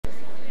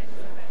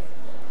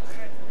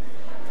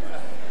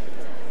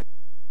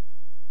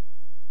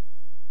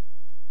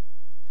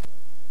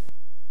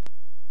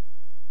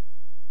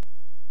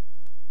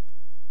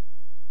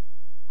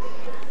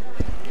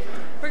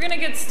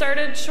get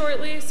started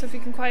shortly, so if you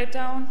can quiet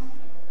down.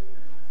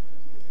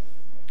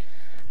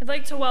 I'd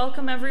like to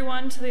welcome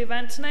everyone to the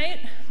event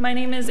tonight. My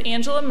name is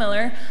Angela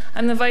Miller.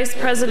 I'm the Vice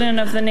President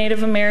of the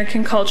Native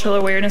American Cultural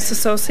Awareness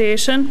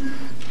Association.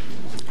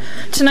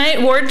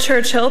 Tonight, Ward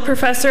Churchill,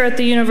 professor at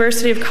the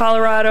University of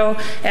Colorado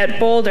at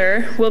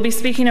Boulder, will be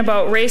speaking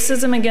about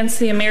racism against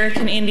the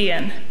American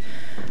Indian.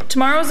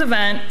 Tomorrow's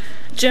event,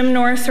 Jim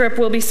Northrup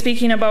will be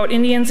speaking about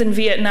Indians in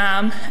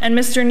Vietnam, and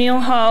Mr.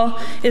 Neil Hall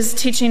is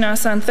teaching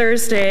us on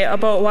Thursday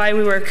about why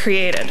we were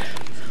created.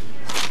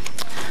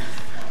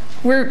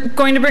 We're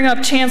going to bring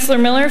up Chancellor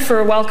Miller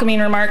for welcoming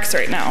remarks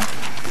right now.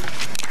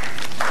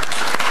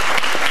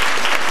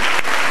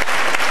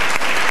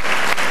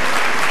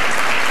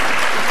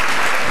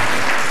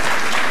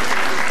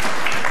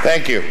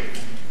 Thank you.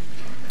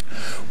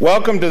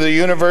 Welcome to the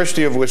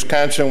University of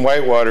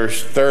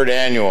Wisconsin-Whitewater's third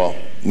annual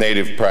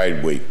Native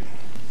Pride Week.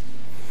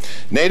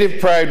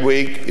 Native Pride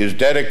Week is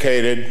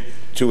dedicated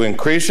to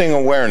increasing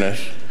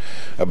awareness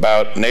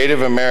about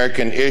Native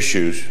American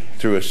issues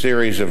through a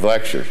series of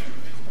lectures.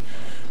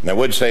 And I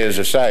would say as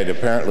a side,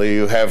 apparently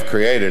you have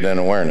created an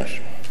awareness.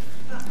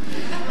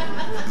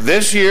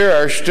 This year,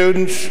 our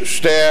students,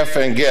 staff,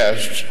 and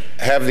guests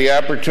have the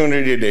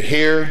opportunity to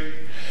hear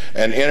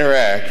and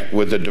interact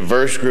with a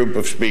diverse group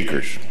of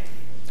speakers,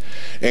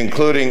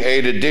 including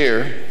Ada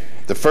Deer,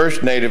 the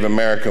first Native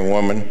American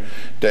woman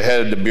to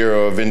head the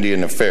Bureau of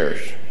Indian Affairs,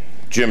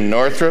 Jim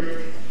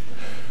Northrup,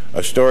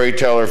 a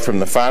storyteller from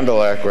the Fond du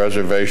Lac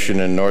Reservation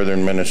in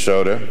northern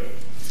Minnesota,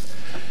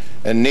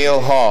 and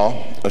Neil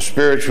Hall, a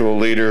spiritual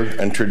leader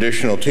and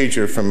traditional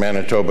teacher from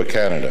Manitoba,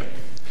 Canada.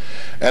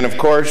 And of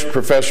course,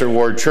 Professor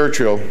Ward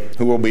Churchill,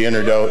 who will be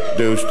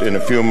introduced in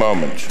a few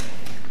moments.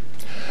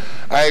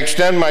 I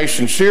extend my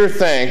sincere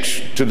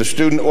thanks to the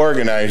student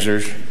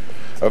organizers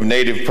of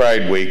Native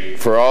Pride Week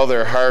for all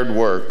their hard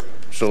work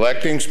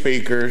selecting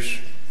speakers,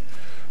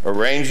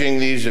 arranging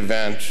these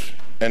events,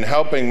 and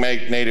helping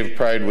make Native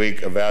Pride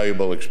Week a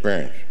valuable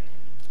experience.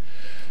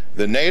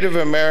 The Native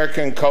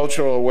American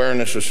Cultural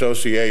Awareness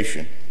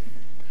Association,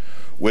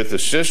 with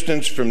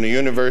assistance from the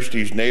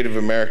university's Native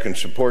American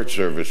Support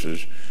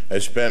Services,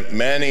 has spent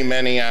many,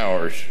 many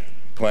hours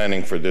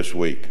planning for this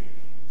week.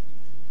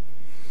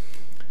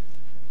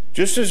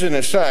 Just as an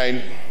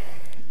aside,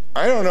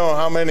 I don't know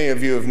how many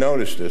of you have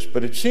noticed this,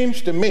 but it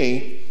seems to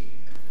me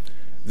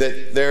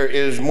that there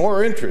is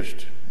more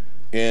interest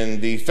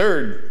in the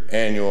third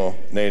annual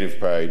Native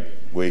Pride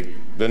Week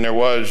than there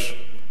was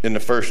in the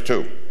first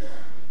two.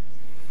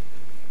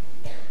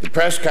 The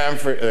press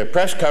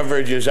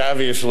coverage is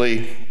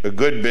obviously a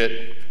good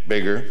bit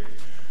bigger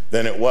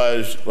than it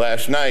was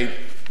last night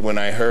when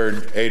I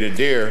heard Ada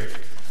Deer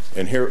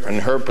in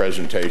her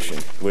presentation,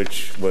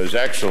 which was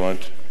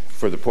excellent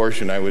for the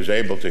portion I was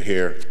able to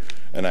hear,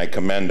 and I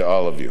commend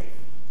all of you.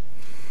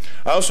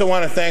 I also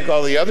want to thank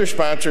all the other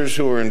sponsors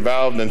who were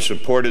involved and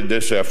supported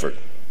this effort.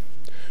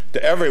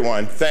 To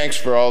everyone, thanks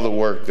for all the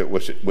work that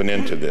went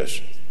into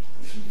this.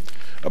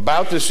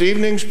 About this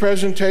evening's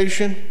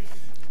presentation,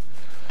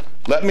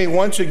 let me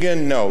once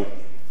again note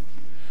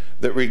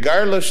that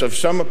regardless of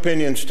some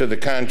opinions to the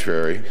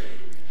contrary,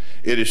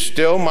 it is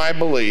still my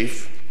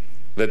belief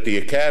that the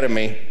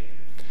Academy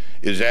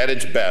is at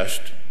its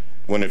best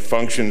when it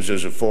functions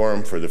as a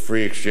forum for the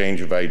free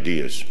exchange of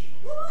ideas.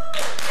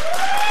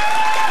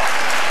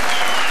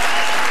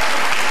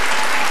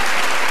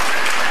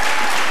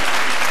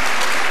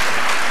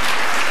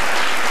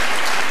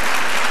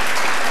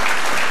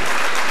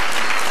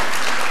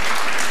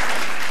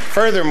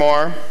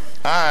 Furthermore,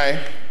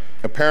 I,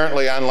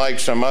 apparently unlike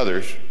some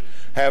others,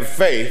 have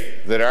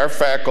faith that our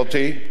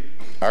faculty,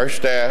 our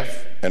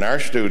staff, and our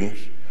students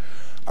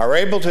are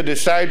able to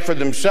decide for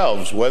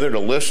themselves whether to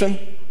listen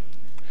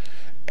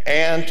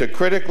and to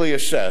critically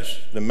assess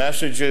the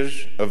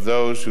messages of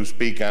those who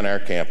speak on our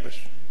campus.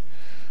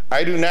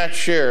 I do not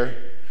share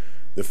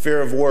the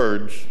fear of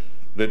words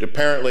that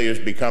apparently is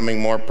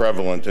becoming more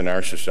prevalent in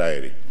our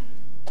society.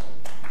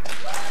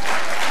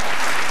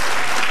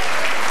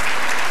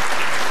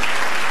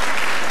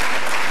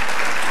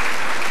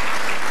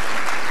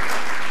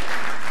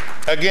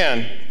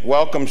 Again,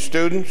 welcome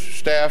students,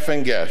 staff,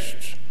 and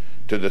guests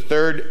to the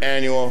third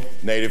annual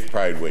Native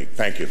Pride Week.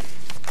 Thank you.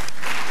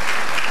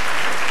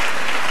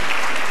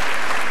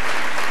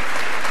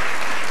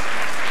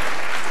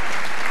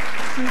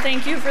 And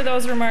thank you for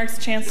those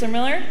remarks, Chancellor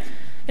Miller.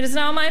 It is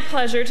now my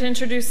pleasure to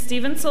introduce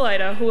Stephen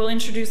Salaita, who will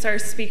introduce our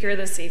speaker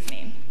this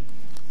evening.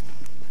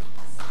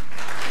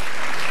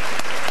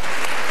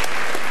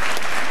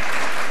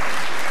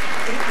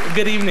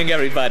 Good evening,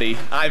 everybody.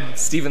 I'm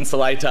Stephen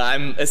Salaita.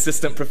 I'm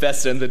assistant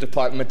professor in the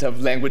Department of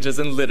Languages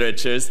and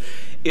Literatures.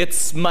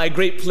 It's my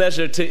great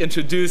pleasure to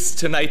introduce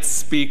tonight's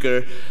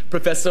speaker,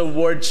 Professor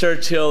Ward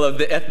Churchill of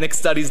the Ethnic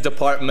Studies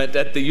Department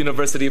at the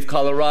University of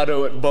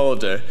Colorado at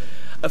Boulder.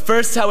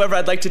 First, however,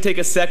 I'd like to take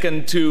a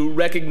second to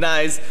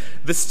recognize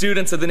the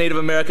students of the Native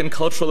American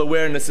Cultural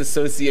Awareness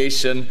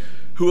Association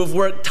who have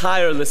worked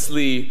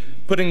tirelessly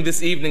putting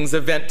this evening's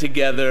event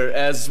together,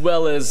 as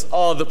well as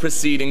all the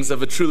proceedings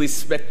of a truly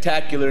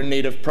spectacular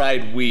Native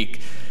Pride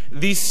Week.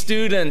 These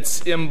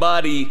students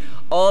embody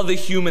all the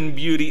human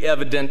beauty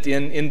evident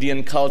in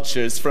Indian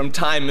cultures from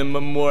time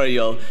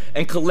immemorial,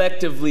 and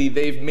collectively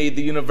they've made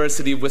the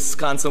University of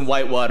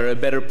Wisconsin-Whitewater a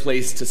better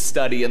place to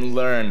study and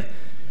learn.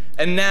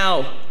 And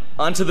now,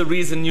 onto the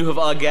reason you have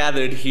all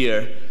gathered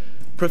here.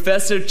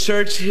 Professor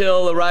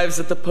Churchill arrives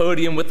at the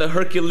podium with a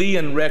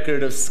Herculean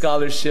record of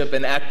scholarship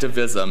and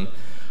activism.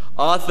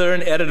 Author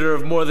and editor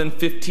of more than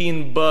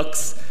 15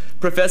 books,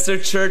 Professor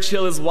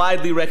Churchill is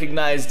widely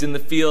recognized in the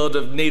field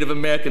of Native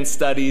American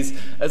studies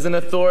as an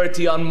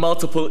authority on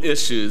multiple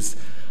issues.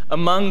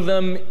 Among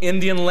them,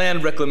 Indian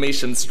land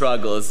reclamation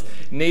struggles,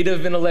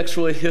 Native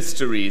intellectual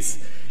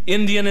histories,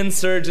 Indian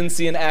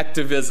insurgency and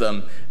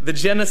activism, the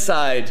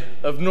genocide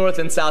of North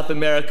and South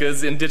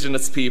America's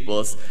indigenous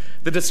peoples,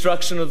 the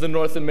destruction of the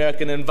North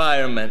American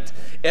environment,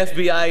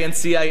 FBI and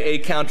CIA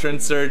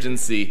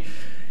counterinsurgency,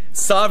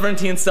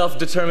 sovereignty and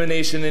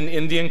self-determination in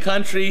Indian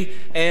country,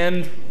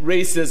 and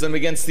racism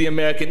against the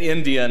American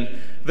Indian,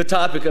 the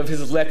topic of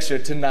his lecture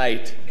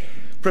tonight.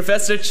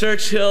 Professor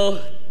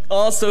Churchill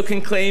also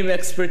can claim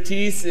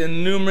expertise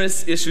in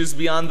numerous issues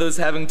beyond those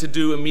having to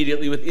do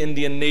immediately with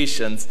Indian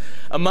nations,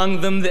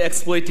 among them the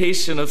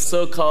exploitation of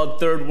so-called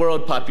third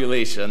world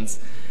populations,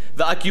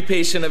 the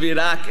occupation of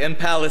Iraq and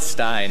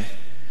Palestine,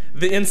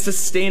 the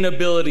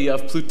insustainability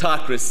of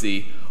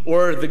plutocracy,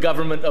 or the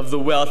government of the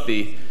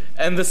wealthy,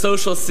 and the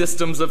social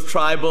systems of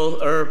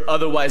tribal or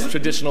otherwise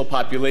traditional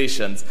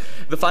populations.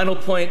 The final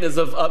point is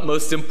of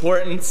utmost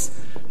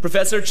importance.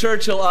 Professor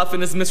Churchill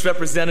often is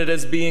misrepresented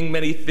as being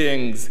many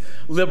things: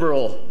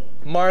 liberal,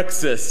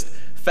 Marxist,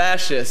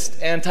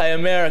 fascist,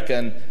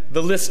 anti-American,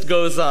 the list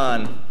goes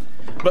on.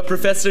 But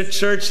Professor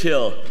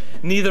Churchill,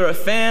 neither a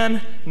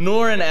fan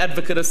nor an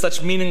advocate of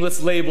such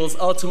meaningless labels,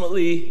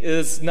 ultimately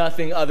is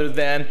nothing other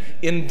than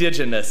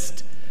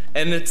indigenist.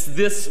 And it's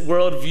this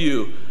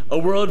worldview, a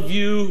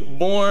worldview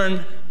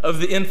born of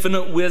the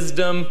infinite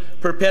wisdom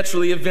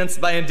perpetually evinced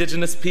by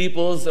indigenous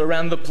peoples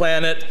around the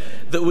planet,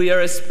 that we are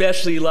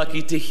especially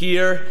lucky to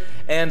hear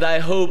and I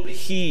hope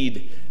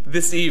heed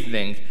this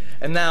evening.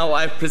 And now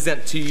I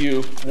present to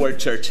you Ward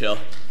Churchill.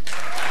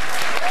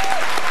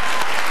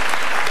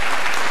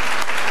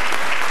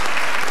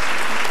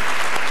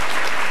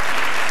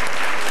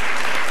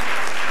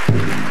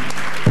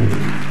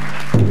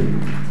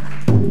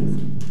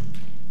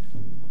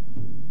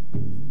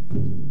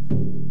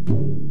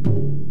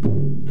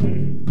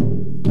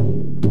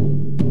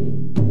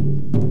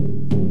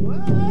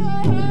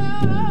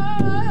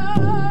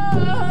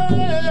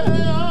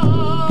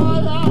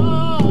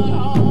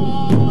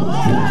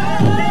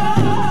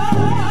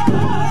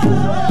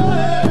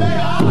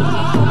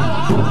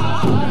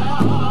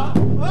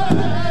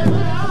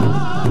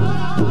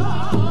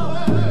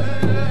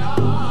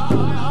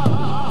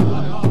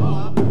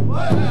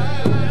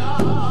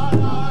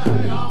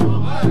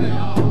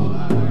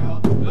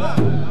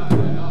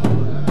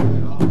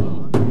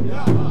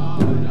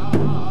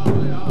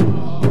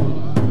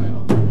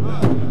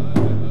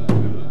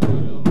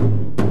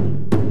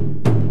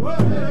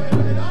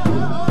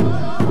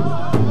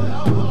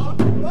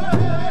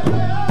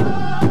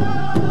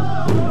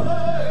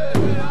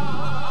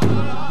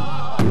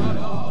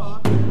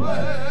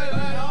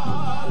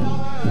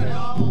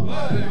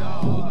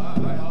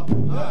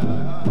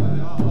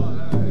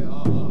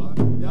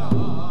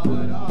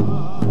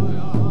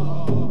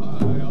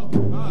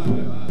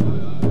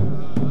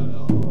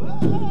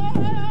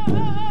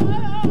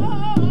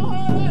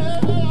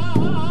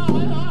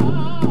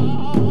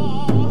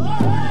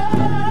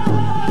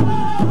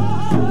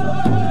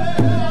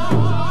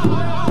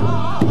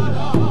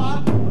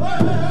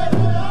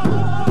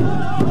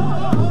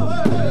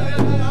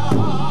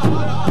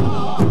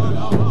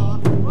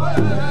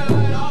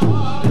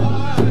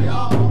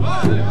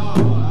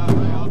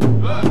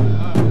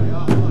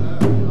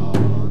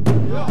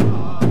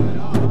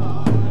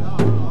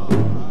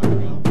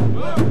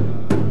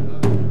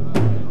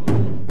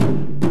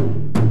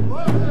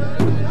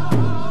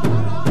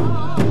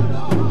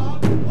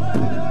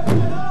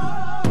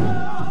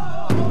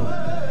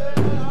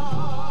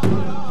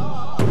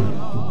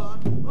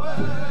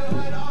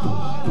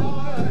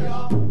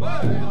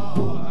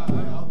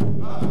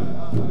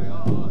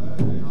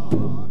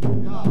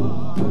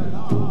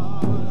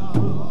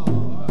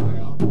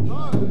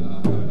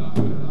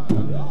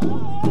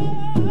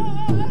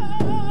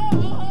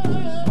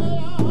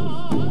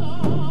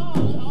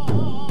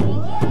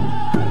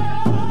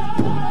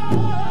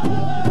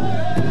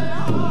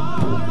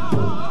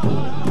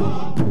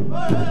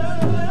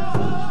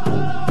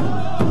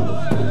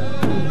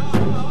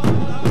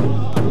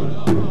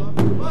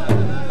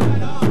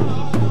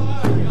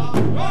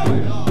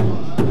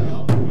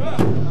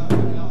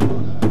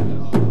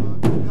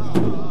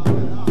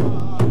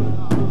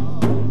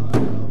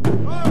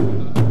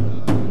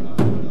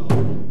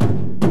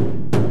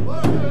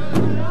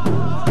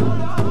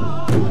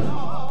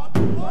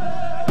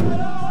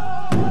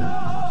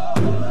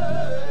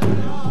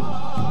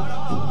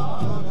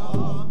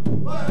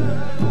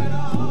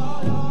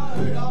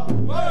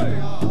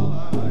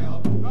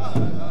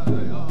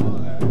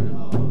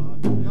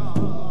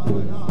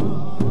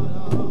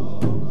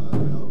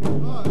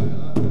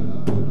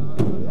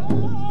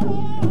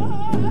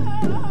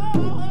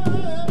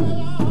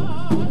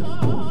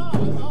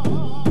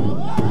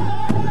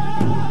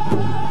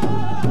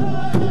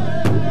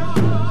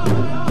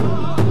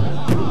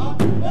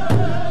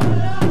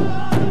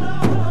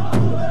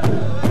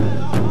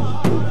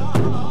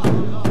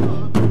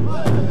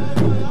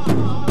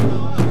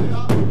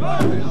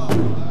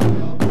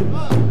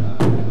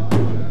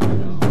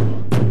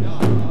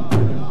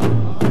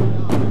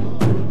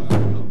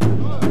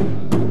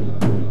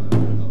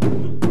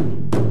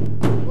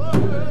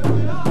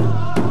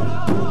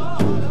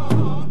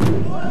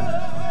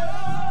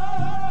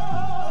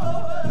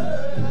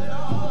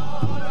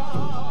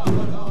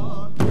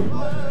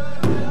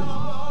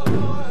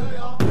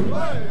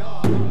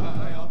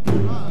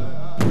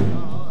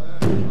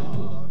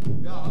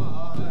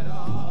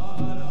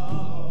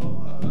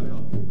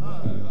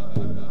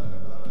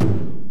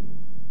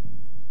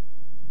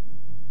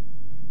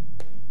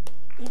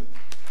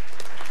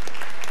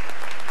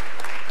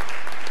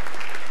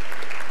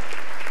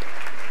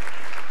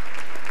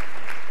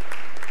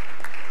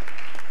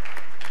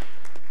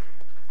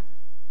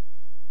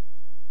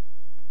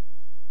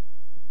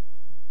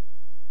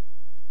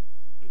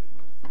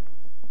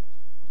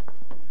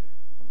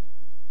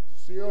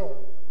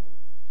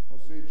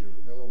 you.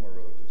 Hello, my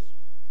relatives.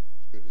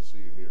 It's good to see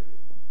you here.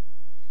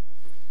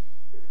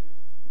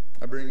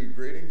 I bring you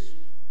greetings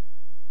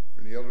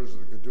from the elders of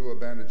the Kituwa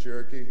Band of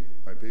Cherokee,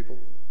 my people,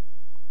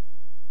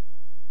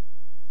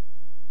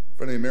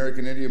 from the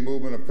American Indian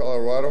Movement of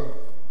Colorado,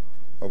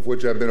 of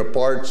which I've been a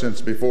part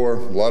since before a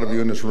lot of you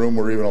in this room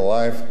were even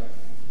alive,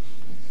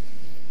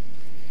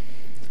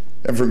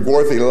 and from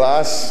Gorthy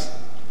Lass,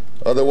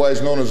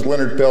 otherwise known as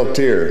Leonard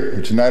Peltier,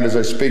 who tonight as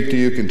I speak to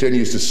you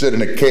continues to sit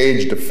in a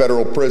caged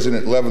federal prison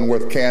at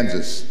Leavenworth,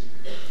 Kansas,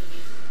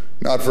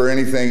 not for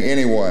anything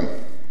anyone,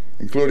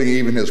 including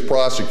even his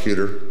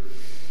prosecutor,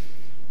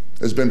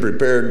 has been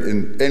prepared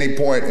in any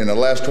point in the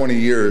last 20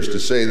 years to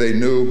say they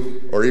knew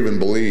or even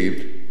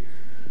believed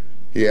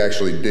he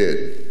actually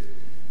did.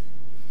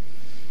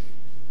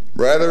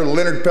 Rather,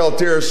 Leonard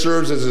Peltier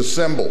serves as a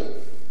symbol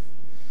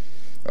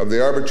of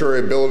the arbitrary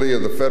ability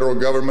of the federal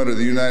government of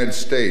the United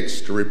States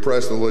to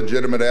repress the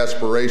legitimate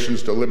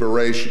aspirations to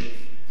liberation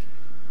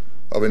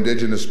of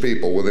indigenous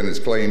people within its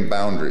claimed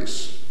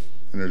boundaries.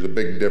 And there's a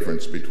big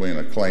difference between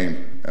a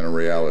claim and a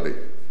reality.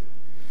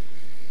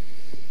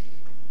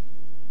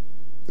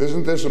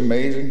 Isn't this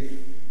amazing?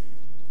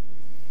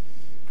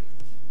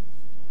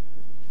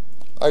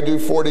 I do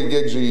 40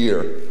 gigs a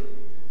year,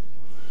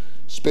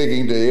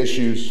 speaking to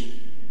issues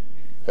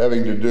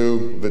having to do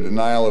with the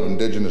denial of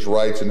indigenous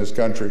rights in this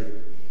country,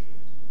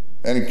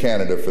 and in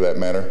Canada for that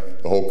matter,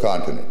 the whole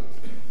continent.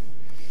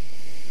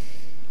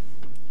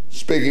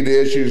 Speaking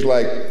to issues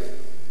like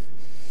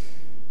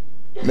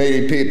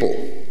Native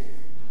people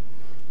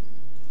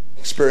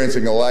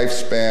experiencing a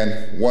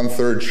lifespan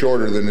 1/3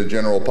 shorter than the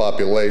general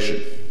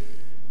population,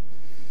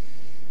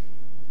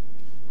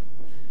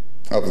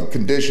 of the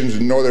conditions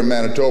in northern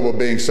Manitoba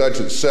being such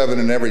that 7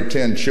 in every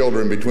 10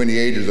 children between the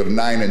ages of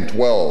 9 and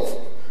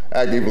 12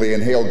 actively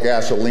inhale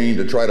gasoline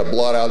to try to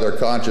blot out their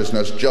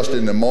consciousness just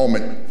in the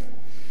moment,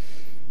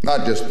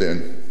 not just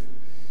then,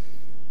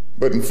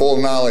 but in full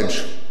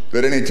knowledge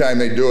that any time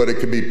they do it, it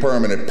could be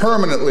permanent,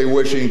 permanently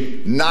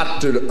wishing not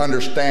to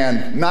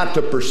understand, not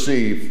to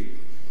perceive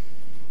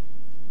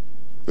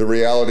the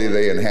reality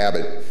they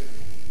inhabit.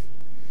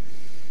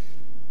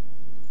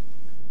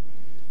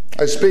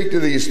 I speak to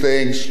these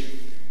things,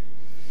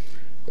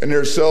 and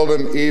there's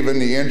seldom even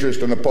the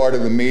interest on the part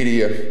of the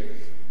media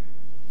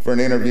for an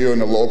interview in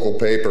the local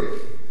paper.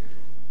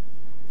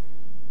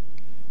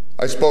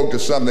 I spoke to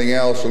something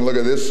else, and look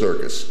at this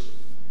circus.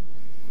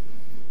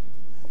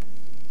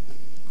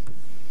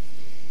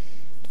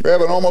 We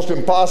have an almost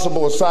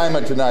impossible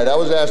assignment tonight. I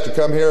was asked to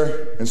come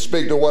here and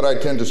speak to what I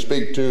tend to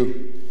speak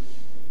to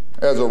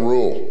as a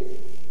rule.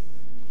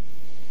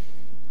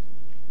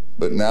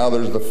 But now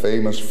there's the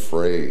famous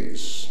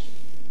phrase.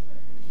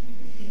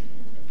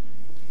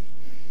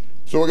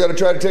 So we're going to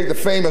try to take the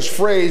famous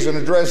phrase and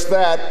address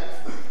that,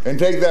 and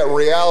take that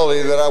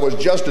reality that I was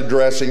just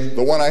addressing,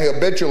 the one I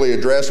habitually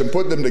address, and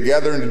put them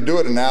together and to do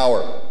it in an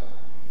hour.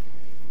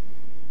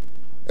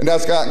 And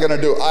that's not going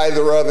to do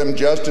either of them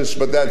justice,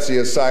 but that's the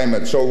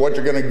assignment. So what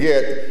you're going to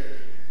get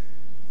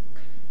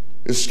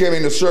is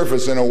skimming the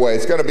surface in a way.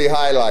 It's going to be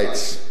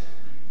highlights,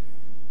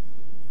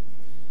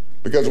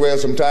 because we have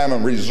some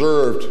time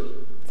reserved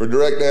for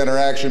direct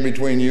interaction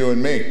between you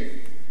and me.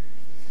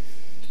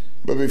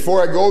 But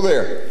before I go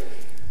there,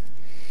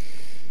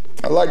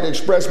 I'd like to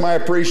express my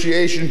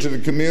appreciation to the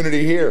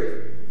community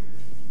here,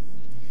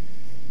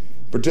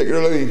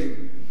 particularly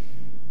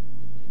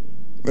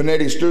the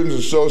Native Students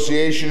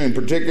Association, and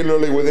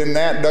particularly within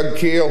that, Doug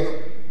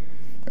Keel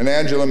and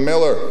Angela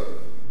Miller,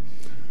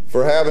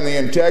 for having the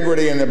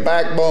integrity and the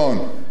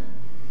backbone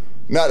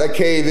not to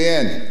cave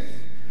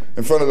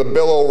in front of the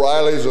Bill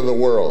O'Reillys of the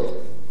world.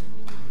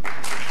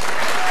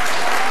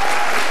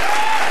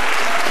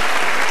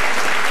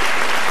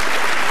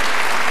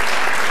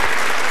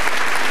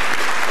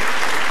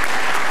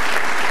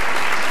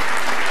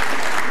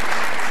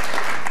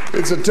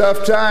 It's a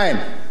tough time,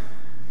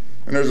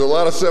 and there's a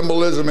lot of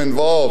symbolism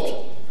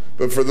involved.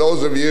 But for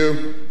those of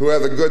you who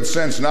have the good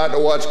sense not to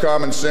watch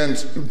Common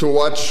Sense, to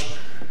watch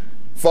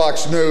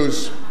Fox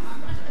News,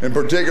 and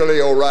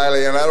particularly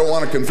O'Reilly, and I don't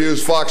want to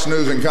confuse Fox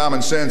News and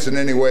Common Sense in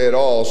any way at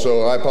all,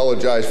 so I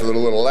apologize for the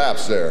little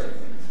lapse there.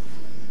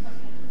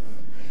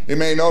 You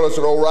may notice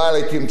that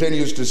O'Reilly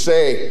continues to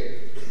say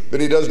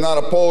that he does not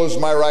oppose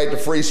my right to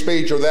free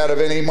speech or that of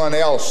anyone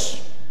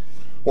else.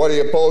 What he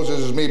opposes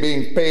is me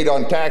being paid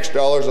on tax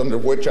dollars, under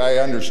which I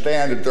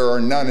understand that there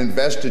are none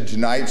invested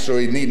tonight, so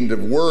he needn't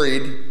have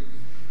worried. You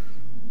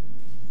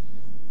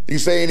can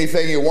say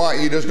anything you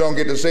want, you just don't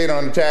get to say it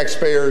on the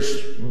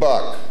taxpayer's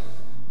buck.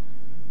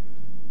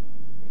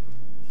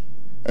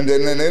 And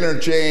then an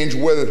interchange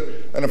with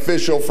an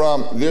official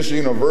from this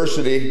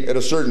university, at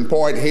a certain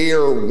point, he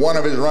or one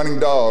of his running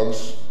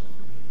dogs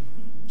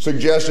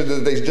suggested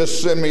that they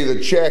just send me the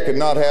check and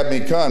not have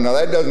me come. Now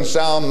that doesn't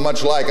sound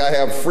much like I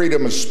have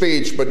freedom of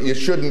speech, but you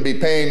shouldn't be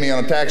paying me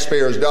on a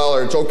taxpayer's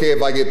dollar. It's okay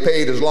if I get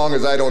paid as long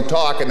as I don't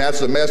talk, and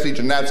that's the message,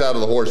 and that's out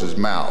of the horse's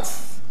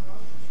mouth.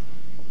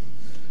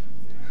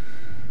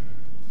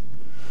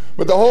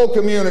 But the whole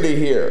community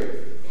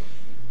here,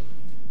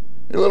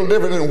 a little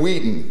different than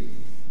Wheaton.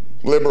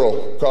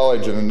 liberal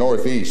college in the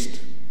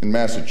Northeast in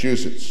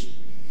Massachusetts.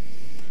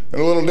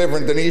 And a little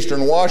different than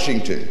Eastern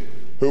Washington,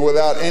 who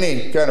without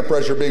any kind of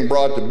pressure being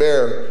brought to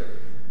bear,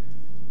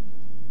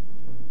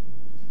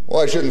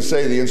 well, I shouldn't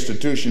say the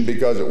institution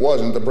because it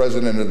wasn't, the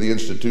president of the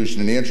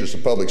institution in the interest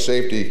of public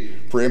safety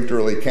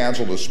peremptorily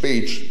canceled a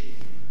speech,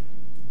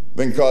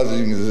 then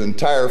causing his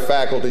entire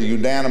faculty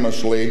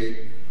unanimously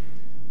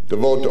to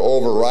vote to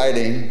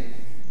overriding,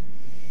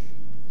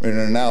 and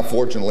are now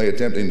fortunately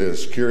attempting to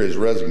secure his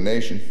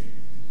resignation.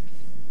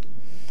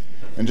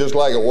 And just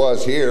like it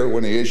was here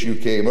when the issue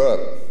came up,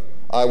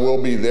 I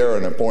will be there on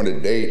an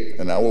appointed date,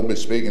 and I will be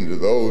speaking to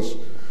those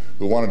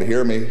who wanted to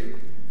hear me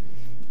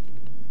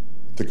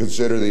to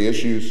consider the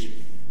issues.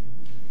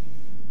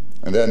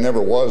 And that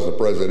never was the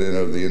president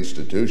of the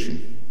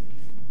institution.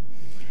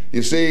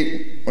 You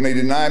see, when they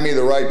deny me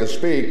the right to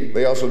speak,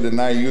 they also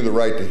deny you the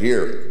right to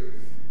hear.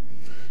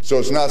 So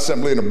it's not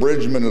simply an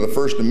abridgment of the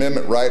First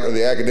Amendment right or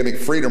the academic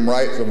freedom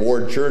rights of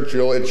Ward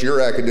Churchill. It's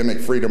your academic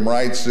freedom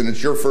rights, and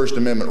it's your First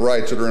Amendment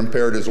rights that are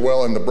impaired as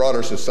well in the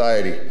broader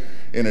society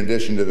in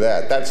addition to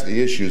that. That's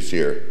the issues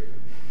here.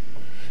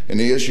 And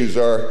the issues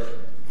are,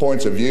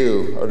 points of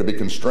view are to be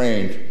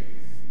constrained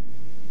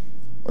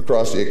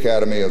across the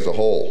academy as a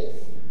whole.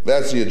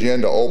 That's the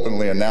agenda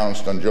openly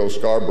announced on Joe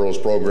Scarborough's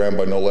program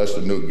by no less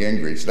than Newt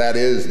Gingrich. That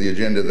is the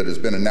agenda that has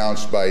been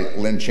announced by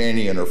Lynn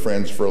Cheney and her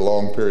friends for a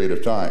long period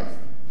of time.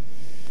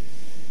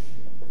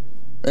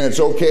 And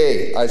it's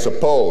okay, I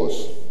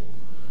suppose,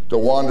 to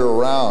wander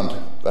around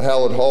the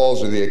hallowed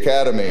halls of the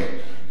academy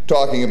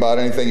talking about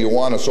anything you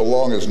want, so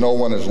long as no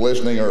one is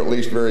listening, or at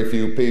least very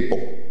few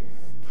people.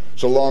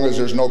 So long as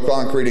there's no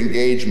concrete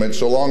engagement,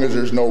 so long as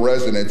there's no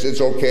resonance,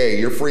 it's okay.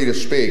 You're free to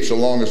speak so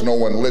long as no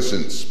one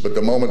listens. But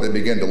the moment they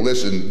begin to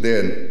listen,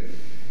 then,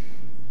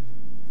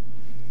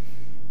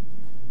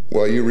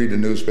 well, you read the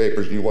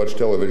newspapers and you watch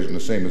television the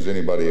same as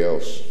anybody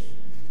else.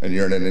 And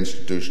you're in an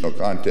institutional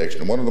context.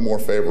 And one of the more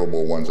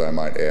favorable ones, I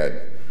might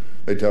add,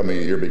 they tell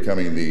me you're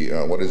becoming the,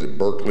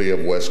 Berkeley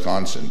of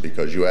Wisconsin,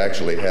 because you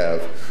actually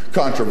have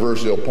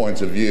controversial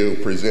points of view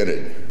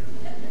presented.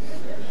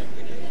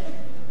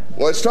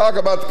 Let's talk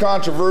about the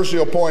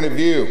controversial point of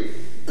view.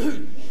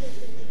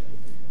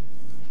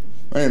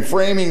 And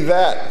framing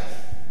that,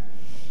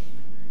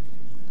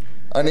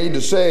 I need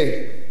to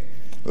say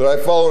that I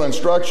followed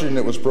instruction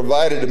that was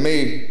provided to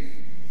me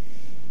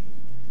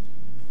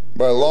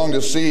by a long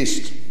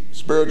deceased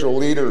spiritual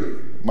leader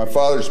of my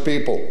father's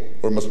people,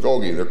 or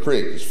Muskogee, their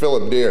Creek, is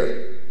Philip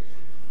Deere.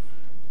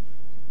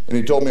 And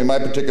he told me my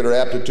particular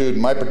aptitude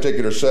and my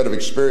particular set of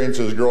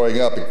experiences growing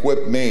up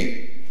equipped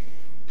me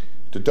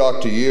to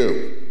talk to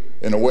you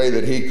in a way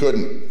that he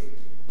couldn't,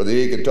 but that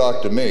he could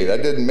talk to me.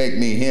 That didn't make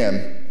me him,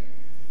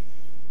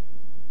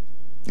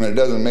 and it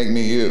doesn't make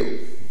me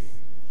you.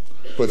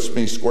 It puts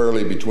me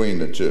squarely between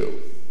the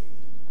two.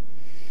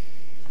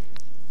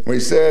 And he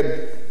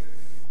said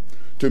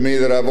to me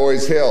that I've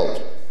always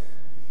held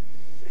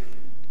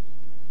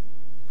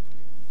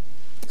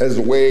as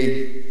a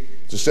way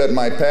to set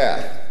my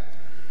path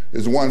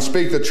is one,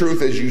 speak the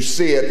truth as you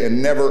see it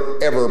and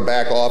never ever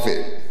back off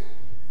it.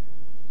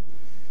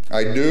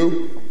 I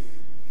do,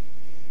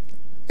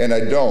 and I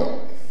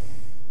don't.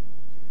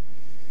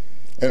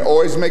 And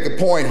always make a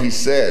point, he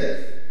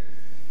said,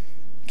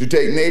 to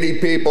take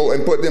Native people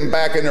and put them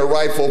back in their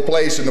rightful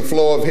place in the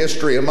flow of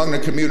history among the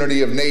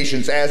community of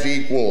nations as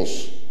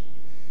equals.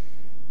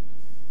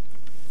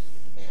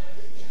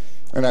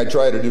 And I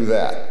try to do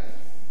that.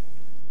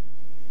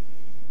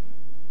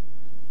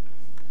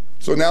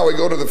 So now we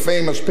go to the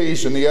famous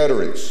piece in the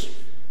utterance.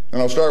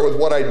 And I'll start with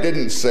what I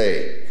didn't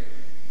say.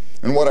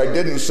 And what I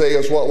didn't say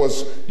is what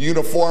was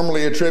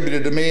uniformly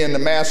attributed to me in the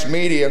mass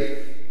media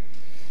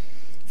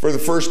for the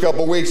first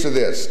couple weeks of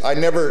this. I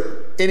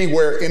never,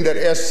 anywhere in that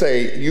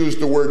essay, used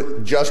the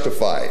word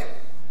justify.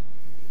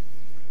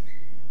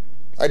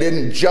 I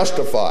didn't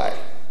justify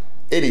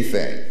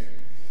anything.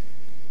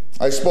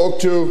 I spoke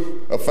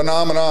to a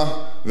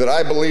phenomena that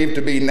I believe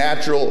to be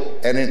natural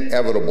and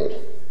inevitable,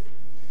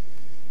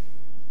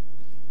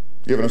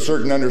 given a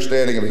certain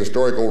understanding of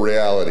historical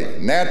reality.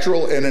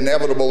 Natural and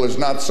inevitable is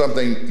not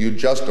something you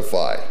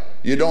justify.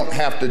 You don't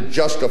have to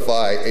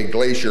justify a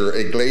glacier.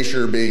 A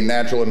glacier, being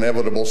natural and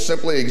inevitable,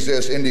 simply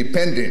exists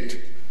independent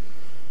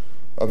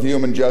of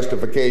human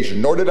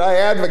justification. Nor did I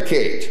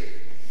advocate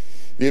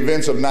the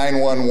events of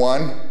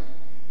 9/11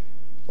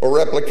 or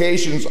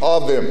replications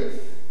of them.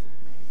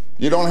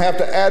 You don't have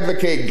to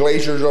advocate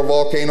glaciers or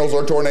volcanoes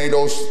or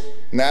tornadoes,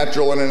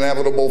 natural and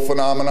inevitable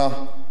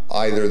phenomena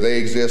either. They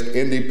exist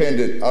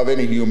independent of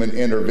any human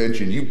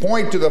intervention. You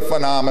point to the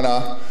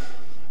phenomena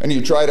and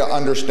you try to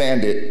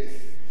understand it.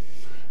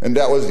 And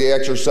that was the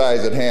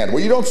exercise at hand.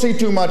 Well, you don't see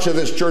too much of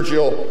this.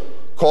 Churchill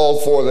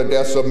called for the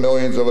deaths of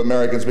millions of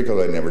Americans,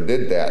 because I never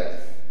did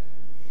that.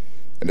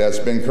 And that's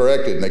been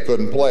corrected, and they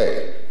couldn't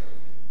play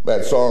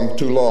that song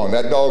too long.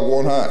 That dog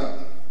won't hunt.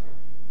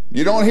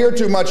 You don't hear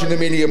too much in the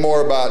media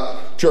more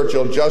about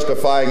Churchill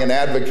justifying and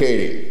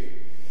advocating,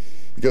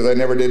 because I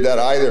never did that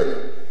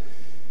either.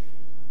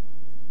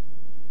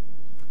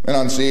 And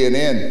on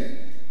CNN,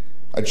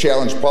 I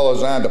challenged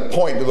Paulazan to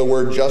point to the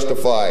word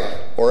justify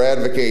or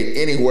advocate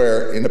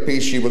anywhere in the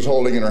piece she was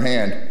holding in her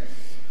hand,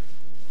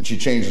 and she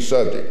changed the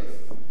subject.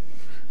 And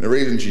the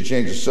reason she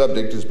changed the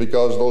subject is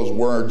because those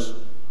words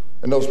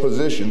and those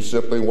positions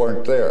simply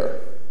weren't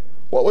there.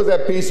 What was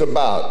that piece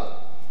about?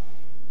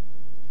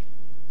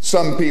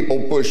 Some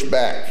people push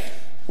back,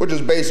 which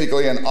is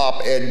basically an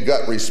op-ed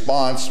gut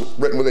response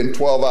written within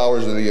 12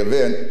 hours of the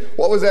event.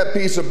 What was that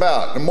piece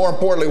about? And more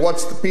importantly,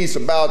 what's the piece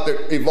about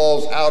that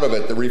evolves out of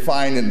it, the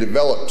refined and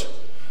developed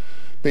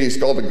piece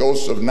called The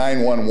Ghosts of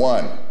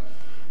 911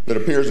 that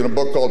appears in a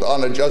book called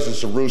On the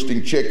Justice of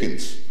Roosting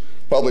Chickens,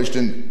 published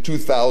in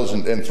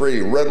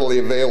 2003, readily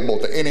available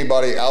to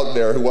anybody out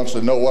there who wants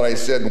to know what I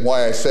said and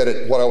why I said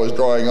it, what I was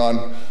drawing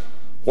on,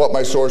 what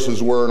my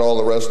sources were, and all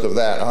the rest of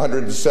that.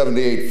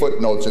 178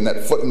 footnotes in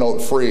that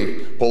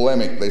footnote-free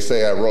polemic they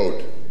say I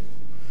wrote.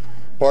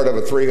 Part of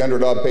a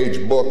 300-odd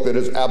page book that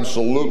is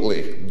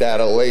absolutely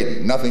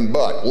data-laden, nothing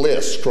but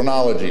lists,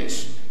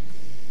 chronologies.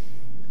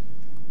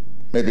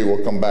 Maybe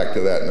we'll come back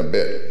to that in a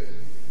bit.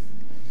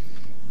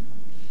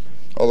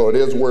 Although it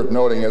is worth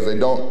noting, as they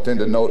don't tend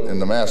to note in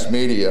the mass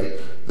media,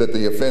 that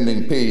the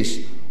offending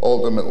piece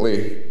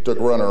ultimately took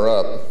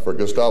runner-up for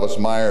Gustavus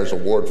Meyer's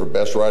award for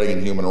Best Writing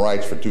in Human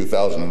Rights for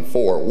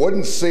 2004.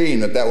 Wouldn't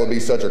seem that that would be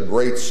such a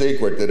great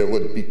secret that it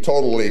would be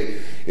totally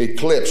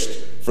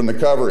eclipsed from the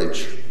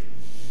coverage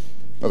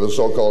of the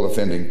so-called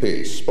offending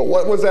piece. But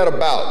what was that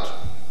about?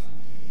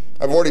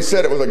 I've already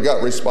said it was a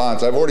gut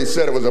response. I've already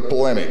said it was a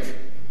polemic.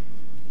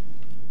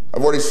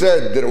 I've already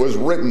said that it was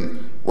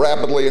written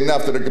rapidly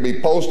enough that it could be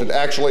posted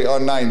actually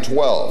on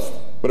 9/12.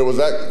 But it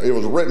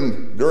was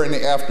written during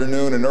the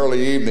afternoon and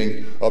early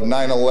evening of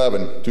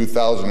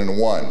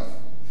 9/11/2001.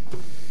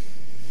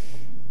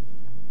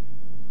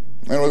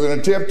 And it was an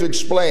attempt to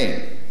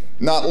explain,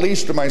 not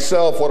least to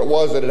myself, what it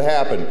was that had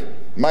happened.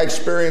 My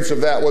experience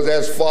of that was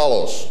as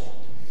follows.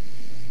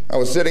 I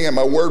was sitting at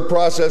my word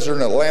processor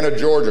in Atlanta,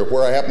 Georgia,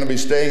 where I happened to be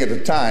staying at the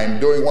time,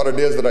 doing what it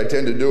is that I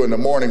tend to do in the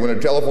morning, when a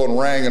telephone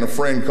rang and a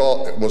friend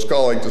was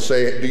calling to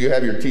say, "Do you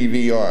have your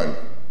TV on?"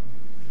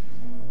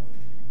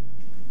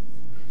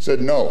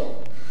 Said no.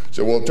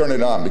 Said, "Well, turn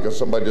it on because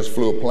somebody just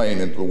flew a plane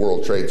into the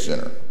World Trade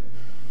Center."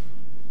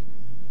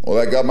 Well,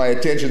 that got my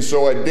attention,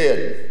 so I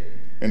did,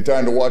 in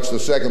time to watch the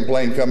second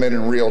plane come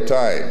in real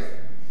time.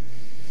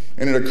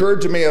 And it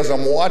occurred to me as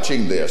I'm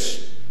watching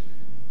this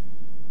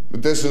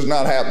that this is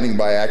not happening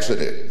by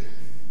accident.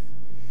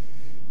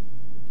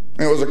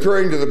 And it was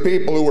occurring to the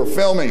people who were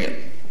filming it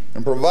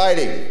and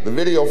providing the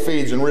video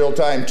feeds in real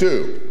time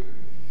too.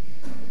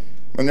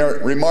 When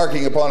they're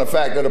remarking upon the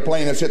fact that a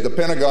plane has hit the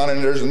Pentagon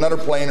and there's another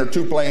plane or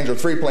two planes or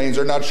three planes,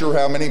 they're not sure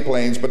how many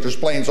planes, but there's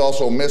planes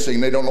also missing.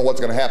 They don't know what's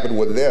going to happen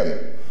with them.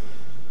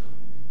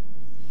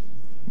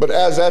 But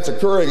as that's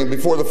occurring and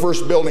before the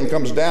first building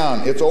comes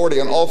down, it's already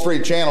on all three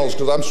channels,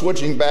 because I'm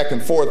switching back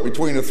and forth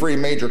between the three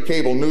major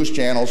cable news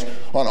channels.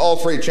 On all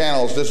three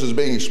channels, this is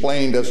being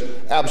explained as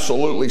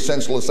absolutely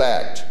senseless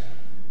act.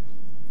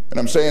 And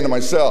I'm saying to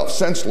myself,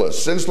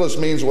 senseless. Senseless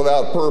means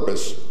without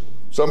purpose.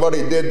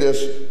 Somebody did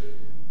this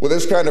with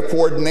this kind of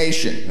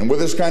coordination and with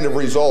this kind of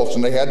results,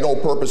 and they had no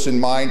purpose in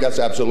mind. That's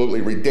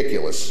absolutely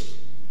ridiculous.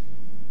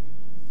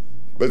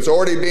 But it's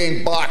already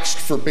being boxed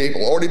for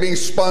people, already being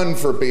spun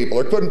for people.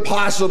 There couldn't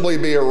possibly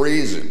be a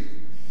reason.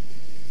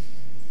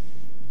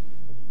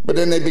 But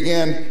then they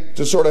began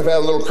to sort of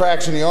have little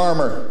cracks in the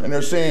armor, and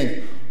they're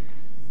saying,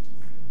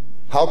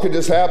 how could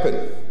this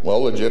happen?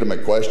 Well,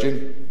 legitimate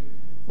question.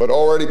 But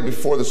already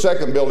before the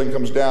second building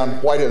comes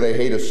down, why do they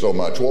hate us so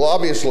much? Well,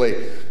 obviously,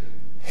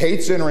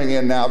 hate's entering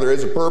in now. There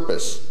is a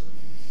purpose.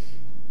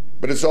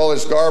 But it's all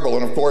this garble,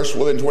 and of course,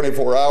 within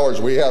 24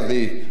 hours, we have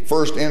the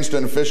first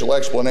instant official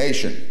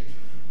explanation.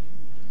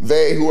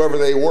 They, whoever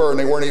they were, and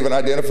they weren't even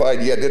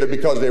identified yet, did it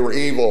because they were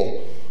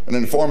evil, and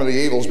in the form of the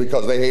evils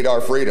because they hate our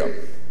freedom.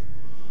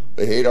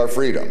 They hate our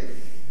freedom.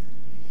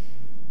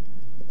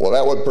 Well,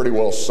 that would pretty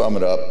well sum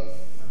it up.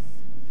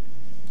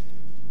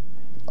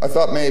 I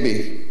thought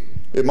maybe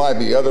it might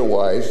be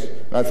otherwise,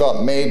 and I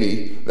thought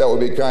maybe that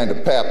would be kind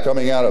of pep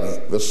coming out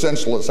of the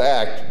senseless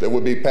act that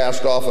would be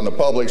passed off on the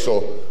public,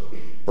 so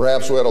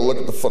perhaps we ought to look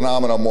at the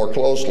phenomena more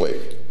closely.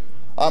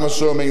 I'm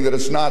assuming that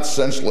it's not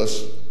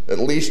senseless, at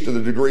least to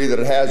the degree that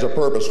it has a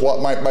purpose.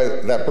 What might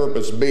that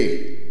purpose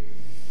be?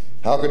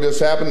 How could this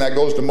happen? That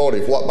goes to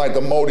motive. What might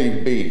the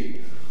motive be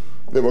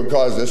that would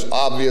cause this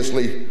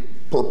obviously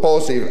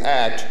purposive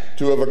act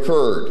to have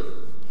occurred?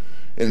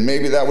 And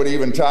maybe that would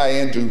even tie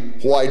into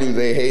why do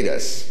they hate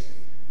us?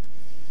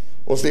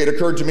 Well, see, it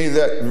occurred to me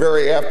that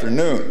very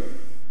afternoon,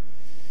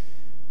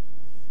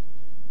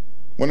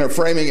 when they're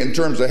framing it in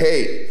terms of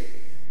hate,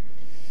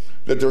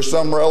 that there's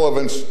some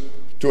relevance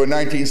to a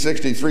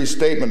 1963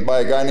 statement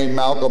by a guy named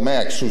Malcolm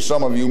X, who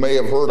some of you may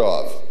have heard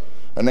of.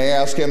 And they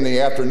asked him the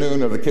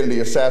afternoon of the Kennedy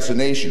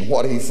assassination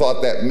what he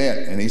thought that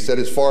meant. And he said,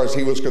 as far as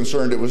he was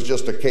concerned, it was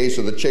just a case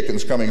of the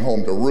chickens coming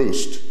home to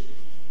roost.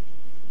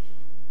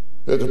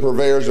 that the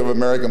purveyors of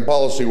American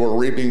policy were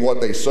reaping what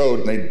they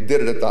sowed, and they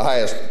did it at the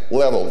highest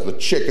level. The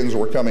chickens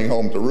were coming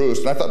home to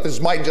roost. And I thought this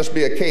might just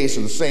be a case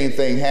of the same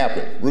thing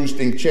happened.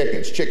 Roosting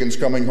chickens, chickens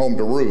coming home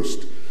to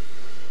roost.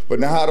 But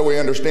now how do we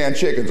understand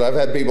chickens? I've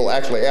had people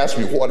actually ask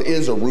me, what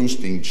is a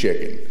roosting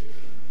chicken?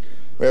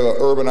 We have an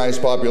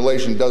urbanized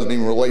population that doesn't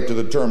even relate to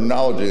the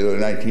terminology of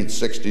the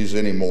 1960s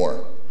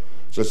anymore.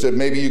 So I said,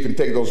 maybe you can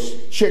take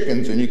those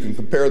chickens and you can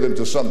compare them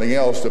to something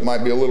else that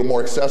might be a little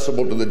more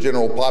accessible to the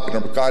general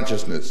popular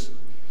consciousness.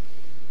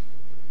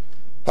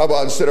 How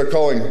about instead of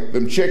calling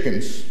them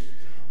chickens,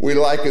 we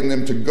liken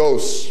them to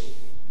ghosts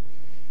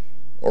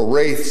or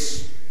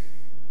wraiths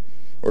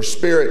or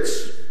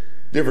spirits?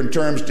 Different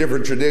terms,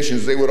 different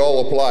traditions, they would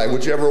all apply.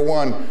 Whichever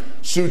one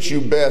suits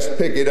you best,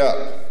 pick it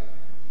up.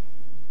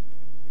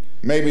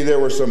 Maybe there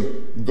were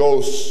some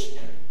ghosts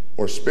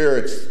or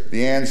spirits,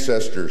 the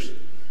ancestors,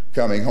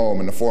 coming home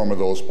in the form of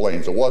those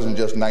planes. It wasn't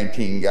just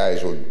 19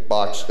 guys with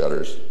box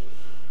cutters.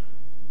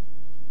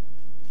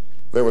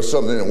 There was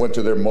something that went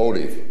to their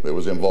motive that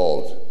was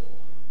involved,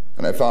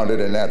 and I found it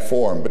in that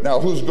form. But now,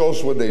 whose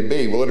ghosts would they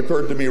be? Well, it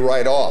occurred to me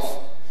right off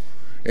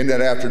in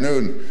that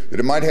afternoon that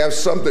it might have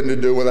something to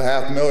do with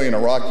 500,000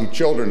 Iraqi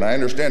children. I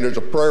understand there's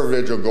a prayer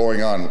vigil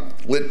going on,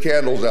 lit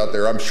candles out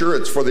there. I'm sure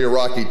it's for the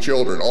Iraqi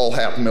children, all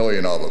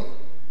 500,000 of them.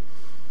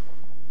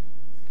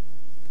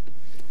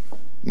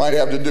 Might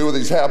have to do with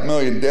these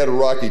 500,000 dead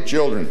Iraqi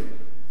children,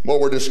 what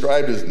were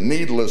described as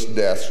needless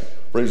deaths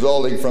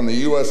resulting from the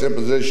U.S.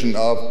 imposition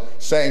of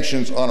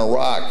sanctions on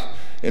Iraq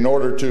in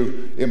order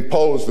to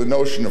impose the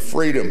notion of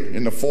freedom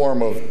in the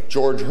form of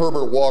George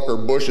Herbert Walker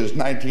Bush's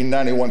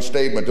 1991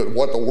 statement that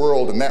what the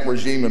world, and that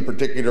regime in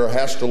particular,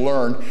 has to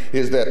learn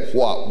is that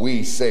what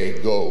we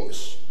say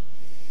goes.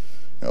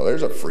 Now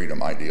there's a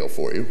freedom ideal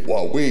for you.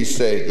 What we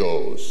say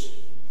goes.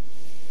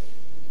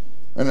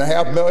 And the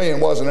 500,000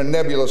 wasn't a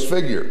nebulous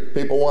figure.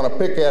 People want to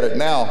pick at it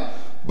now,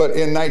 but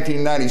in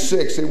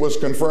 1996 it was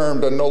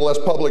confirmed on no less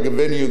public a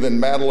venue than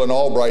Madeleine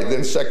Albright,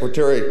 then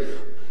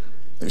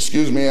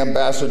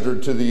ambassador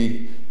to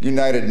the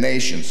United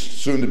Nations,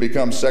 soon to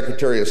become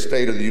Secretary of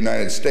State of the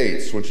United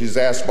States, when she's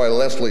asked by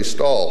Leslie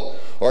Stahl,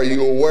 are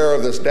you aware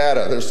of this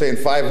data? They're saying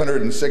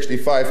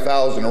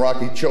 565,000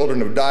 Iraqi children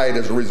have died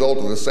as a result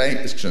of the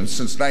sanctions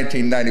since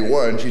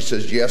 1991. She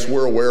says, yes,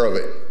 we're aware of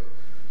it.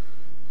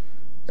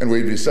 And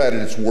we've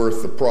decided it's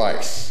worth the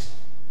price.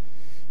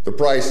 The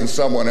price in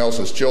someone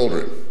else's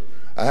children.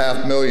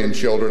 500,000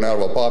 children out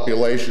of a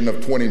population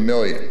of 20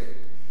 million.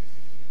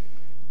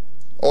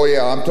 Oh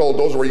yeah, I'm told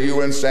those were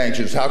UN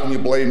sanctions. How can you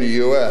blame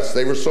the US?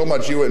 They were so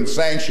much UN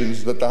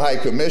sanctions that the High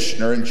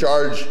Commissioner in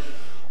charge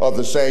of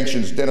the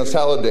sanctions, Dennis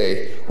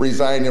Halliday,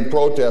 resigned in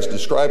protest,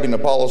 describing the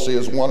policy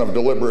as one of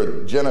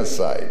deliberate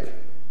genocide.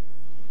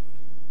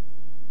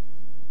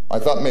 I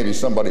thought maybe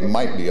somebody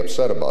might be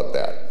upset about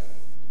that.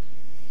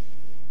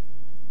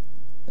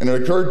 And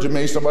it occurred to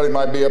me somebody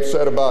might be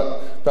upset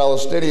about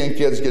Palestinian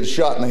kids get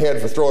shot in the head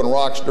for throwing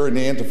rocks during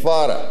the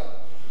Intifada.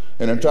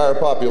 An entire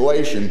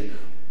population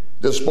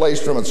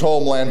displaced from its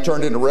homeland,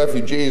 turned into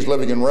refugees,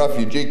 living in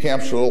refugee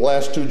camps for the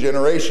last 2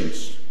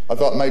 generations. I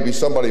thought maybe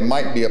somebody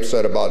might be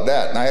upset about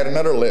that. And I had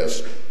another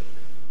list.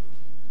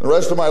 The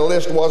rest of my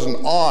list wasn't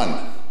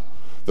on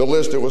the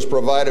list that was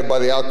provided by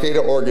the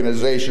Al-Qaeda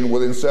organization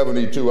within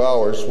 72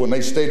 hours when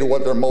they stated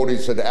what their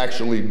motives had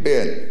actually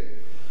been.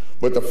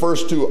 But the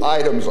first 2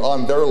 items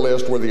on their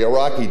list were the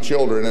Iraqi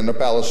children and the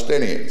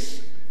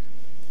Palestinians.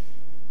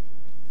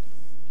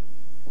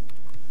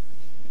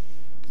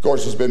 Of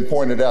course, it's been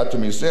pointed out to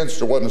me since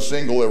there wasn't a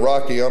single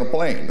Iraqi on a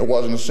plane. There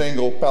wasn't a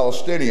single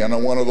Palestinian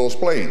on one of those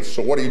planes.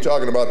 So what are you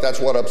talking about? That's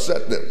what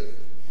upset them.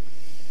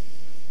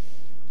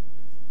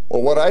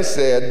 Well, what I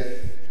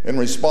said in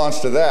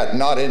response to that,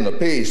 not in the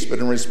piece, but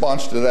in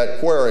response to that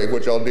query,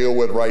 which I'll deal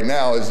with right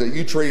now, is that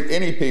you treat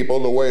any people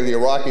the way the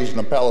Iraqis and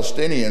the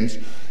Palestinians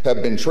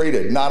have been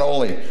treated, not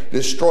only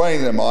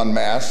destroying them en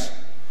masse,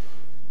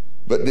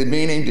 but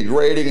demeaning,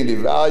 degrading, and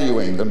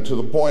devaluing them to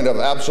the point of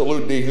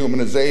absolute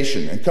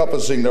dehumanization,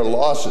 encompassing their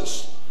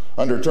losses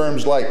under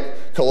terms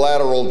like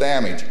collateral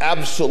damage,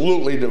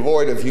 absolutely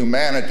devoid of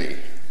humanity.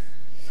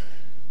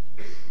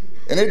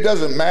 And it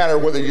doesn't matter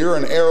whether you're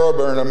an Arab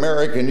or an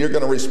American, you're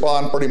going to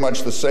respond pretty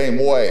much the same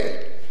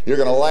way. You're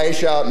going to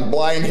lash out in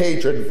blind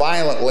hatred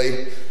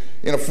violently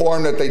in a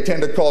form that they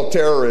tend to call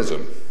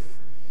terrorism.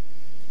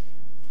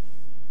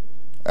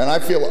 And I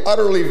feel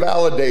utterly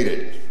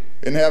validated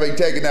in having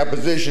taken that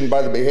position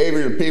by the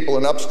behavior of people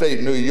in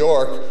upstate New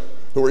York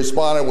who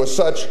responded with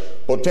such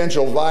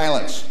potential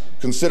violence,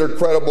 considered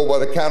credible by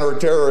the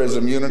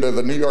counterterrorism unit of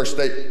the New York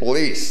State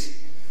Police.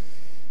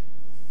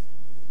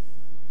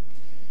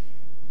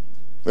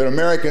 That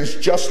Americans,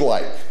 just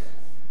like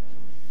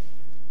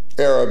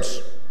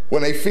Arabs,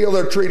 when they feel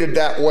they're treated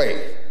that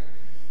way,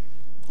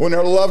 when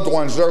their loved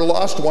ones, their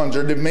lost ones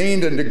are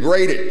demeaned and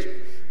degraded,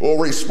 will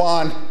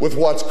respond with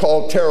what's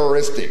called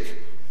terroristic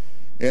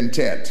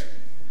intent.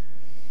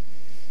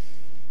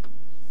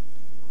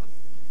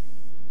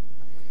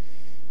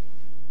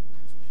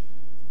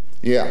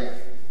 Yeah.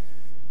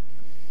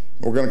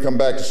 We're going to come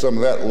back to some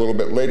of that a little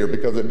bit later,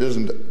 because it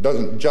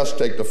doesn't just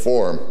take the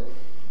form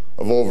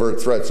of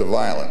overt threats of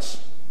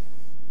violence.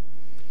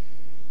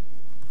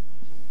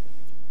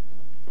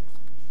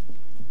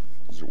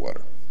 This is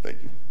water. Thank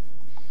you.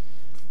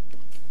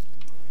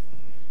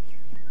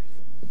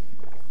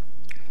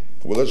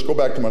 Well, let's go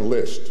back to my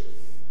list,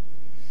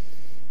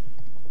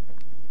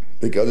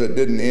 because it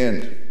didn't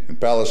end in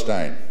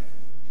Palestine.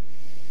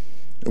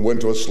 It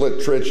went to a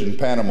slit trench in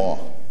Panama,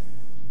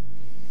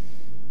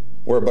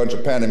 where a bunch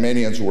of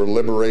Panamanians were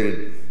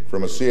liberated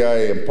from a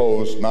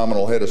CIA-imposed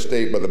nominal head of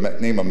state by the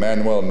name of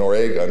Manuel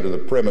Noriega under the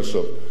premise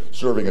of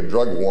serving a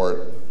drug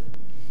warrant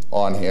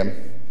on him.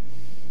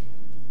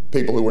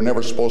 People who were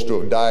never supposed to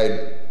have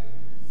died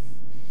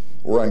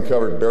were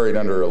uncovered, buried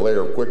under a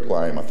layer of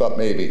quicklime. I thought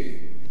maybe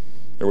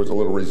there was a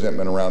little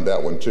resentment around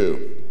that one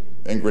too.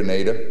 In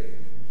Grenada,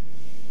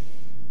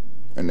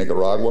 in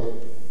Nicaragua,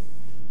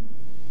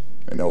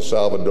 in El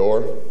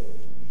Salvador.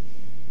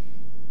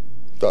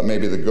 Thought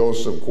maybe the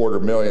ghosts of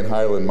 250,000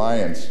 Highland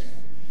Mayans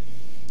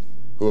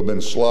who have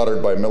been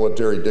slaughtered by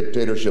military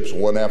dictatorships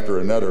one after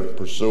another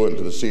pursuant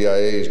to the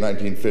CIA's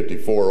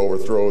 1954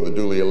 overthrow of the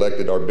duly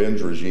elected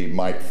Arbenz regime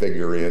might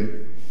figure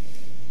in.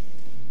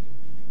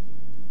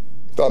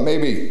 Thought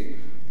maybe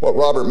what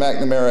Robert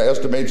McNamara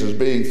estimates as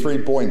being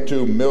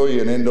 3.2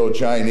 million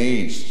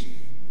Indo-Chinese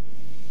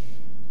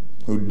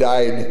who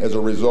died as a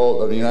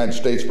result of the United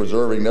States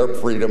preserving their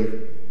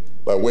freedom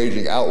by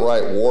waging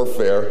outright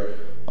warfare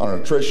on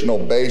an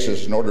attritional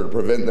basis in order to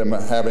prevent them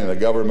having a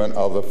government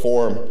of the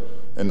form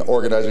and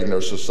organizing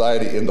their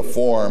society in the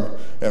form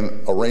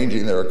and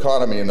arranging their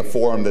economy in the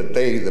form that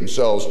they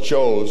themselves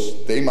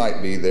chose. They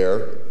might be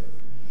there.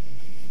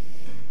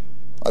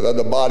 I thought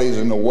the bodies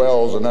in the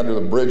wells and under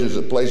the bridges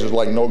at places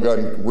like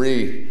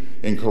Nogan-ri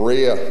in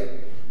Korea,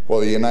 while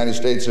the United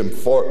States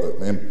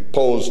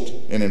imposed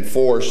and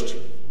enforced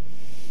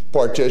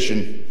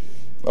partition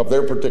of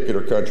their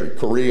particular country,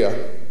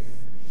 Korea,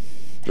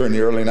 during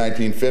the early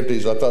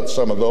 1950s, I thought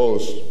some of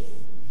those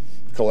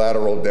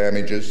collateral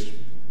damages,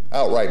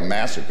 outright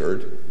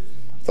massacred,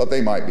 thought they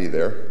might be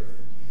there.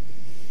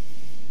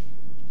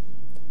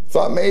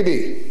 Thought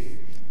maybe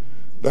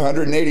the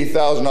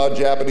 180,000 odd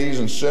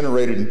Japanese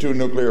incinerated in 2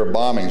 nuclear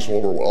bombings,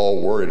 while we're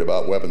all worried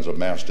about weapons of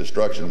mass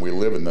destruction. We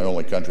live in the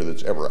only country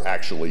that's ever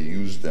actually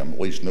used them, at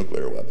least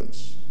nuclear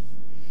weapons.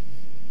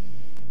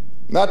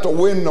 Not to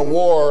win the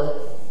war,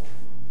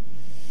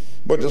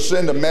 but to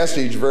send a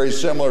message very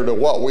similar to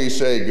what we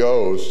say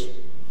goes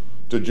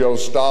to Joe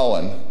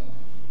Stalin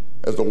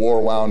as the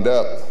war wound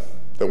up,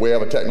 that we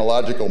have a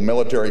technological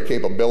military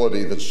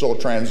capability that so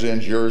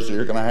transcends yours that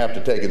you're going to have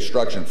to take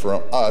instruction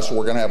from us.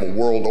 We're going to have a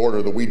world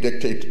order that we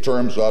dictate the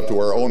terms of to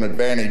our own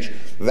advantage,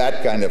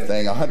 that kind of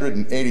thing.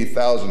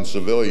 180,000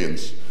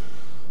 civilians,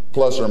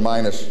 plus or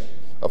minus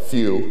a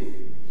few,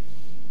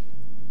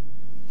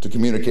 to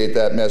communicate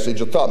that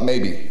message. I thought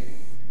maybe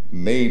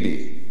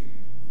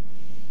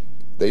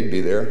they'd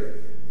be there.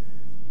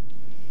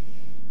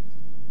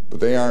 But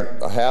they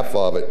aren't a half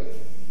of it.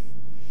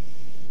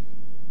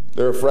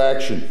 They're a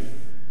fraction.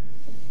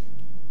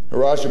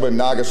 Hiroshima and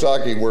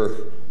Nagasaki were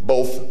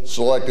both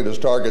selected as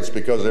targets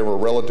because they were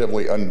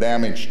relatively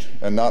undamaged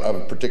and not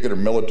of particular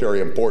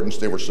military importance.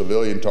 They were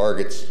civilian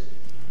targets,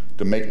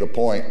 to make the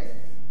point.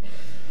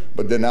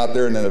 But then out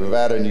there in the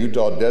Nevada and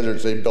Utah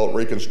deserts, they built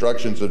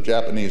reconstructions of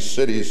Japanese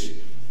cities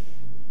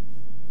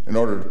in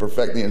order to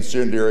perfect the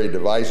incendiary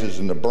devices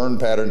and the burn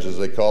patterns, as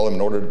they call them,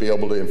 in order to be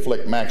able to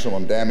inflict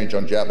maximum damage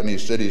on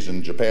Japanese cities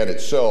and Japan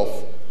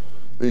itself.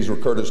 These were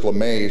Curtis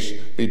LeMay's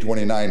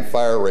B-29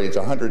 fire raids,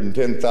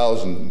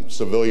 110,000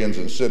 civilians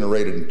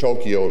incinerated in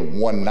Tokyo in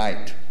one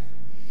night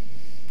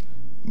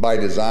by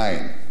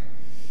design.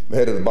 The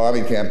head of the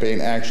bombing campaign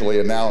actually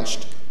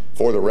announced,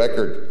 for the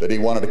record, that he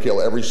wanted to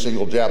kill every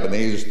single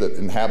Japanese that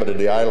inhabited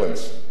the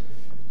islands.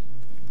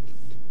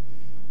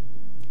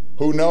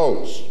 Who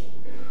knows,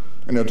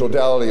 in the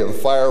totality of the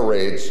fire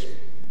raids,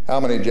 how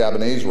many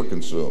Japanese were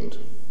consumed?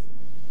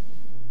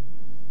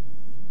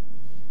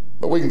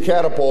 But we can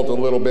catapult a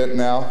little bit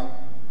now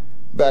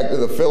back to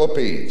the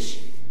Philippines,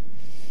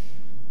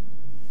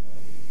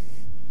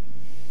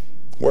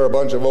 where a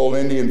bunch of old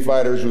Indian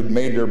fighters who'd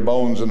made their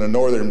bones in the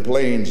northern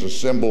plains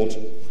assembled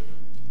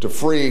to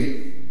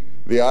free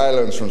the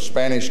islands from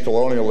Spanish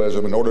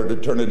colonialism in order to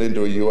turn it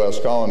into a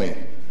U.S. colony,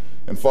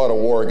 and fought a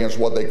war against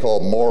what they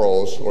called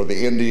Moros, or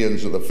the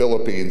Indians of the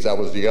Philippines. That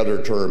was the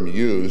other term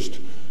used,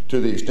 to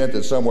the extent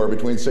that somewhere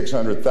between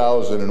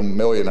 600,000 and 1.5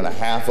 million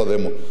of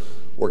them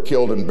were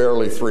killed in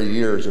barely 3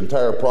 years.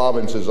 Entire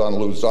provinces on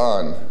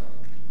Luzon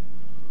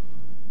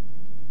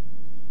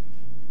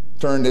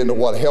turned into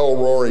what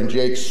hell-roaring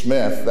Jake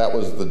Smith, that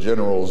was the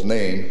general's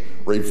name,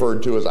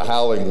 referred to as a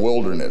howling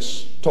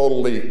wilderness,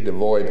 totally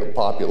devoid of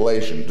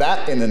population.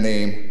 That in the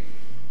name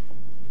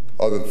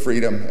of the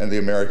freedom and the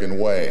American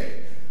way.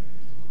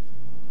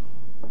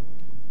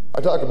 I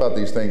talk about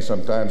these things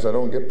sometimes. I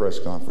don't get press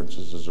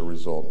conferences as a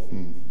result.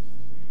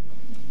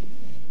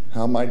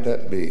 How might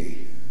that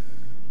be?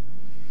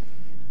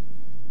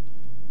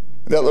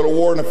 That little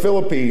war in the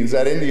Philippines,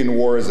 that Indian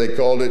war as they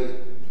called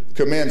it,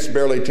 commenced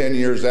barely 10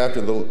 years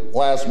after the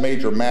last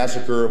major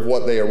massacre of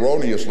what they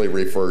erroneously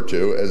refer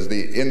to as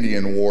the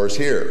Indian Wars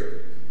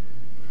here.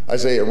 I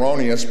say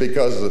erroneous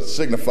because the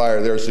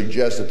signifier there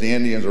suggests that the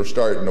Indians were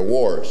starting the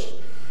wars.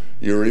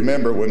 You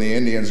remember when the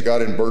Indians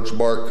got in birch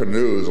bark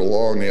canoes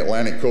along the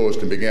Atlantic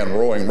coast and began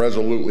rowing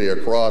resolutely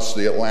across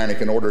the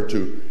Atlantic in order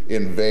to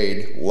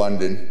invade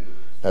London,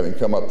 having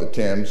come up the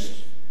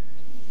Thames.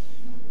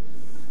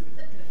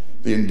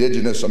 The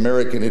indigenous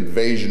American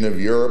invasion of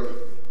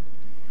Europe,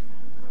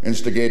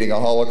 instigating a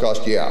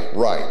Holocaust? Yeah,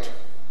 right.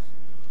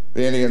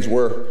 The Indians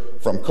were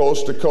from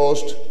coast to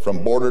coast,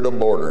 from border to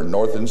border,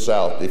 north and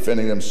south,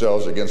 defending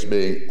themselves against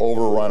being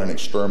overrun and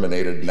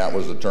exterminated, and that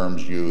was the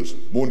terms used.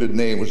 Wounded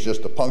Knee was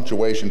just a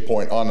punctuation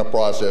point on the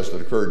process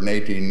that occurred in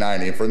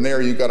 1890. And from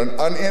there, you got an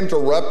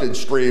uninterrupted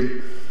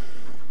stream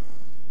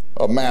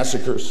of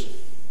massacres,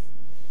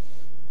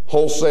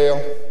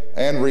 wholesale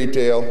and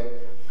retail,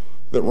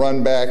 that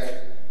run back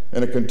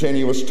in a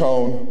continuous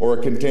tone or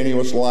a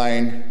continuous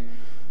line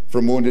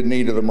from Wounded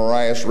Knee to the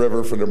Marias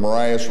River, from the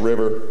Marias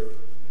River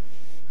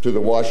to the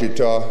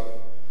Washita,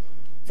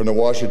 from the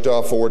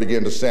Washita forward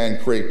again to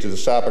Sand Creek, to the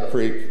Sapa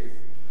Creek,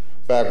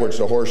 backwards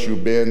to Horseshoe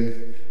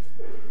Bend,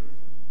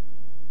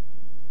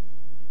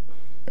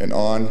 and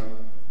on,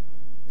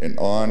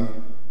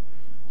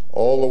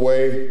 all the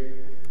way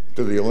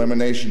to the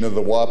elimination of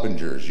the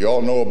Wappingers. You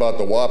all know about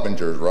the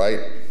Wappingers, right?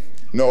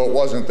 No, it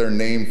wasn't their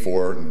name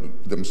for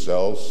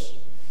themselves.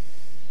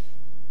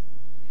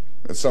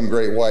 It's some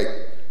great white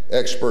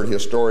expert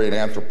historian,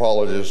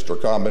 anthropologist, or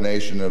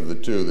combination of the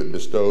two that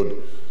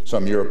bestowed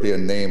some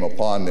European name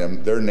upon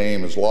them. Their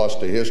name is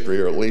lost to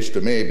history, or at least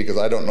to me, because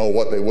I don't know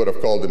what they would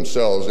have called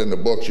themselves. In the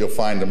books, you'll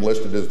find them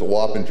listed as the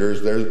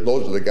Wappingers.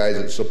 Those are the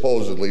guys that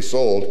supposedly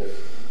sold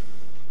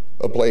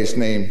a place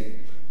named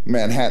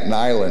Manhattan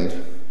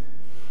Island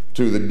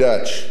to the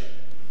Dutch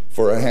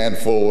for a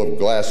handful of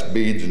glass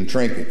beads and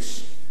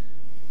trinkets.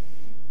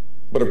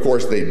 But of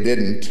course they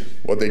didn't.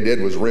 What they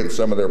did was rent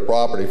some of their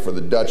property for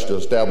the Dutch to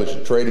establish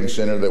a trading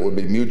center that would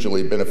be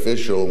mutually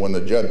beneficial. When the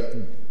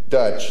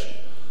Dutch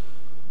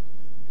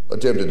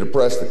attempted to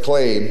press the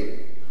claim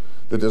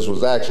that this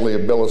was actually a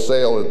bill of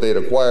sale that they'd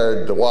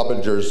acquired, the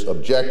Wappingers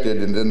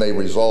objected, and then they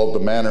resolved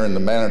in the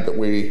manner that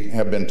we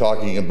have been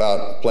talking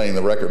about, playing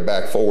the record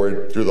back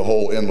forward through the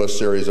whole endless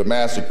series of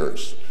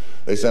massacres.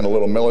 They sent a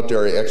little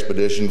military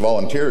expedition,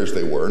 volunteers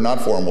they were,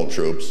 not formal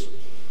troops,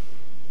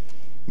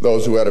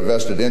 those who had a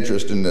vested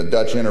interest in the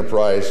Dutch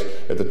enterprise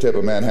at the tip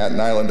of Manhattan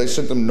Island. They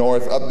sent them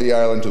north up the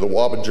island to the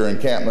Wappinger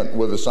encampment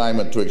with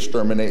assignment to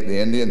exterminate the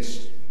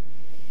Indians.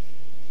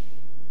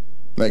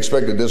 They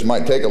expected this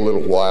might take a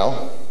little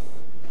while,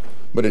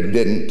 but it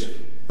didn't.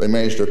 They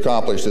managed to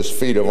accomplish this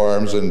feat of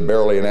arms in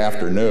barely an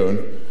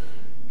afternoon,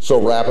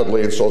 so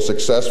rapidly and so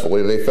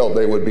successfully they felt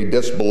they would be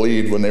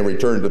disbelieved when they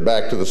returned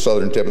back to the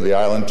southern tip of the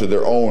island to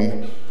their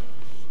own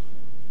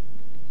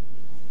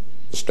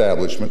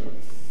establishment.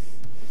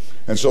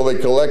 And so they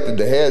collected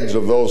the heads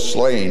of those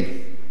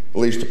slain, at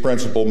least the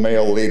principal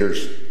male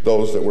leaders,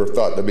 those that were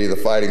thought to be the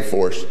fighting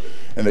force,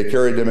 and they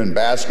carried them in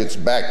baskets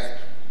back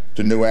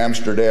to New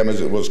Amsterdam,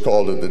 as it was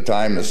called at the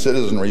time. The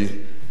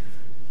citizenry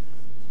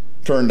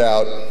turned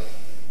out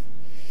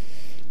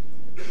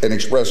and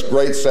expressed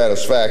great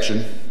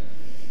satisfaction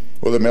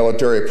with the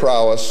military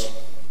prowess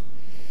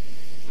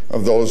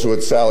of those who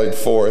had sallied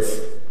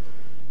forth,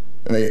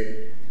 and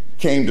they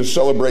came to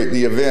celebrate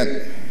the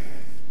event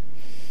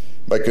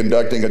by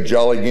conducting a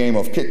jolly game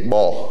of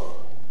kickball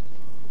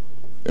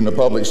in the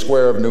public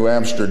square of New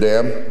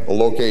Amsterdam, a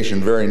location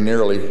very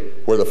nearly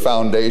where the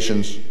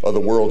foundations of the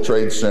World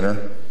Trade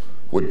Center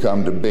would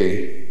come to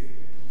be.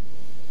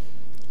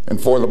 And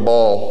for the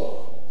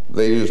ball,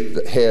 they used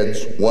the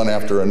heads, one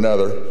after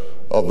another,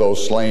 of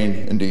those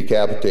slain and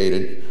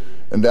decapitated.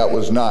 And that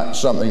was not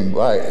something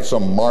by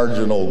some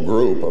marginal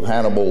group of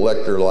Hannibal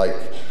Lecter-like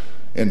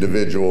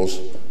individuals.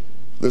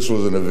 This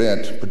was an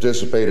event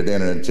participated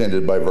in and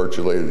attended by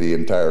virtually the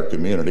entire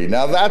community.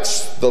 Now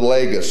that's the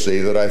legacy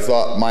that I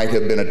thought might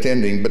have been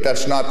attending, but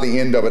that's not the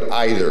end of it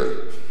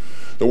either.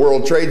 The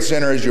World Trade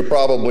Center, as you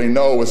probably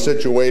know, was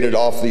situated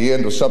off the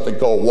end of something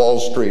called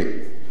Wall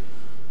Street.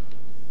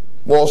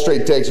 Wall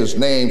Street takes its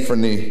name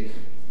from the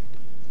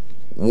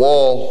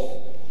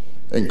wall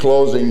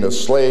enclosing the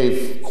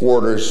slave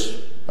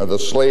quarters of the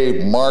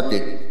slave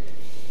market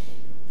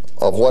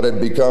of what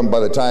had become, by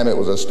the time it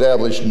was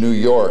established, New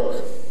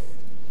York.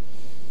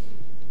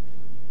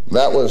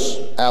 That was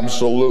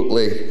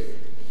absolutely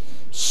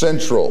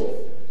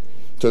central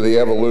to the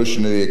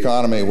evolution of the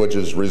economy, which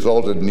has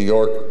resulted in New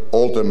York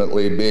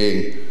ultimately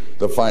being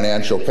the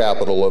financial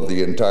capital of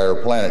the entire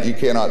planet. You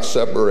cannot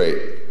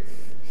separate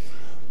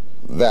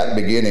that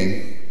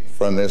beginning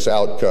from this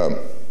outcome.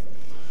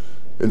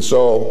 And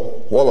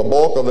so, while the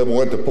bulk of them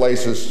went to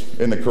places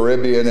in the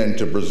Caribbean and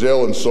to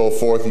Brazil and so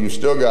forth, you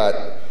still got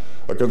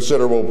a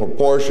considerable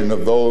proportion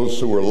of those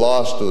who were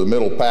lost to the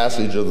middle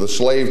passage of the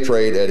slave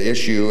trade at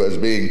issue as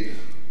being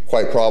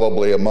quite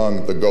probably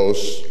among the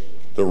ghosts,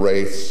 the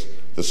wraiths,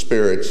 the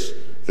spirits,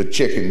 the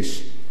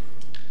chickens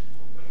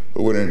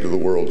who went into the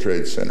World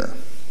Trade Center.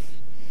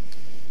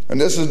 And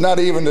this is not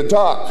even to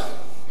talk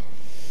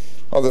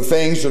of the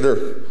things that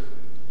are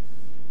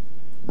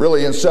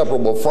really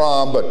inseparable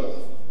from, but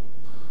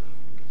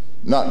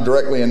not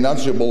directly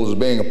enunciable as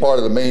being a part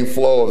of the main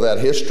flow of that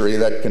history,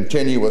 that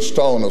continuous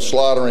tone of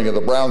slaughtering of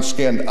the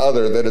brown-skinned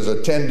other that has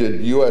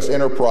attended U.S.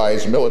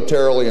 enterprise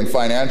militarily and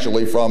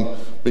financially from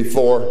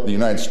before the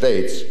United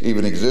States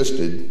even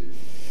existed.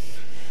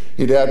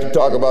 You'd have to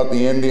talk about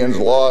the Indians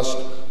lost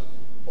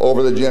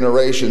over the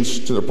generations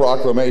to the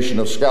proclamation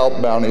of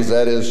scalp bounties,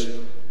 that is,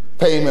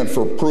 payment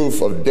for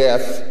proof of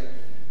death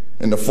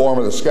in the form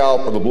of the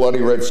scalp or the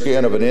bloody red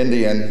skin of an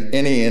Indian,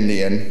 any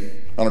Indian,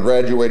 on a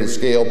graduated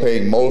scale,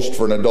 paying most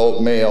for an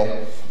adult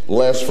male,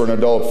 less for an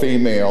adult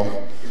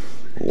female,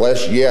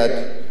 less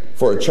yet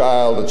for a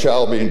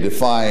child being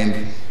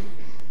defined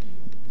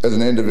as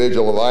an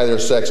individual of either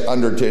sex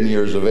under 10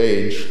 years of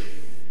age.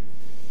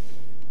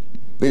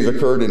 These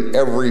occurred in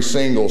every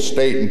single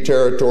state and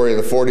territory of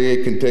the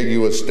 48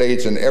 contiguous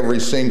states and every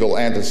single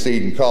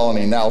antecedent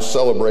colony, now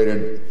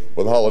celebrated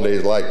with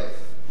holidays like,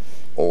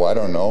 oh, I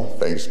don't know,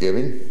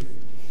 Thanksgiving.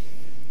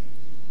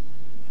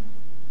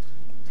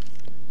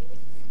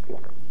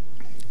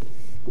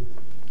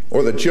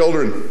 Or the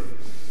children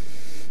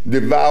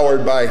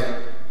devoured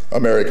by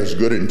America's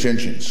good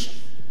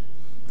intentions.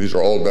 These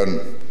are all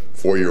done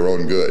for your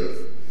own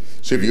good.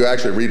 See, if you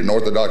actually read an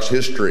Orthodox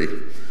history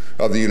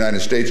of the United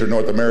States or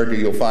North America,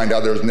 you'll find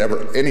out there's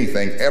never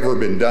anything ever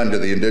been done to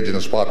the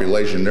indigenous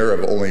population. There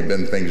have only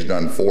been things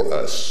done for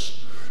us.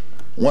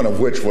 One of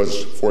which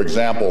was, for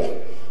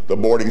example, the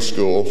boarding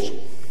schools,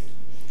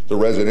 the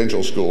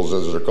residential schools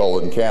as they're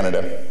called in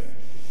Canada,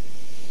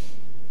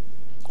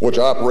 which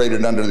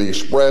operated under the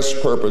express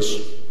purpose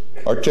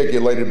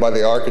articulated by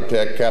the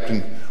architect,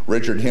 Captain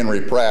Richard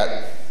Henry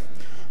Pratt,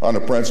 on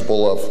the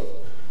principle of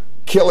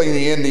killing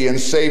the Indian,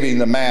 saving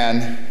the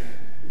man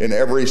in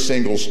every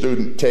single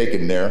student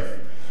taken there.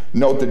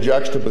 Note the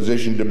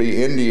juxtaposition: to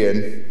be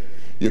Indian,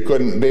 you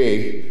couldn't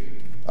be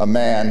a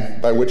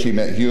man, by which he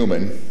meant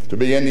human. To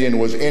be Indian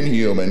was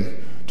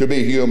inhuman. To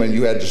be human,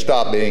 you had to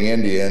stop being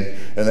Indian,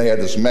 and they had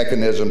this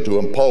mechanism to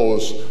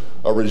impose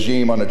a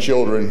regime on the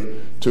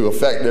children to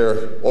affect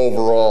their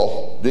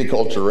overall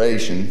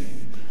deculturation,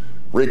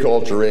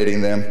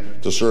 reculturating them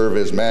to serve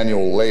as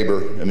manual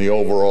labor in the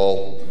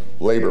overall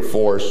labor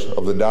force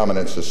of the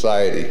dominant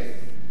society.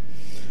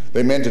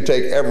 They meant to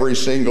take every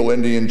single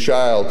Indian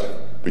child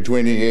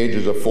between the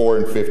ages of 4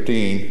 and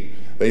 15.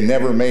 They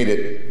never made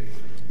it,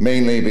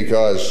 mainly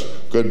because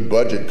good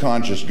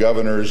budget-conscious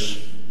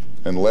governors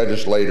and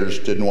legislators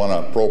didn't want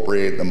to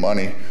appropriate the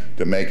money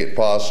to make it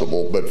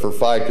possible. But for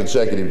 5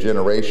 consecutive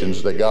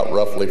generations, they got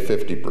roughly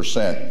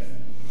 50%.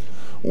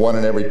 1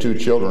 in every 2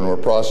 children were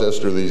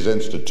processed through these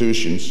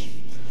institutions,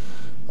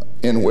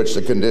 in which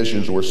the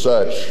conditions were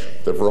such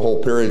that for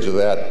whole periods of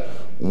that,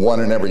 1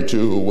 in every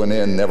 2 who went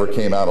in never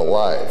came out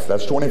alive.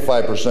 That's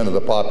 25% of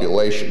the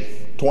population.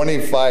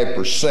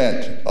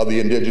 25% of the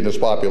indigenous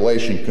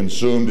population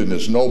consumed in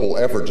this noble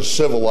effort to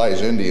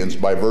civilize Indians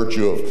by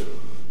virtue of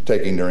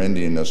taking their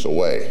Indianness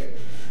away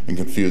and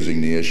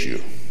confusing the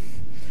issue.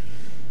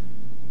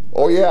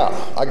 Oh yeah,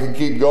 I could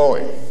keep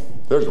going.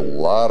 There's a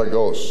lot of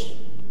ghosts.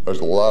 There's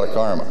a lot of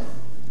karma.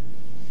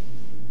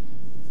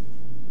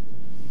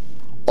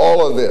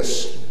 All of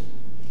this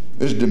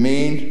is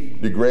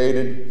demeaned,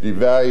 degraded,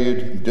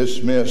 devalued,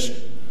 dismissed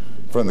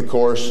from the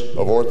course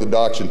of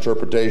orthodox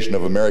interpretation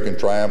of American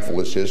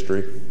triumphalist history.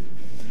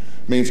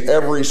 It means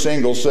every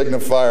single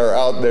signifier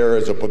out there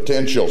is a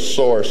potential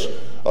source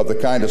of the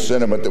kind of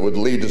sentiment that would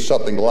lead to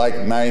something like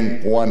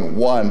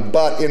 9/11.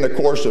 But in the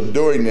course of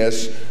doing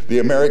this, the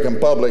American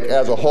public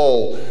as a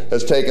whole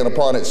has taken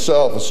upon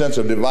itself a sense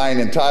of divine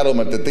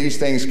entitlement that these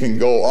things can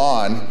go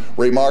on,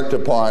 remarked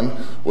upon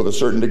with a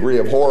certain degree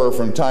of horror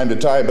from time to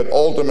time, but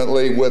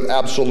ultimately with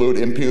absolute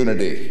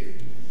impunity.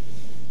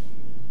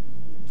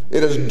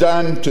 It is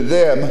done to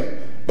them,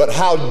 but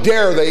how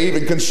dare they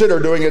even consider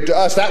doing it to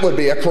us? That would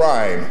be a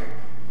crime.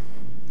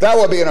 That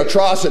would be an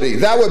atrocity.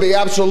 That would be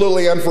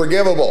absolutely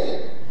unforgivable.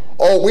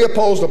 Oh, we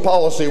oppose the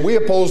policy. We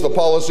oppose the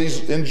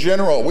policies in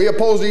general. We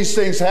oppose these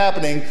things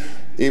happening,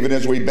 even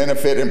as we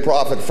benefit and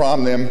profit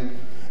from them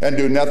and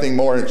do nothing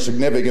more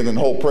significant than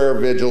hold prayer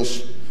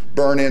vigils,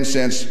 burn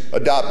incense,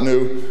 adopt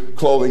new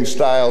clothing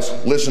styles,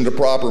 listen to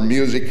proper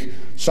music,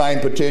 sign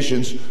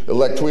petitions,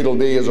 elect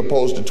Tweedledee as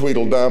opposed to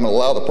Tweedledum, and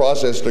allow the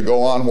process to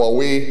go on while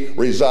we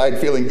reside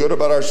feeling good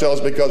about ourselves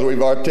because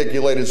we've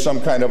articulated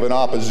some kind of an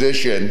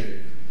opposition,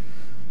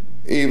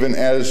 even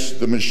as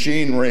the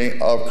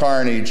machinery of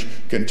carnage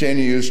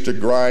continues to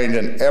grind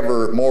in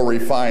ever more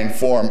refined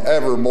form,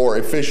 ever more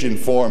efficient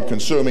form,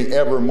 consuming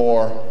ever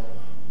more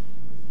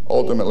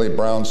ultimately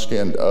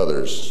brown-skinned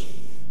others.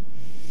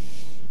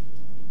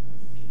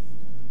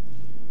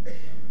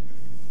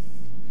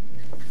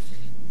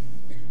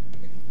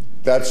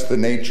 That's the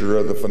nature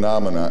of the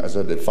phenomena as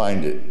I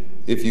defined it.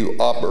 If you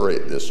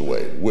operate this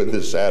way, with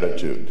this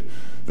attitude,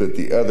 that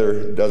the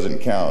other doesn't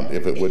count,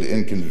 if it would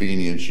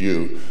inconvenience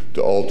you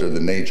to alter the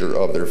nature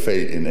of their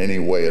fate in any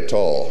way at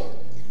all,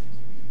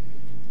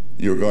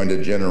 you're going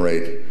to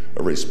generate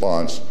a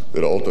response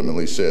that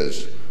ultimately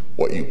says,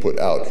 what you put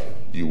out,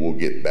 you will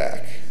get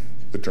back.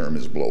 The term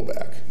is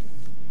blowback.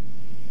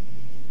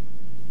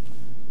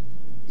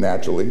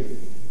 Naturally,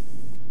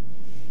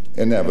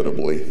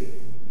 inevitably,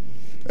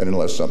 and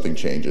unless something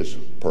changes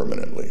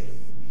permanently,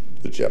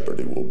 the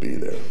jeopardy will be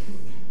there.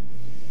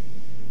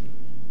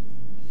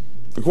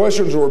 The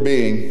questions were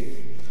being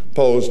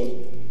posed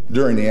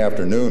during the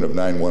afternoon of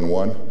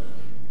 9/11.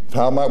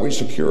 How might we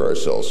secure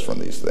ourselves from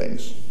these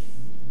things?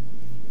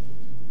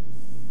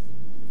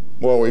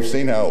 Well, we've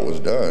seen how it was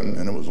done,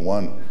 and it was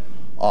one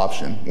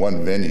option,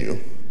 one venue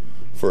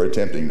for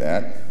attempting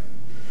that.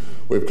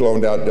 We've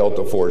cloned out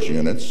Delta Force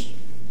units.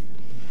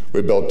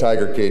 We've built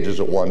tiger cages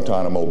at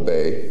Guantanamo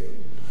Bay.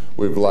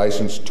 We've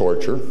licensed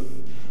torture.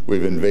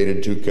 We've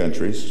invaded 2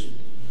 countries.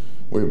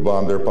 We've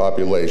bombed their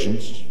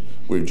populations.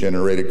 We've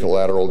generated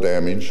collateral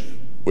damage.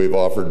 We've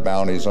offered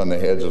bounties on the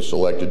heads of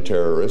selected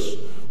terrorists.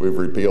 We've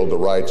repealed the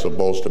rights of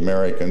most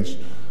Americans.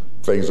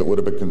 Things that would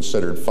have been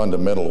considered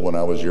fundamental when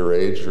I was your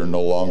age are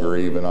no longer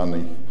even on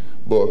the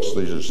books.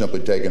 These are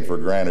simply taken for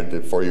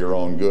granted for your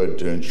own good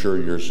to ensure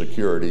your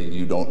security.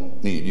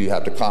 You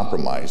have to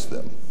compromise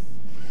them.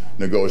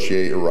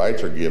 Negotiate your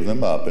rights or give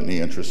them up in the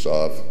interests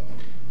of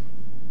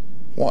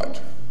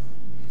what?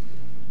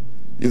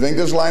 You think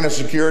this line of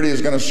security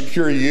is going to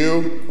secure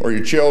you or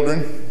your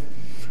children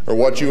or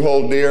what you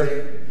hold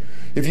dear?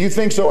 If you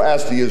think so,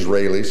 ask the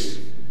Israelis.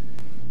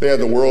 They have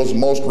the world's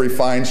most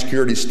refined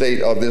security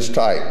state of this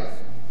type.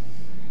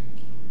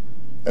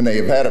 And they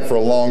have had it for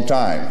a long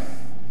time.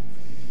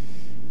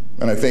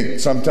 And I think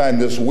sometime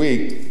this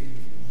week,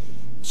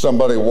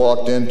 somebody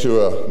walked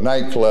into a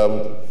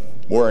nightclub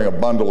wearing a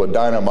bundle of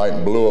dynamite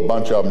and blew a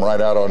bunch of them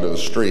right out onto the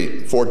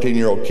street.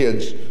 14-year-old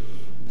kids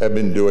have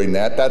been doing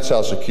that. That's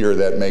how secure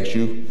that makes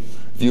you.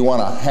 If you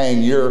want to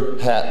hang your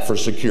hat for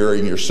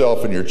securing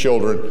yourself and your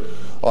children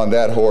on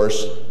that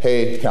horse,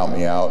 hey, count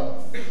me out.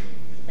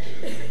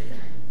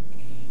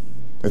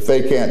 If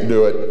they can't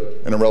do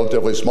it in a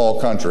relatively small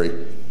country,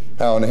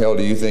 how in the hell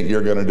do you think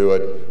you're going to do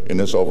it in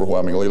this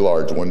overwhelmingly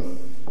large one?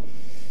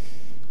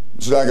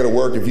 It's not going to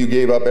work if you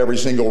gave up every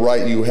single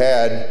right you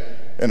had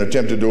and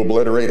attempted to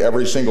obliterate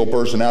every single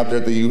person out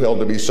there that you held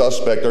to be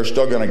suspect. They're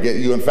still going to get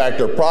you. In fact,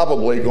 they're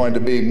probably going to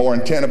be more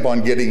intent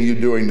upon getting you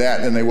doing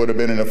that than they would have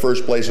been in the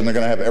first place, and they're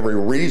going to have every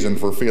reason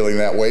for feeling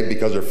that way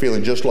because they're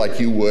feeling just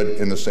like you would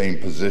in the same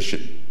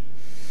position.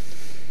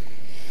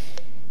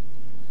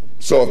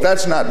 So if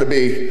that's not to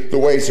be the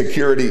way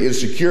security is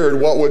secured,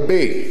 what would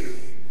be?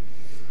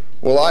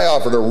 Well, I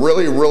offered a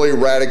really, really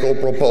radical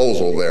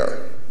proposal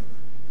there.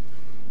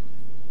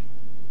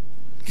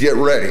 Get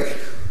ready.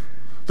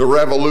 The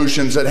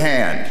revolution's at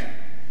hand.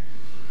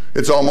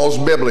 It's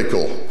almost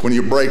biblical when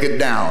you break it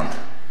down.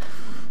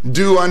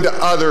 Do unto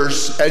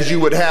others as you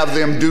would have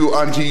them do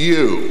unto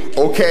you,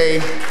 okay?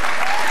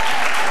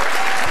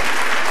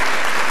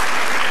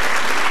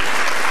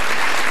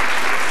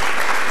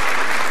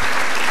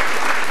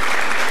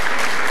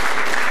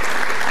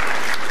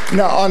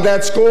 Now, on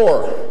that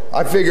score,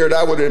 I figured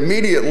I would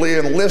immediately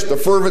enlist the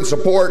fervent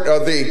support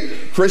of the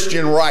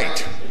Christian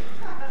right.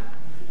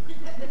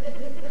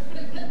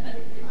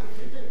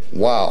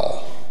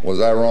 Wow,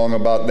 was I wrong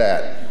about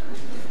that?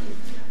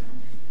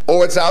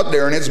 Oh, it's out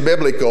there and it's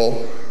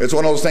biblical. It's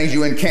one of those things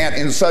you incant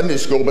in Sunday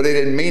school, but they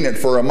didn't mean it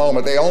for a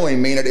moment. They only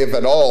mean it, if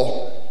at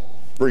all,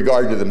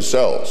 regard to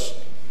themselves.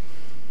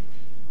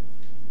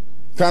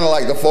 Kind of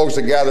like the folks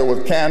that gather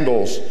with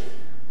candles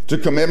to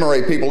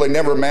commemorate people they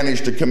never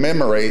managed to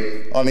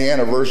commemorate on the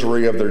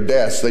anniversary of their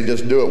deaths. They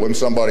just do it when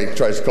somebody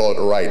tries to call it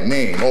the right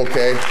name,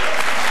 okay?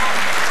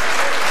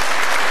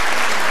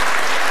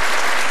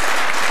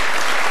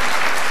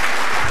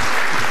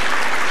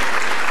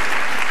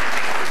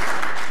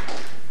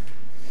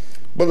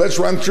 But let's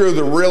run through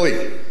the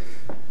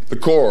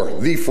core,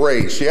 the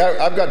phrase. See,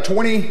 I've got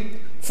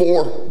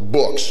 24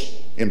 books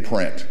in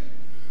print,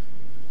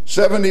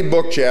 70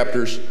 book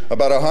chapters,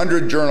 about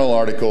 100 journal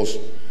articles,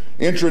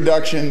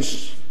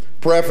 introductions,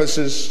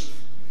 prefaces.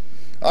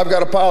 I've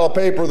got a pile of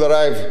paper that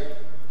I've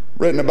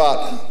written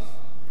about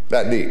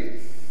that deep.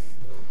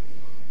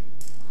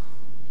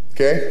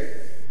 Okay?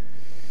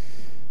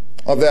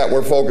 Of that,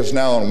 we're focused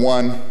now on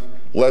one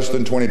less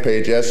than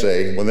 20-page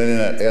essay, within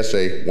that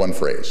essay, one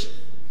phrase.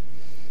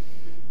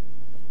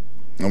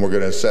 And we're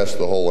going to assess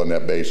the whole on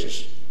that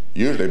basis,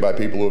 usually by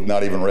people who have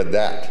not even read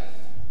that.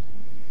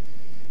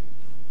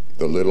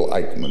 The little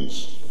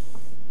Eichmanns.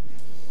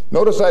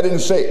 Notice I didn't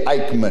say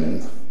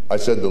Eichmann. I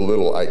said the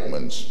little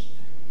Eichmanns.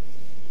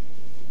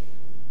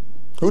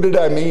 Who did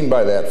I mean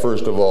by that,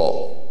 first of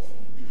all?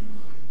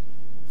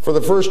 For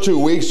the first 2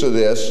 weeks of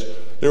this,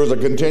 there was a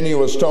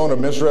continuous tone of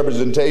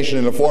misrepresentation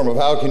in the form of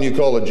how can you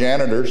call the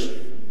janitors,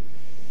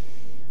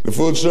 the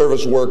food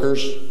service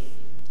workers,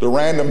 the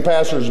random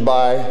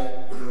passersby,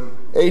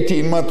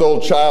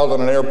 18-month-old child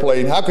on an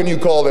airplane, how can you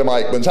call them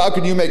Eichmanns? How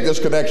can you make this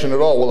connection at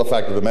all? Well, the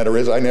fact of the matter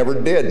is I never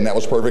did, and that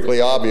was perfectly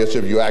obvious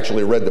if you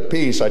actually read the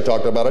piece. I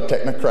talked about a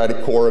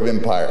technocratic core of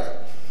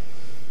empire.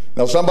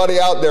 Now, somebody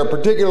out there,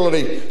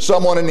 particularly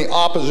someone in the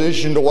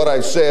opposition to what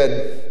I've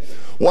said,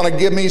 Want to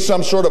give me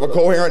some sort of a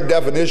coherent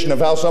definition of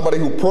how somebody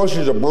who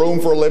pushes a broom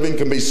for a living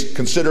can be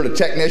considered a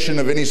technician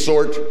of any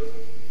sort?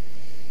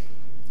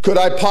 Could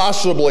I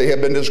possibly have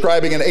been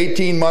describing an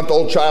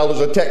 18-month-old child as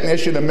a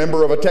technician, a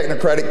member of a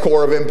technocratic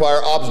core of empire?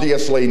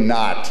 Obviously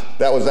not.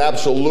 That was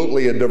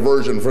absolutely a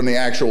diversion from the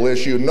actual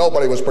issue.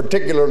 Nobody was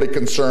particularly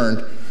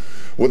concerned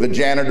with the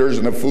janitors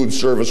and the food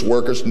service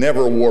workers.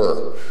 Never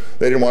were.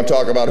 They didn't want to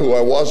talk about who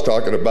I was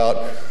talking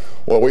about.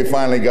 Well, we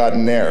finally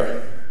gotten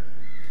there.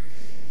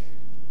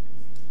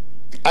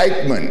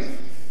 Eichmann.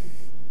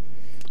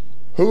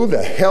 Who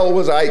the hell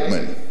was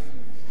Eichmann?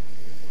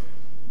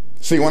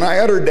 See, when I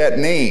uttered that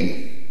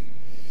name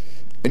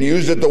and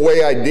used it the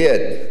way I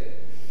did,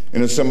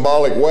 in a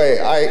symbolic way,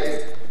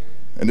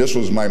 and this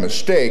was my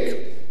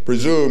mistake,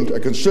 presumed a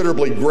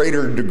considerably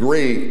greater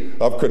degree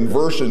of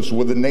conversance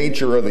with the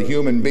nature of the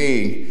human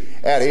being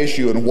at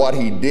issue and what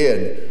he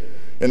did,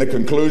 and the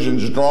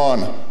conclusions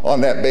drawn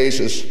on that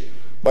basis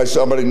by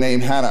somebody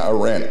named Hannah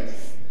Arendt,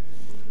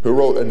 who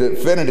wrote a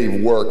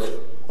definitive work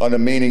on the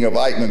meaning of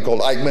Eichmann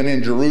called Eichmann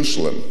in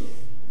Jerusalem.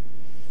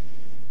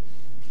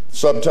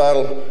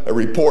 Subtitle, A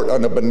Report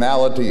on the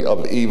Banality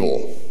of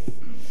Evil.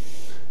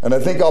 And I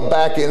think I'll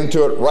back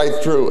into it right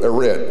through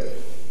Arendt.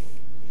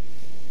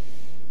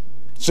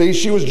 See,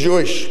 she was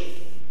Jewish,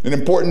 an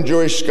important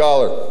Jewish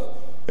scholar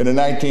in the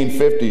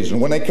 1950s.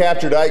 And when they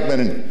captured Eichmann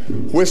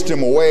and whisked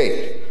him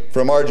away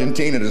from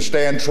Argentina to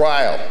stand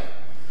trial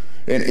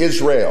in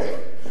Israel,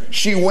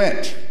 she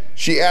went.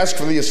 She asked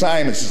for the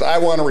assignment, says, I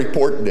want to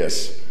report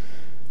this.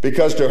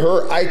 Because to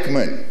her,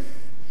 Eichmann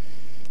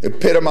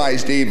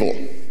epitomized evil.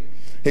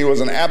 He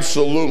was an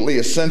absolutely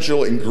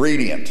essential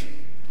ingredient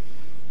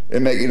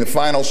in making the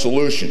final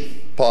solution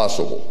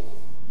possible.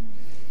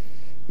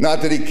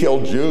 Not that he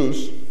killed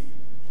Jews.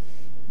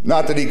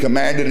 Not that he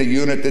commanded a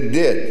unit that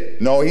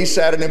did. No, he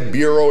sat in a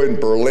bureau in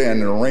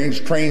Berlin and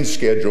arranged train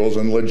schedules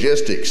and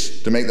logistics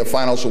to make the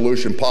final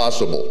solution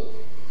possible.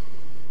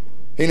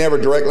 He never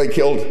directly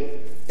killed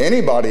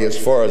anybody, as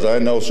far as I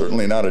know,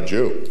 certainly not a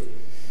Jew.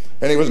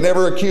 And he was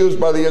never accused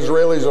by the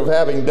Israelis of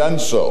having done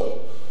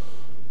so.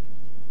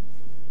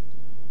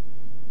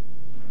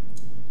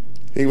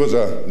 He was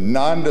a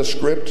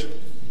nondescript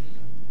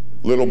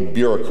little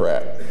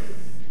bureaucrat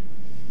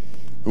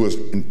who was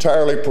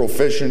entirely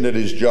proficient at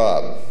his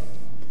job,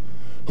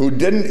 who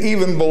didn't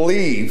even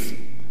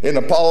believe in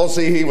the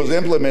policy he was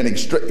implementing,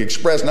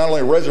 expressed not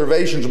only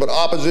reservations but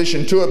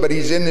opposition to it, but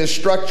he's in this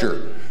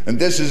structure, and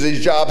this is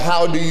his job.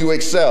 How do you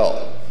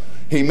excel?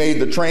 He made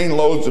the train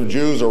loads of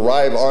Jews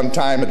arrive on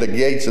time at the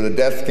gates of the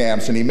death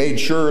camps, and he made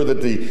sure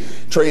that the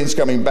trains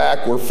coming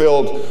back were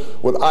filled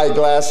with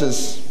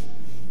eyeglasses,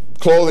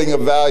 clothing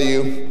of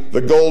value, the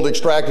gold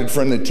extracted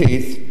from the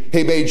teeth.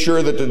 He made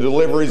sure that the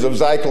deliveries of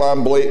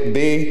Zyklon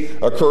B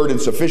occurred in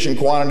sufficient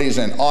quantities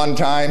and on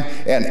time,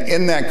 and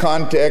in that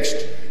context,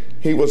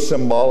 he was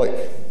symbolic.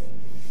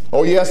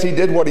 Oh yes, he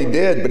did what he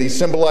did, but he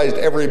symbolized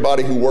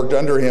everybody who worked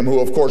under him,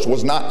 who of course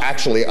was not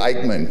actually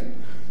Eichmann.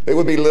 They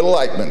would be little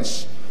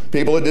Eichmanns.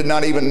 People that did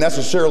not even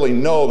necessarily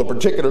know the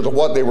particulars of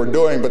what they were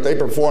doing, but they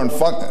performed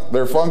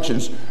their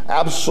functions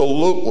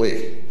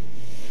absolutely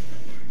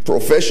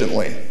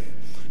proficiently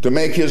to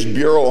make his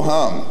bureau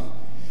hum.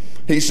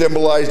 He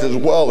symbolized as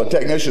well the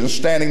technicians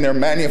standing there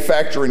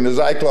manufacturing the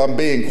Zyklon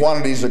B in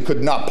quantities that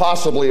could not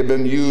possibly have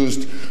been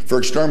used for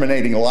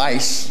exterminating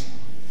lice.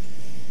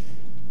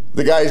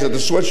 The guys at the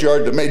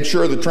switchyard that made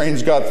sure the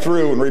trains got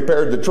through and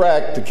repaired the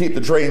track to keep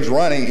the trains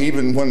running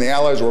even when the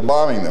Allies were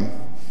bombing them.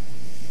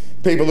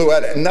 People who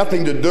had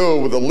nothing to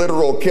do with the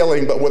literal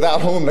killing, but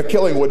without whom the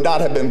killing would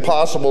not have been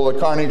possible. The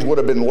carnage would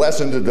have been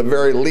lessened at the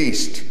very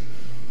least.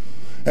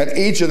 And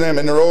each of them,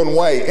 in their own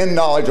way, in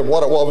knowledge of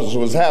what it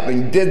was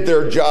happening, did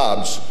their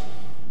jobs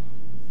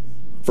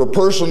for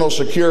personal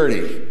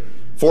security,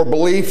 for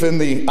belief in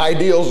the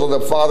ideals of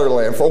the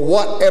fatherland, for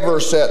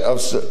whatever set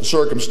of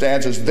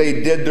circumstances.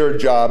 They did their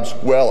jobs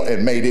well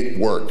and made it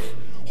work,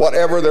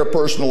 whatever their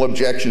personal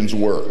objections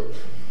were.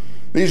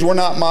 These were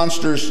not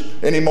monsters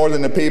any more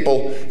than the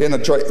people in the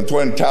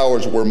Twin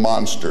Towers were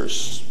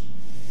monsters.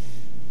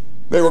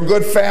 They were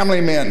good family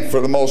men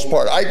for the most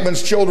part.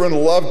 Eichmann's children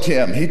loved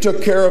him. He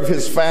took care of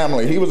his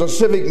family. He was a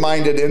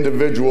civic-minded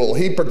individual.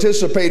 He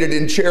participated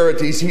in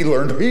charities. He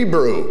learned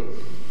Hebrew.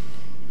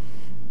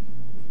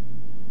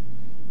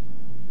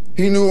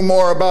 He knew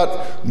more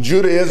about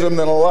Judaism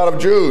than a lot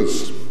of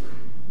Jews.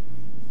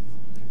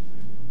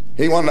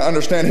 He wanted to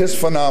understand his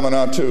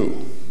phenomena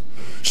too.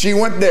 She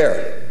went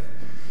there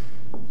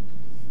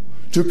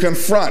to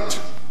confront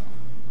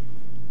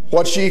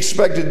what she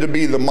expected to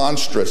be the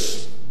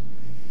monstrous.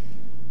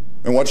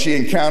 And what she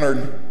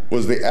encountered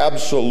was the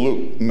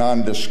absolute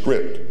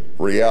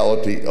nondescript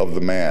reality of the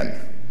man.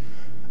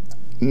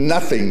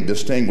 Nothing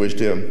distinguished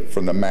him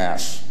from the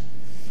mass.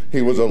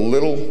 He was a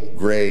little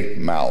gray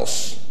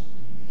mouse.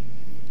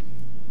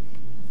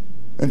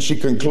 And she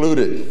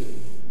concluded,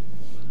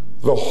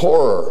 the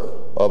horror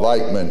of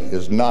Eichmann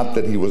is not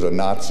that he was a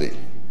Nazi.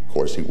 Of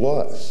course he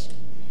was.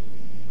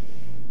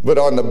 But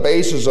on the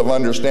basis of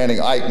understanding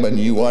Eichmann,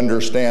 you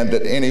understand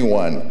that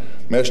anyone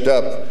meshed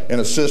up in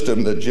a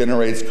system that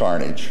generates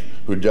carnage,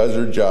 who does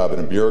their job in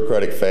a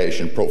bureaucratic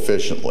fashion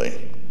proficiently,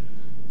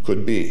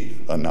 could be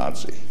a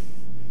Nazi.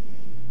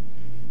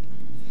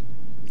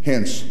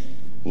 Hence,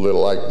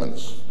 little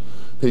Eichmanns,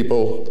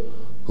 people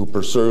who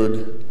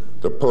pursued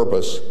the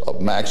purpose of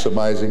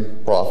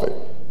maximizing profit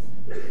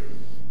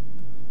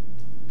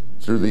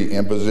through the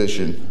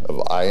imposition of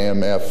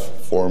IMF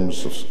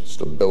forms of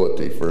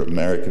stability for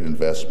American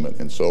investment,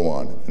 and so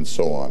on, and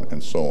so on,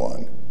 and so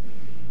on,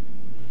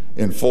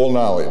 in full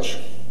knowledge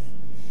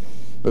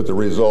that the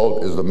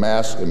result is the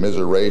mass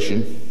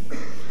immiseration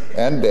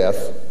and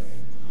death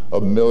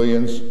of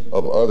millions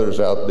of others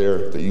out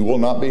there that you will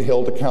not be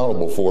held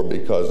accountable for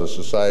because the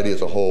society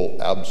as a whole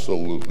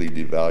absolutely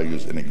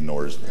devalues and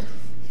ignores them.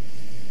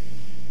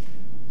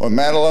 When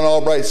Madeleine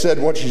Albright said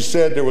what she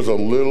said, there was a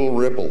little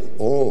ripple.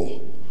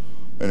 Oh.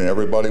 And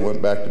everybody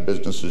went back to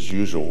business as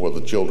usual while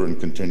the children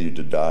continued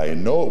to die.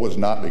 And no, it was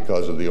not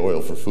because of the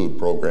Oil for Food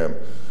program.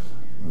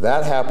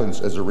 That happens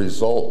as a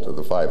result of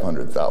the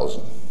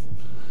 500,000.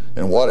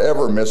 And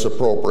whatever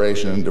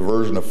misappropriation and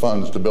diversion of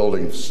funds to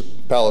building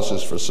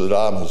palaces for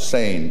Saddam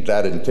Hussein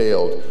that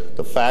entailed,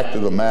 the fact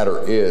of the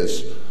matter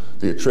is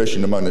the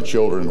attrition among the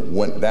children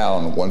went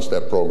down once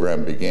that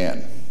program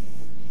began.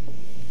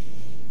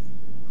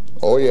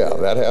 Oh yeah,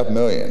 that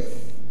 500,000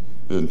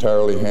 is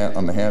entirely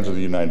on the hands of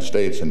the United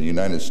States, and the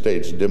United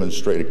States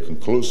demonstrated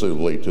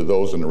conclusively to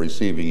those in the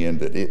receiving end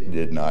that it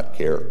did not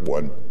care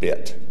one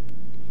bit.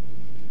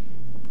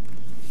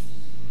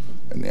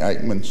 And the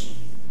Eichmanns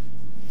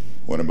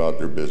went about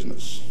their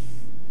business.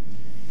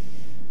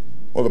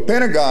 Well, the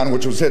Pentagon,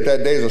 which was hit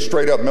that day as a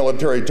straight-up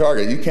military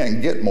target, you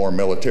can't get more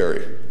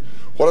military.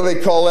 What do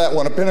they call that?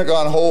 When a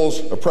Pentagon holds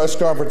a press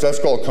conference, that's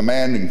called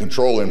command and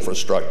control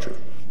infrastructure.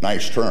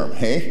 Nice term,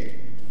 hey?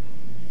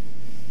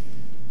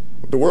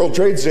 The World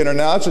Trade Center,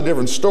 now that's a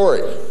different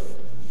story.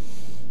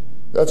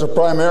 That's a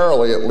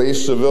primarily, at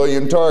least,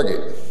 civilian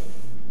target.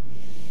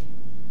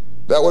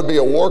 That would be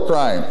a war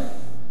crime.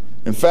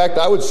 In fact,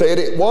 I would say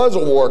it was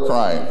a war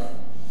crime.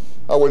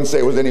 I wouldn't say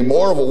it was any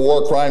more of a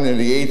war crime than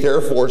the 8th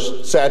Air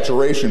Force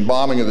saturation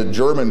bombing of the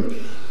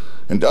German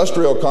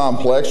industrial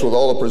complex with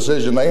all the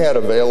precision they had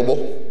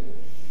available.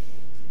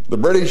 The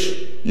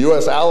British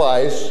U.S.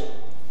 allies,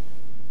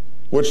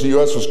 which the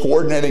U.S. was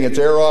coordinating its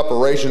air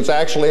operations,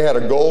 actually had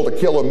a goal to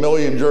kill 1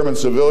 million German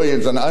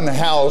civilians and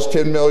unhouse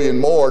 10 million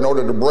more in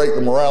order to break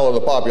the morale of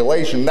the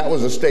population. That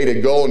was a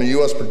stated goal, and the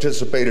U.S.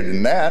 participated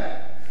in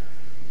that.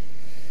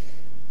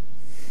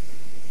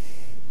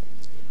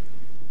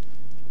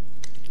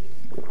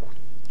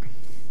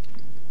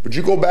 But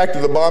you go back to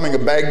the bombing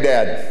of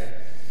Baghdad,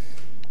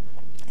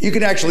 you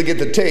can actually get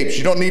the tapes.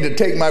 You don't need to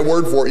take my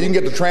word for it. You can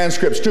get the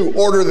transcripts too.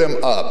 Order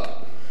them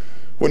up.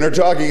 When they're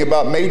talking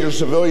about major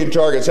civilian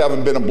targets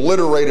having been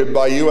obliterated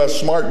by U.S.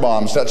 smart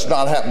bombs, that's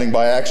not happening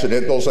by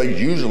accident. Those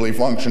things usually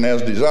function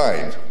as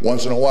designed.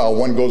 Once in a while,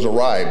 one goes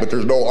awry, but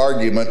there's no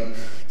argument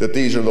that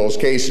these are those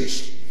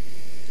cases.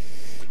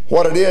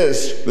 What it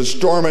is, the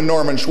Storm and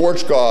Norman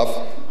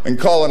Schwarzkopf and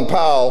Colin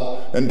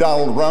Powell and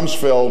Donald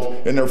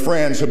Rumsfeld and their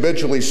friends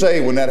habitually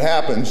say when that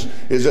happens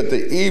is that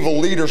the evil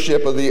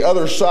leadership of the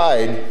other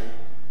side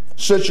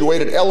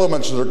situated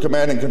elements of their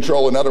command and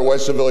control in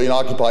otherwise civilian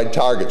occupied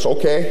targets.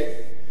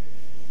 Okay?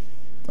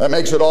 That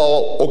makes it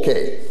all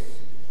okay.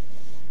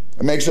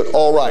 It makes it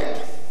all right.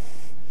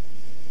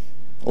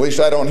 At least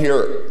I don't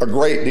hear a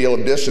great deal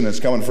of dissonance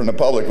coming from the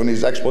public when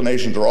these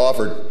explanations are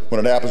offered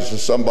when it happens to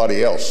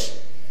somebody else.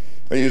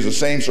 They use the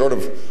same sort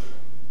of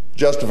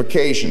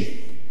justification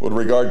with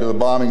regard to the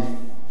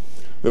bombing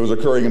that was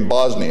occurring in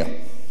Bosnia.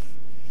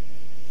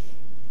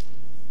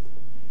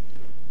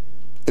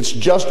 It's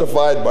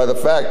justified by the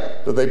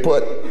fact that they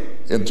put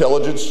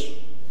intelligence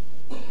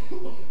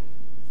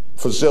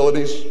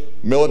facilities,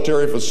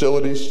 military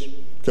facilities,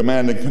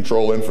 command and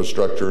control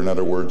infrastructure, in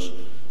other words,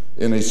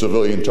 in these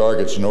civilian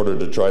targets in order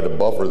to try to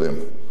buffer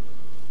them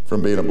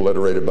from being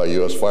obliterated by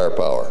U.S.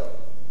 firepower.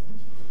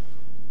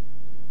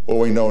 Well,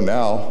 we know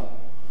now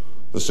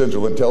the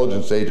Central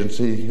Intelligence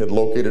Agency had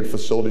located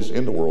facilities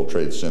in the World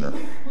Trade Center.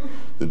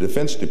 The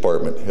Defense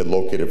Department had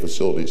located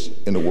facilities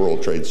in the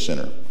World Trade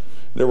Center.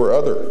 There were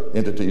other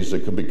entities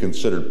that could be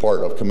considered part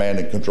of command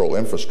and control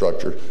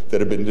infrastructure that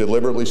had been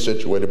deliberately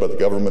situated by the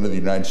government of the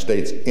United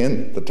States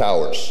in the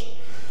towers.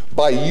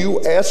 By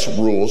U.S.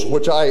 rules,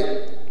 which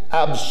I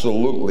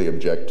absolutely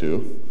object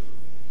to,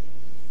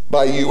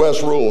 by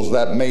U.S. rules,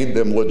 that made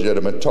them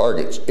legitimate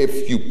targets.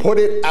 If you put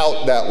it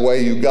out that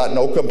way, you got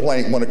no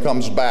complaint when it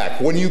comes back.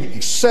 When you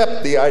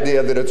accept the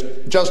idea that it's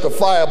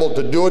justifiable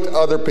to do it to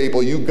other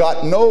people, you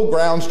got no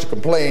grounds to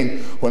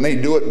complain when they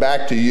do it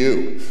back to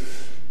you.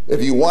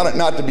 If you want it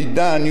not to be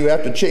done, you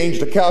have to change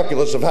the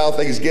calculus of how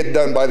things get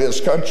done by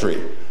this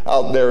country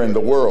out there in the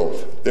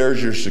world.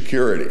 There's your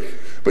security.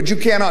 But you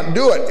cannot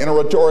do it in a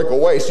rhetorical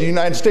way. So the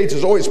United States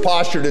has always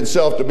postured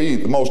itself to be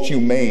the most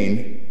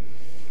humane,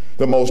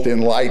 the most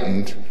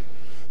enlightened,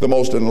 the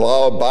most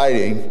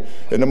law-abiding,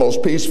 and the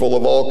most peaceful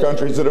of all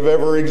countries that have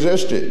ever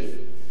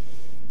existed.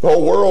 The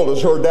whole world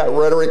has heard that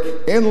rhetoric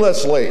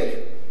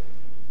endlessly.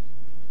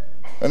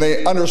 And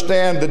they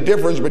understand the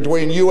difference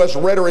between U.S.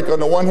 rhetoric on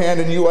the one hand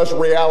and U.S.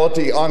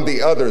 reality on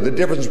the other. The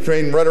difference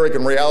between rhetoric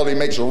and reality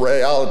makes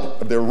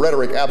their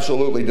rhetoric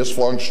absolutely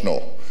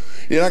dysfunctional.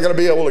 You're not going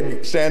to be able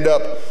to stand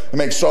up and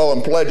make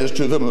solemn pledges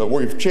to them that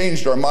we've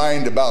changed our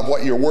mind about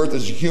what you're worth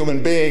as a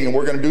human being and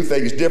we're going to do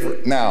things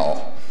different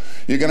now.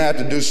 You're going to have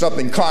to do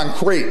something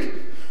concrete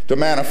to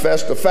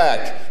manifest the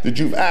fact that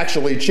you've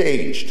actually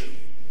changed.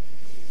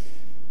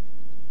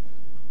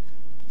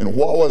 And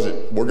what was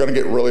it? We're going to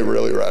get really,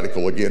 really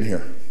radical again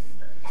here.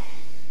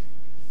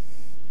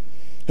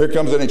 Here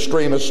comes an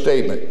extremist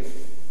statement.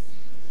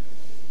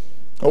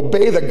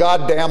 Obey the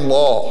goddamn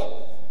law.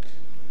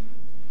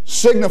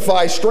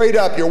 Signify straight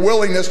up your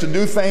willingness to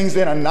do things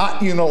in a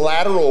not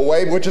unilateral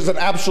way, which is an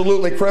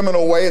absolutely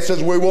criminal way. It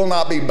says we will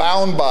not be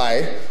bound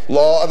by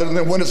law other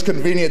than when it's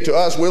convenient to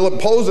us. We'll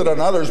impose it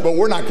on others, but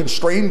we're not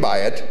constrained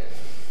by it.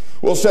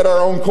 We'll set our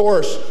own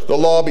course. The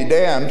law be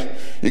damned.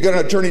 You got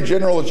an attorney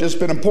general that's just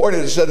been appointed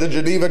that said the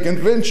Geneva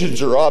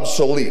Conventions are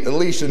obsolete, at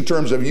least in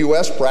terms of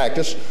U.S.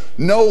 practice.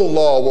 No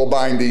law will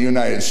bind the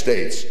United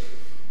States.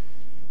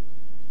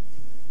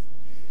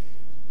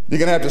 You're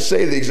going to have to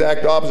say the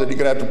exact opposite. You're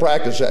going to have to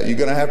practice that. You're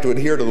going to have to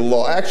adhere to the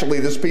law. Actually,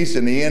 this piece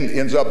in the end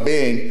ends up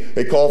being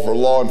a call for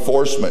law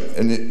enforcement.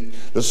 And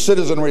the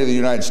citizenry of the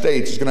United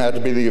States is going to have to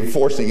be the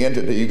enforcing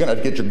entity. You're going to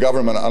have to get your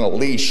government on a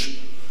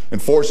leash,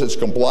 enforce its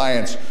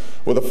compliance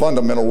with the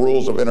fundamental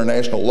rules of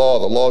international law,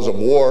 the laws of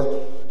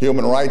war,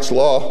 human rights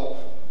law,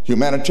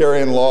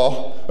 humanitarian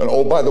law, and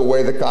oh, by the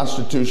way, the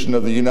Constitution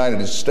of the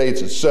United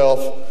States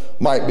itself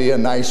might be a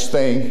nice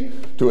thing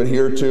to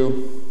adhere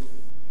to.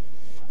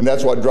 And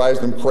that's what drives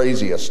them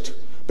craziest,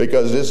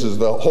 because this is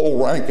the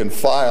whole rank and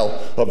file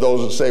of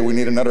those that say we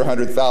need another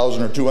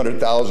 100,000 or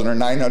 200,000 or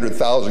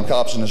 900,000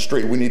 cops in the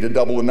street. We need to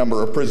double the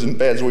number of prison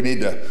beds. We need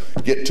to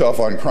get tough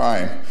on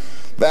crime.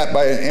 That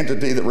by an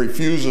entity that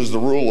refuses the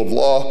rule of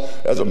law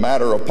as a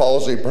matter of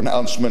policy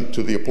pronouncement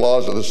to the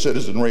applause of the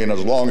citizenry. And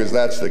as long as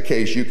that's the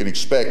case, you can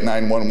expect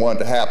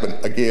 911 to happen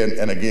again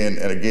and again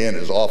and again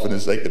as often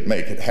as they could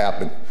make it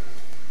happen.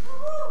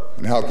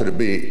 And how could it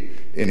be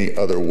any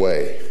other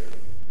way?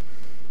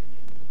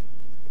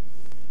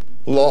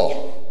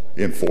 Law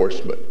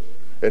enforcement,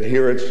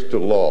 adherence to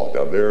law.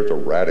 Now there's a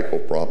radical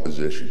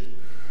proposition.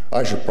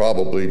 I should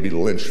probably be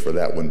lynched for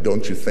that one,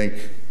 don't you think?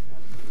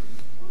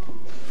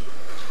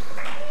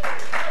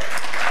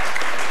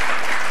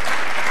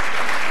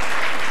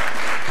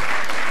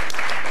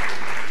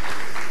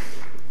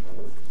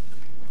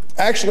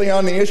 Actually,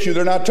 on the issue,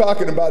 they're not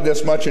talking about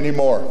this much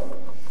anymore.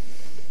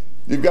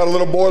 You've got a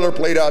little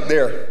boilerplate out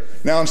there.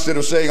 Now, instead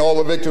of saying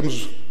all the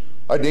victims,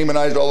 I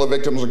demonized all the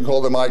victims and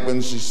called them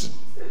Eichmanns,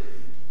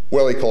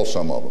 well, he calls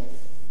some of them.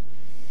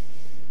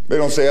 They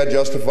don't say I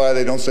justify,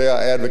 they don't say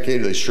I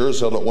advocate, they sure as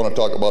hell don't want to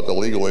talk about the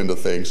legal end of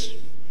things.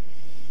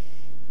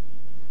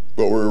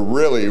 But we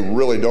really,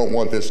 really don't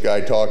want this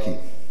guy talking.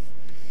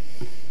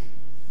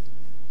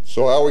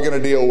 So how are we going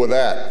to deal with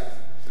that?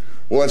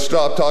 Well, let's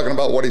stop talking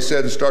about what he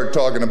said and start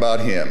talking about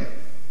him.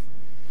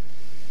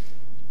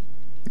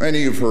 Many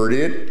of you have heard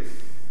it.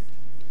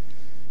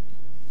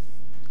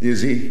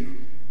 Is he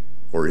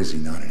or is he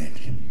not an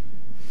Indian?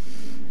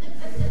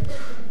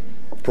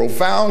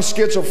 Profound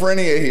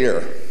schizophrenia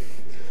here.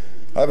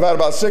 I've had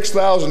about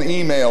 6,000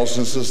 emails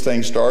since this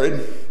thing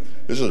started.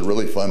 This is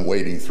really fun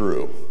wading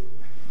through.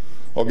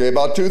 Okay,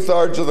 about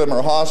 2/3 of them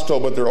are hostile,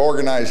 but they're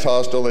organized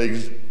hostile.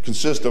 They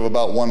consist of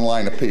about one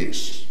line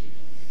apiece.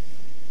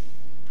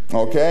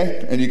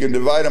 Okay, and you can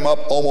divide them up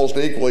almost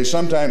equally.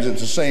 Sometimes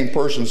it's the same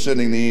person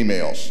sending the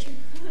emails.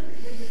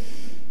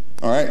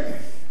 All right,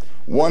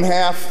 one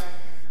half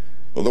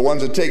of the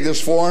ones that take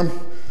this form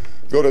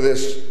go to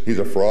this. He's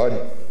a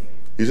fraud.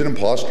 He's an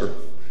imposter.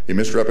 He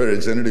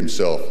misrepresented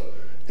himself.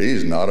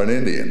 He's not an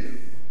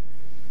Indian.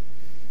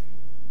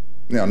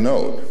 Now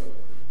note,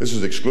 this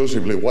is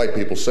exclusively white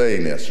people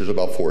saying this. There's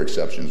about 4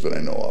 exceptions that I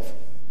know of.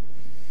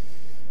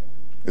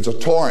 It's a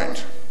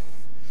torrent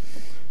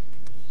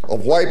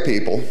of white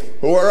people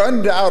who are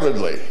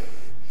undoubtedly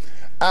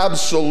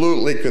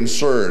absolutely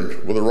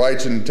concerned with the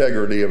rights and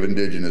integrity of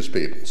indigenous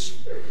peoples.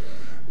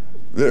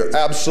 They're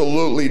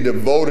absolutely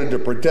devoted to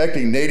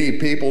protecting Native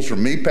peoples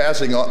from me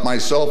passing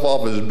myself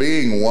off as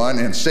being one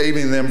and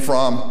saving them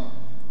from,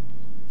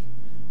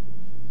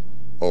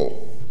 oh,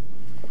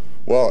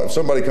 well, if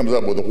somebody comes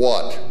up with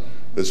what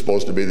that's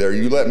supposed to be there,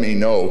 you let me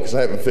know, because I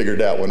haven't figured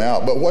that one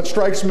out. But what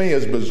strikes me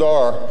as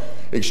bizarre,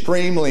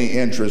 extremely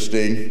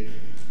interesting,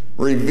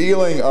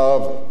 revealing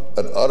of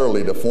an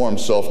utterly deformed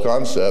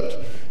self-concept,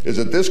 is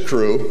that this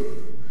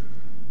crew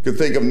could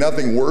think of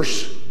nothing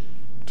worse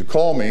to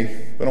call me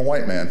than a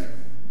white man.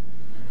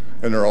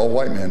 And they're all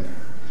white men.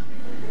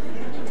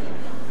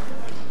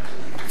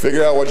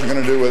 Figure out what you're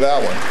going to do with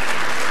that one.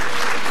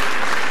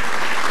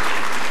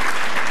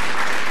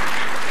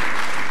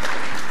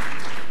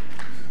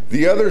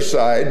 The other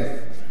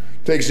side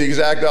takes the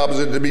exact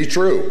opposite to be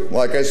true.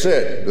 Like I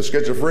said, the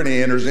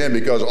schizophrenia enters in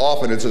because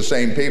often it's the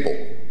same people.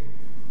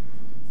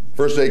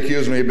 First they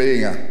accuse me of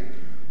being a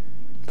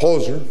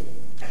poser.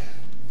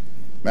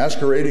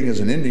 masquerading as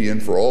an Indian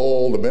for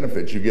all the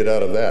benefits you get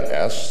out of that.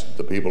 Ask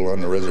the people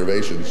on the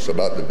reservations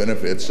about the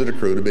benefits that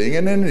accrue to being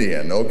an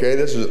Indian. Okay,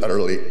 this is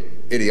utterly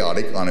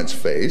idiotic on its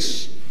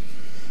face.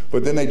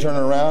 But then they turn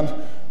around.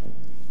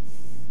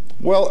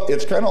 Well,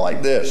 it's kind of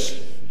like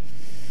this.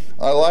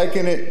 I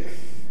liken it,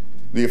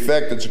 the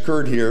effect that's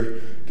occurred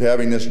here, to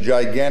having this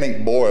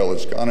gigantic boil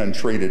that's gone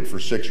untreated for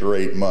 6 or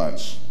 8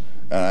 months.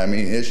 And I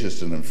mean, it's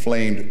just an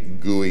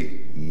inflamed,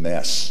 gooey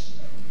mess.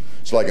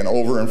 It's like an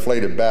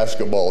overinflated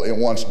basketball. It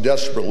wants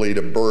desperately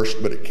to burst,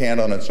 but it can't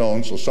on its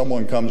own, so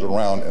someone comes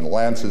around and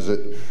lances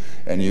it,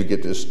 and you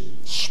get this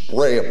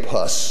spray of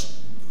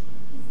pus.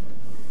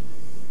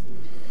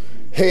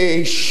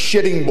 Hey,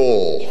 shitting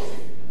bowl.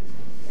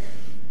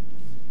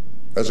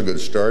 That's a good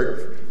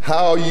start.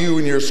 How are you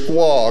and your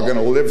squaw going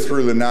to live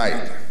through the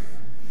night?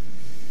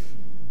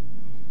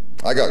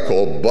 I got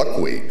called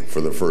buckwheat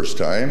for the first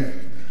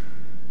time.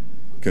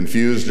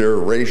 Confused their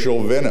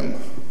racial venom.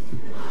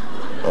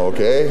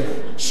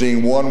 Okay?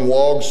 Seen one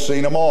wog,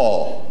 seen them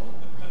all.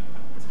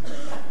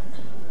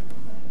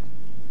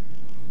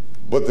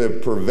 But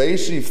the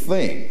pervasive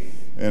thing,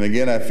 and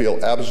again I feel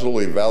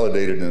absolutely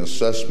validated in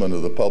assessment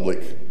of the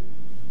public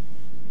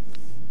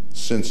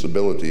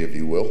sensibility, if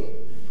you will,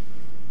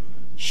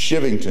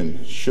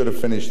 Shivington should have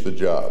finished the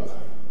job.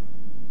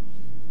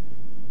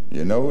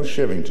 You know who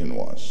Shivington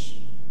was?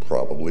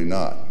 Probably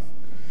not.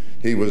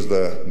 He was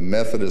the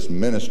Methodist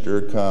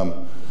minister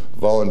come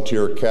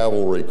volunteer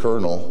cavalry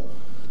colonel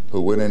who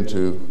went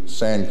into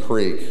Sand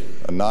Creek,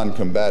 a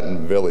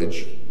non-combatant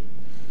village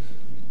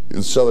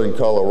in southern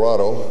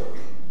Colorado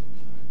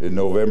in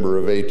November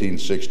of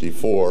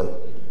 1864,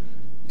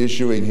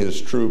 issuing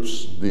his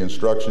troops the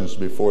instructions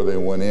before they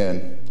went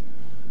in.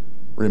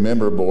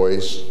 Remember,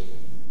 boys,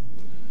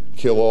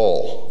 kill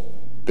all,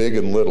 big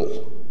and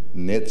little,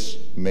 nits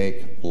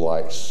make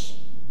lice.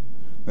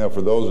 Now,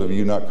 for those of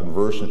you not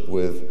conversant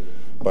with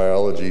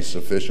biology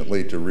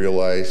sufficiently to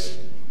realize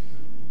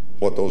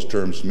what those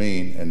terms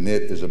mean, a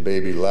nit is a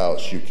baby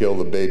louse. You kill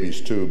the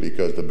babies too,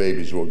 because the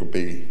babies will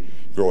be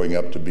growing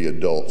up to be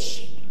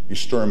adults.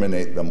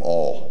 Exterminate them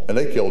all. And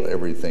they killed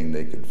everything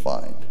they could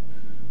find.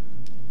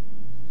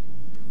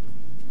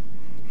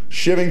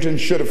 Shivington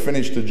should have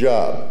finished the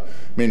job,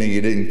 meaning he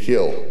didn't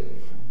kill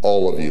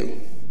all of you,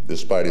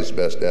 despite his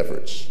best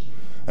efforts.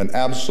 An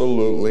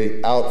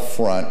absolutely out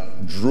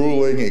front,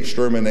 drooling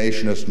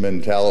exterminationist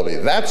mentality.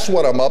 That's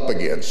what I'm up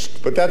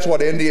against. But that's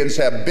what Indians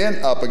have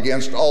been up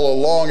against all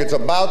along. It's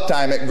about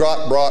time it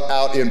got brought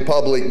out in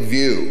public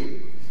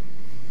view.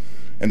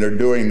 And they're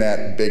doing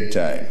that big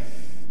time.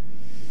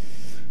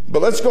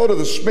 But let's go to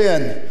the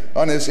spin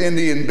on this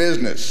Indian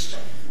business.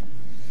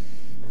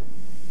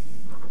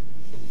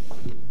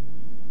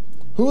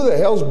 Who the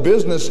hell's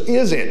business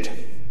is it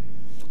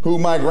who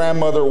my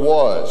grandmother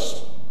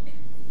was?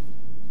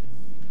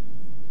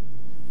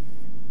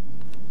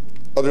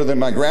 Other than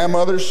my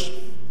grandmother's,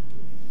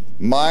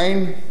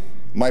 mine,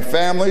 my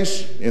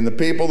family's, and the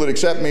people that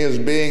accept me as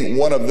being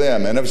one of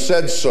them and have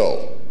said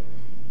so.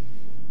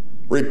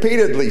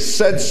 Repeatedly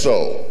said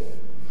so.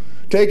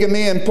 Taken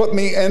me and put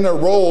me in their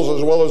roles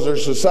as well as their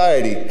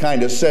society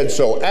kind of said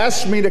so.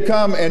 Asked me to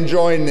come and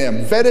join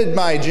them. Vetted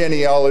my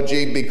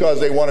genealogy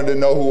because they wanted to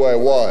know who I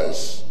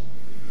was.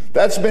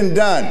 That's been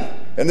done,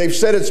 and they've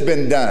said it's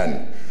been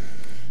done.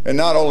 And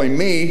not only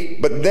me,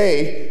 but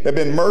they have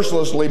been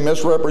mercilessly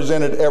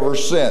misrepresented ever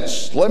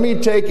since. Let me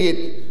take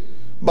it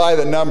by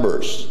the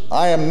numbers.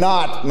 I am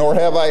not, nor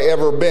have I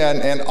ever been,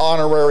 an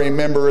honorary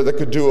member of the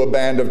Kituwa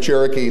Band of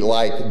Cherokee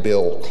like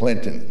Bill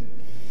Clinton.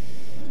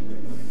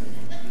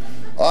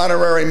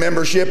 Honorary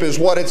membership is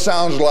what it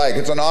sounds like.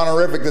 It's an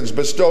honorific that's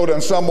bestowed on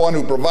someone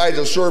who provides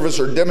a service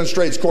or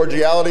demonstrates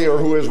cordiality or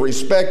who is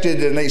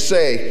respected, and they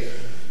say,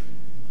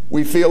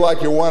 we feel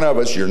like you're one of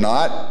us. You're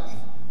not,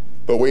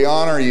 but we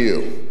honor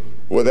you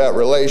with that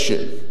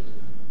relation.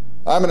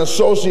 I'm an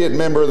associate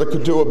member of the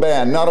Kituwa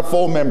Band, not a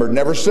full member,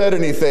 never said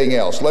anything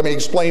else. Let me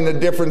explain the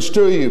difference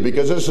to you,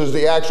 because this is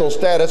the actual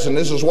status, and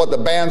this is what the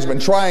band's been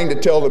trying to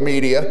tell the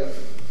media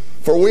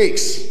for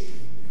weeks.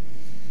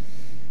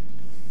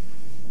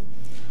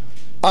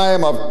 I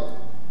am of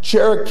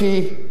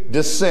Cherokee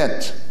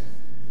descent,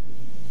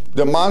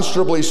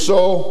 demonstrably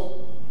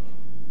so,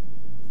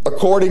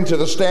 according to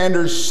the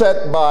standards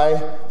set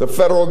by the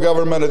federal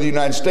government of the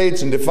United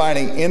States in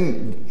defining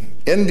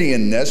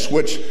Indianness,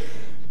 which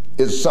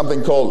is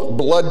something called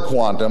blood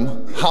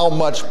quantum. How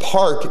much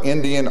part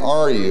Indian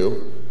are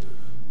you?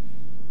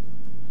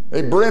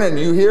 Hey, Brennan,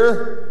 you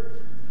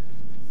here?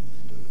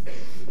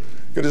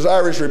 Got his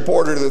Irish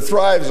reporter that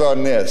thrives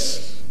on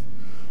this.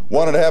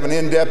 Wanted to have an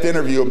in-depth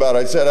interview about it.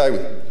 I said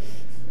I'd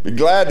be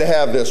glad to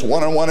have this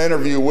one-on-one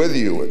interview with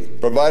you,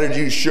 provided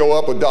you show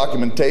up with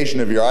documentation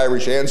of your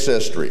Irish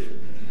ancestry.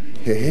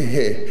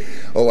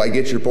 Oh, I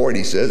get your point,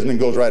 he says, and then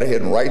goes right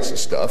ahead and writes the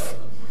stuff.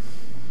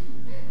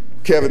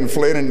 Kevin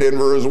Flynn in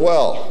Denver as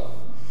well.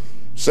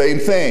 Same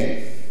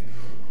thing.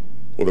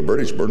 Well, the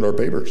British burned our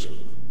papers.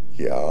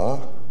 Yeah.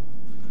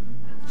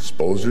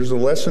 Suppose there's a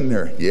lesson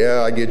there.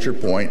 Yeah, I get your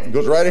point.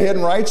 Goes right ahead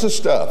and writes the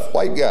stuff.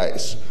 White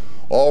guys.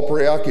 all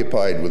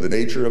preoccupied with the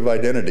nature of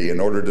identity in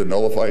order to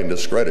nullify and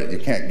discredit. You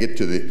can't get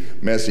to the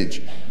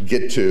message,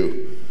 get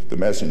to the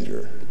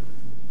messenger.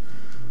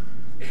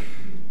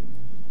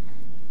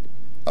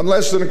 I'm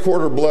less than a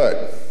quarter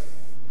blood.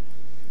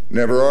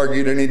 Never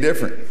argued any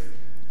different.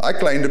 I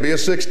claim to be a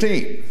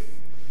 16th.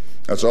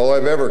 That's all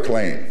I've ever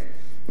claimed.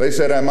 They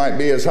said I might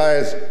be as high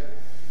as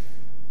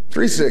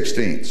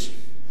 3/16.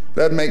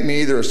 That'd make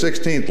me either a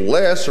 16th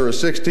less or a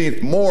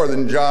 16th more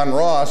than John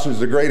Ross, who's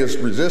the greatest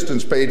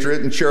resistance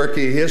patriot in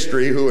Cherokee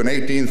history, who in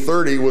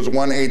 1830 was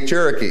 1/8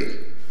 Cherokee.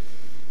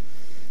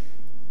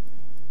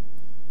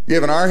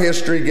 Given our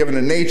history, given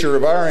the nature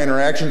of our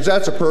interactions,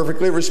 that's a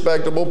perfectly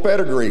respectable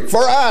pedigree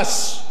for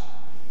us.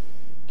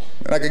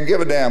 And I can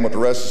give a damn what the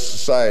rest of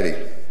society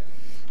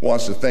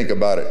wants to think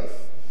about it.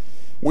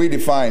 We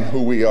define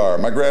who we are.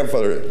 My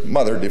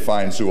mother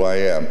defines who I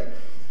am.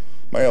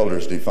 My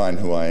elders define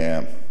who I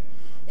am.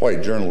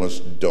 White journalists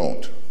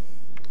don't.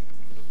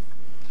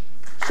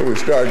 So we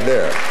start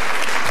there.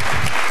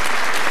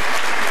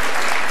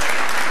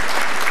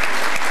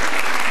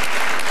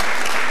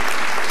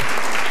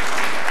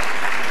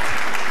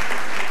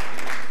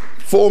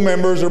 Full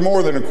members are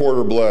more than a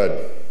quarter blood.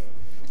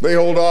 They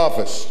hold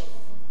office.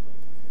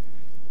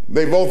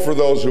 They vote for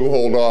those who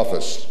hold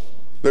office.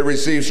 They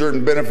receive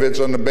certain benefits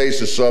on the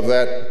basis of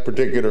that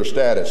particular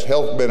status.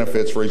 Health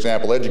benefits, for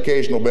example,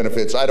 educational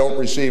benefits. I don't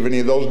receive any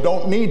of those,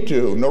 don't need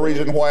to. No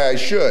reason why I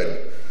should.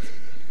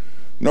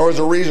 Nor is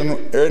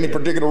there any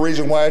particular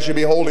reason why I should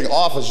be holding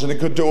office in a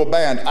Kituwa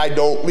band. I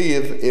don't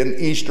live in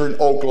eastern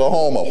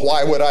Oklahoma.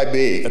 Why would I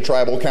be a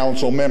tribal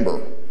council member?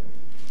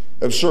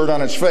 Absurd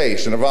on its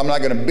face. And if I'm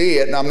not going to be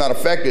it and I'm not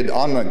affected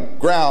on the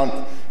ground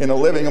in the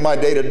living of my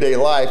day-to-day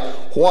life,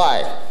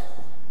 why?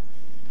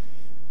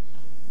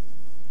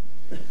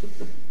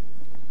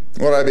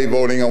 Would I be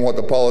voting on what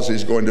the policy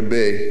is going to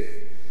be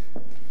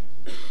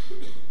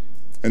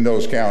in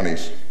those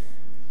counties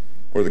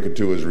where the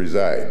Kituwas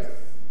reside?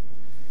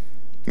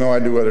 No, I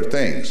do other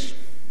things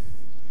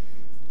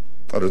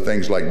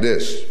like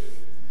this,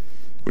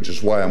 which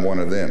is why I'm one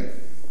of them.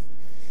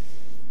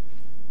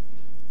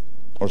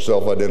 Or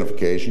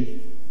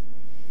self-identification,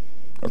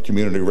 or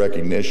community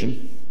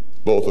recognition,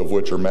 both of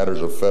which are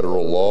matters of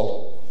federal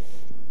law.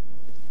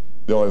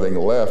 The only thing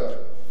left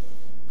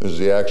is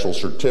the actual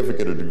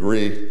certificate or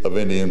degree of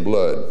Indian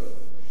blood.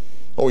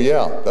 Oh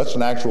yeah, that's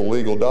an actual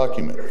legal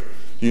document.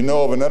 Do you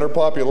know of another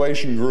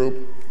population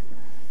group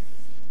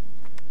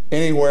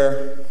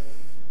anywhere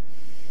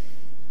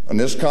on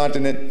this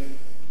continent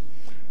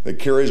that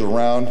carries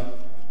around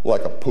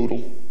like a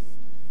poodle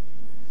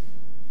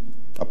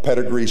a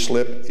pedigree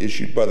slip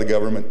issued by the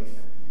government?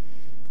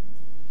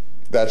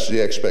 That's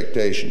the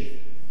expectation.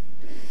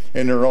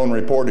 In their own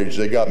reportage,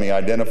 they got me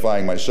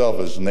identifying myself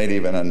as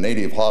native in a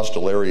native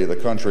hostile area of the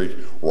country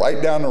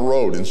right down the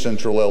road in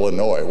central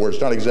Illinois, where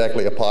it's not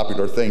exactly a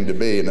popular thing to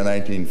be in the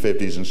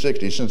 1950s and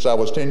 60s. Since I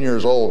was 10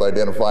 years old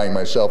identifying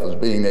myself as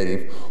being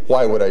native,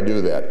 why would I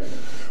do that?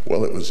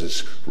 Well, it was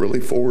this really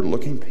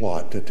forward-looking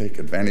plot to take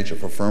advantage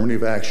of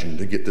affirmative action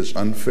to get this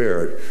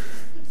unfair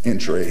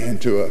entry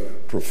into a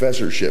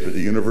professorship at the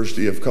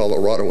University of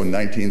Colorado in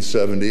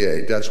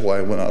 1978. That's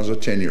why when I was a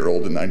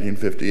 10-year-old in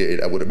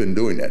 1958, I would have been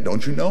doing that,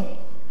 don't you know?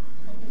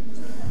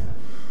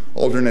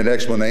 Alternate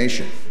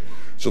explanation.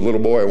 It's a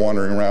little boy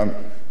wandering around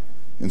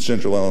in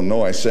central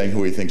Illinois saying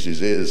who he thinks he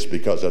is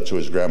because that's who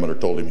his grandmother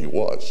told him he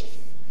was.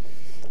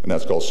 And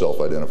that's called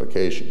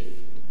self-identification.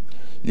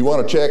 You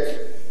want to check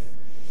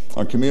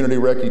on community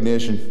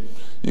recognition,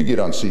 you get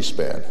on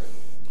C-SPAN.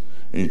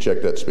 And you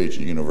check that speech at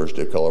the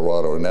University of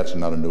Colorado, and that's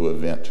not a new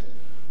event.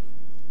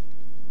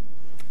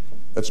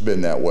 That's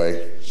been that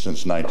way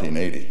since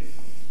 1980.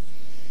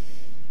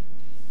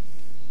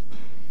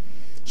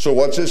 So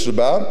what's this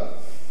about?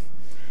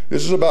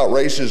 This is about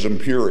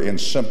racism pure and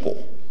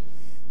simple.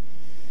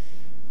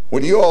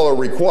 When you all are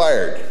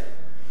required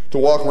to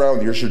walk around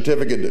with your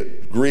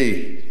certificate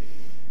degree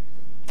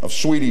of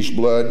Swedish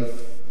blood,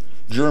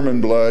 German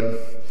blood,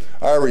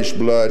 Irish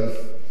blood,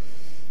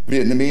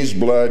 Vietnamese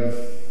blood,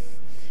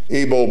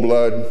 Igbo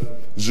blood,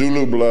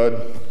 Zulu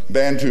blood,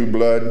 Bantu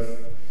blood,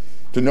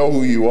 to know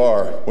who you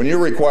are. When you're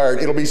required,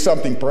 it'll be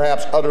something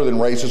perhaps other than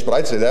racist, but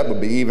I'd say that would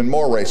be even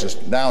more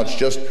racist. Now it's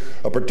just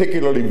a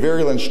particularly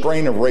virulent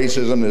strain of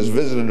racism that is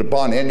visited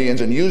upon Indians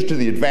and used to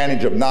the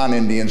advantage of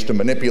non-Indians to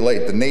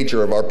manipulate the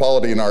nature of our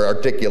polity and our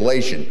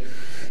articulation.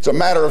 It's a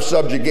matter of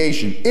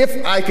subjugation.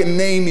 If I can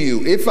name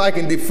you, if I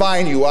can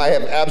define you, I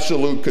have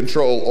absolute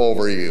control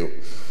over you.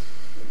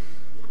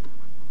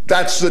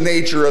 That's the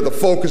nature of the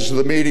focus of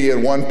the media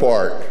in one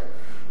part,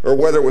 or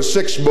whether it was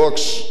 6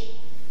 books,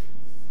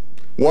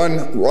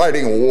 1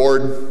 writing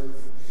award.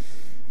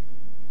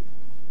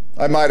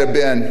 I might have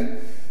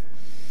been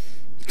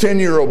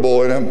 10-year-old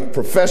boy in a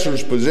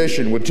professor's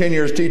position with 10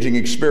 years teaching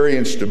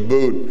experience to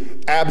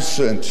boot,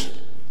 absent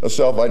a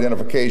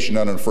self-identification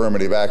on an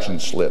affirmative action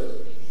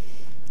slip.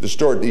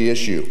 Distort the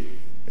issue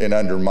and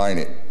undermine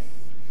it.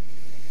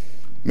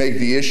 Make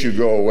the issue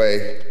go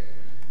away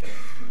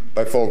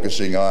by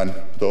focusing on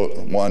the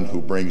one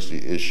who brings the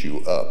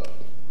issue up.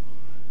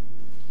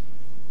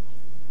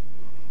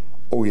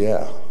 Oh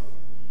yeah,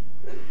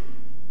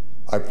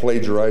 I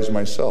plagiarized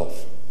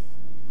myself.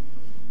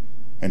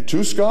 And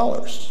 2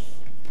 scholars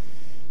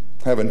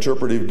have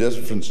interpretive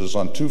differences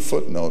on 2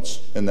 footnotes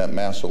in that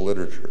mass of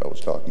literature I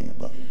was talking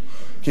about.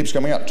 Keeps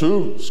coming out.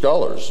 2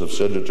 scholars have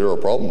said that there are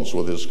problems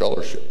with his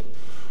scholarship.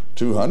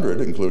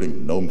 200,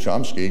 including Noam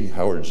Chomsky,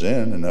 Howard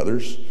Zinn, and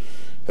others,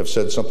 have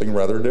said something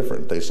rather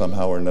different. They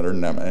somehow or another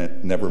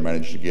never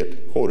managed to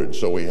get quoted.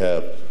 So we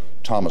have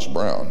Thomas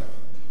Brown.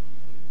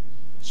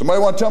 Somebody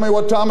want to tell me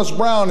what Thomas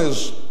Brown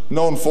is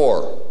known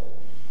for?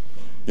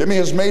 Give me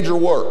his major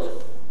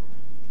work.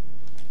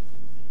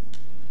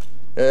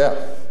 Yeah,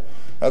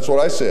 that's what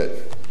I said.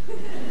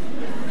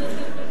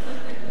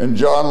 And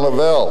John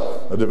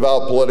Lavelle, a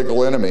devout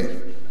political enemy,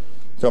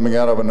 coming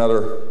out of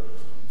another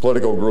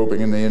political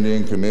grouping in the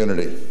Indian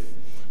community,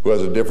 who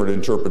has a different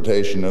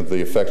interpretation of the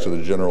effects of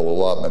the General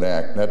Allotment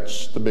Act.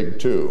 That's the big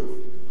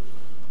 2.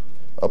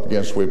 Up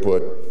against we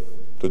put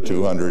the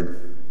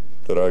 200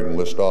 that I can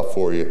list off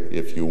for you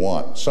if you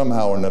want.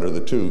 Somehow or another, the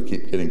 2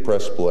 keep getting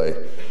press play.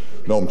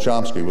 Noam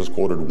Chomsky was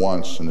quoted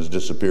once and has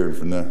disappeared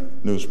from the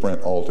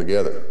newsprint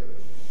altogether.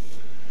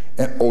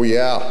 And oh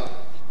yeah,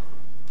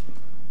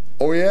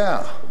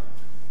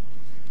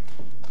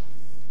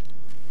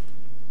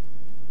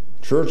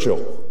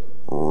 Churchill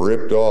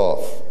ripped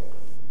off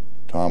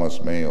Thomas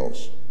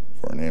Mayles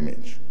for an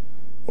image.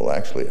 Well,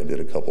 actually, I did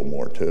a couple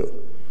more too.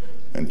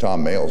 And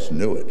Tom Mayles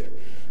knew it,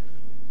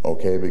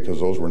 okay, because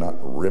those were not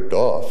ripped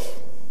off.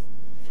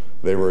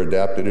 They were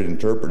adapted and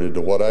interpreted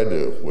to what I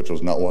do, which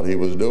was not what he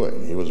was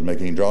doing. He was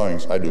making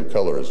drawings. I do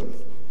colorism.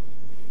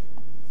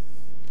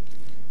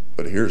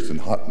 But here's the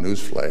hot news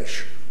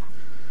flash.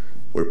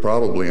 We're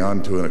probably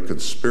onto a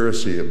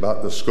conspiracy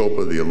about the scope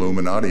of the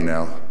Illuminati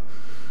now,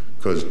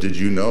 because did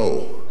you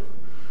know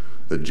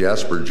that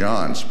Jasper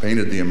Johns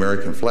painted the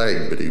American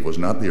flag, but he was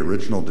not the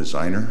original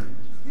designer?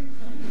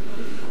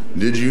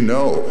 Did you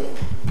know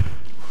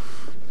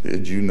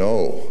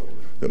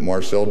that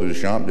Marcel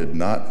Duchamp did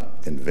not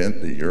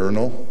invent the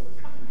urinal?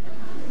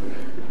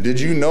 Did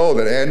you know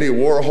that Andy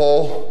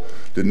Warhol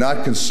did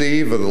not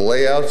conceive of the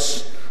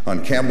layouts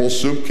on Campbell's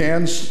soup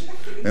cans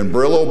and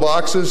Brillo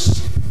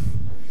boxes?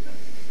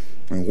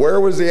 And where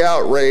was the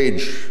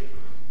outrage?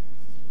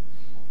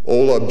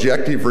 Old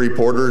objective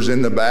reporters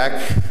in the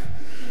back.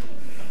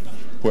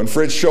 When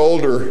Fritz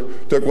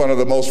Scholder took one of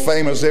the most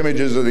famous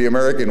images of the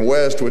American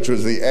West, which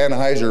was the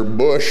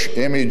Anheuser-Busch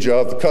image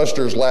of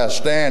Custer's Last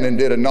Stand, and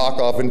did a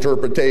knockoff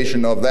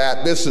interpretation of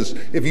that. This is,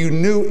 if you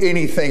knew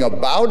anything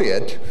about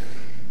it,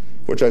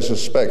 which I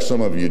suspect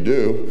some of you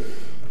do,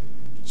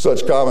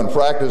 such common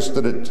practice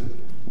that it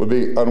would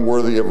be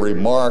unworthy of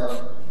remark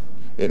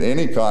in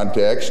any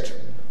context.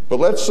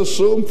 But let's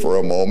assume for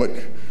a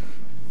moment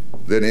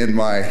that in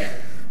my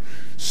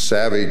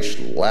savage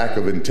lack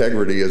of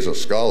integrity as a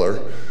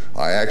scholar,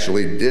 I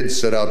actually did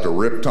set out to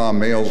rip Tom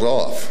Mayles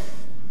off.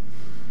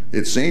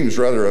 It seems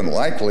rather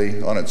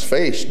unlikely on its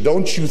face.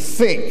 Don't you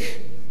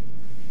think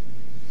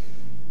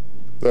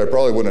that I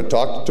probably wouldn't have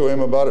talked to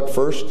him about it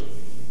first?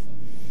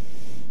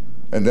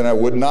 And then I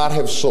would not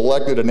have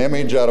selected an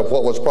image out of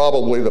what was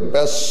probably the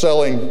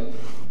best-selling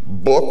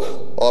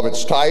book of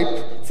its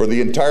type for the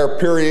entire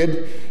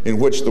period in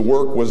which the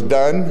work was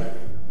done.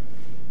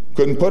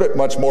 Couldn't put it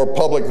much more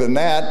public than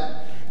that.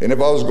 And if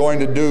I was going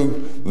to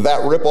do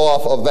that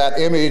rip-off of that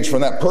image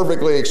from that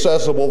perfectly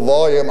accessible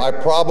volume, I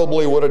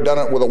probably would have done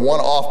it with a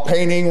one-off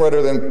painting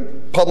rather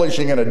than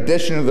publishing an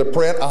edition of the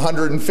print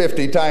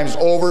 150 times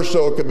over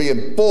so it could be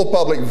in full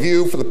public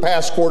view for the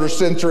past quarter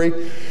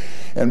century.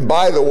 And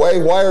by the way,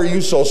 why are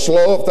you so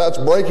slow? If that's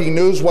breaking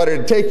news, why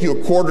did it take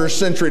you a quarter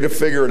century to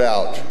figure it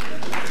out?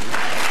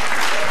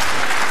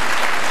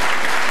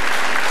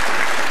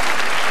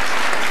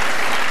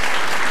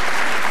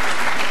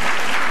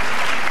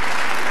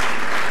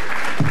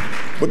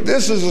 But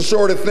this is the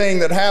sort of thing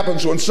that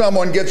happens when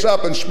someone gets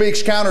up and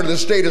speaks counter to the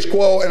status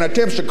quo and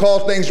attempts to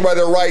call things by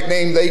their right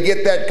name. They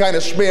get that kind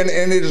of spin,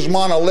 and it is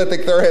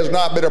monolithic. There has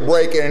not been a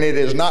break, and it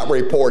is not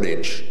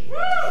reportage.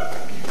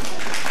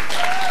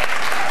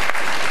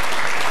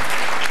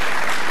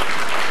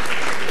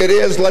 It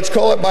is, let's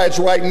call it by its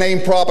right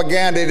name,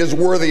 propaganda. It is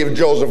worthy of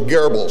Joseph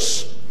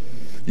Goebbels.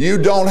 You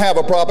don't have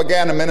a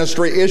propaganda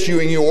ministry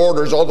issuing you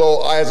orders,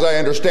 although, as I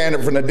understand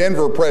it from the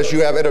Denver press,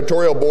 you have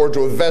editorial boards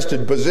with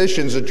vested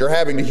positions that you're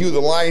having to hew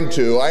the line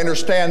to. I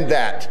understand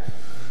that.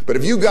 But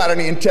if you got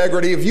any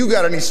integrity, if you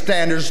got any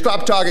standards,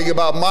 stop talking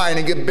about mine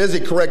and get busy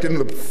correcting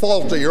the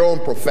faults of your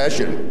own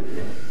profession.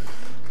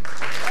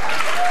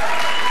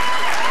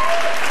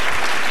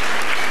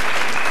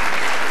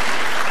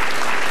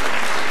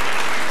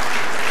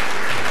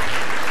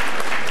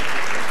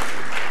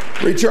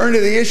 Return to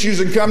the issues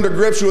and come to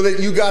grips with it.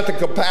 You got the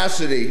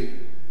capacity.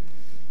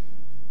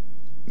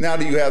 Now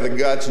do you have the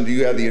guts and do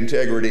you have the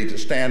integrity to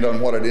stand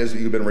on what it is that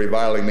you've been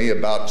reviling me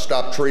about?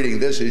 Stop treating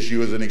this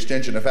issue as an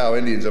extension of how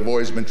Indians have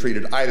always been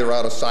treated, either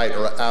out of sight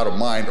or out of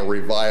mind, or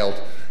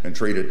reviled and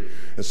treated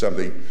as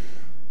something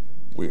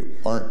we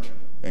aren't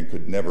and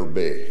could never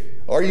be.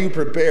 Are you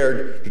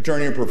prepared to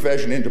turn your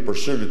profession into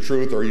pursuit of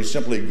truth, or are you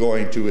simply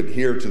going to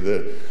adhere to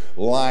the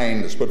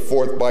line that's put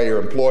forth by your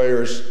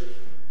employers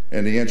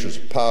in the interest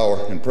of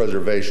power and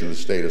preservation of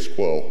the status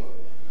quo?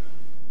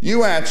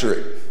 You answer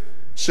it.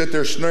 Sit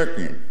there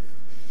smirking.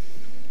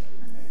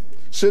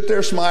 Sit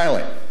there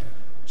smiling.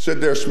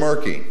 Sit there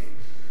smirking.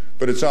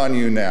 But it's on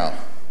you now.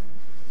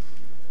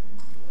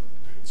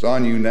 It's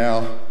on you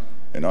now,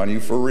 and on you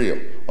for real,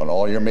 on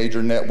all your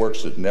major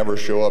networks that never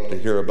show up to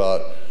hear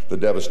about the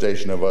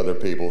devastation of other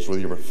peoples,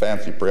 with your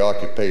fancy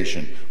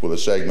preoccupation with a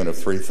segment of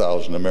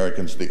 3,000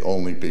 Americans, the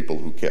only people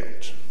who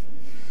count.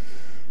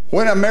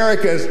 When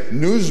America's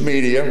news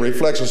media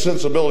reflects the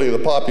sensibility of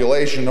the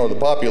population, or the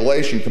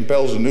population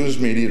compels the news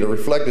media to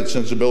reflect its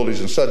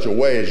sensibilities in such a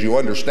way as you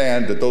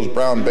understand that those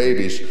brown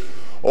babies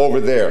over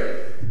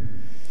there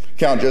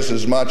count just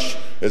as much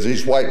as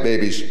these white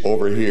babies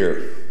over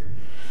here,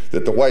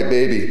 that the white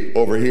baby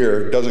over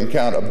here doesn't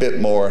count a bit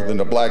more than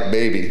the black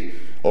baby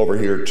over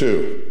here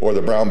too, or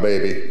the brown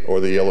baby,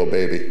 or the yellow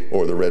baby,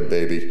 or the red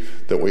baby,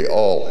 that we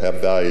all have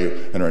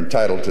value and are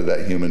entitled to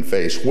that human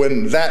face.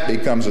 When that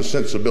becomes a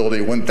sensibility,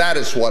 when that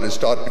is what is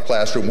taught in the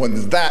classroom,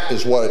 when that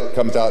is what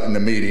comes out in the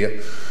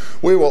media,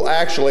 we will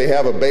actually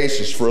have a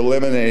basis for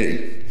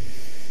eliminating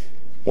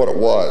what it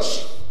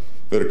was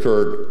that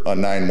occurred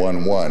on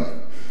 9/11.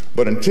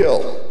 But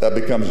until that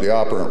becomes the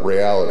operant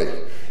reality,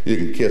 you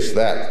can kiss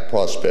that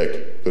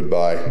prospect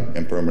goodbye,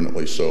 and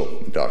permanently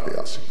so. Dr.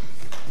 Yassi.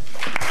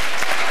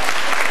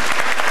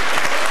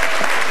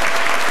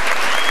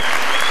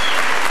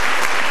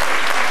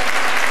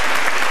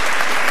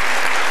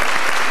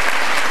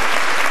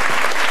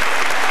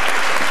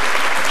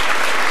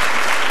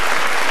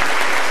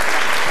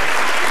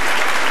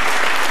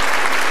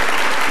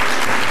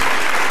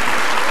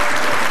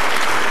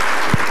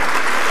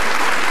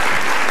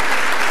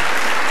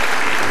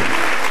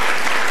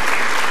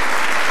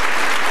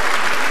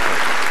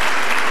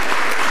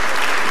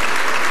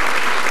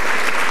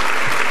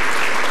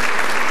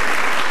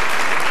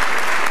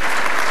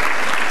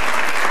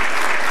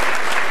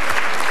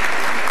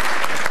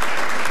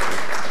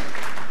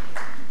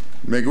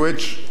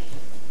 Miigwech,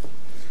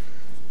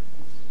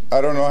 I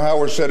don't know how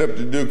we're set up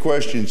to do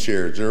questions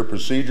here. Is there a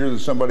procedure that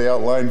somebody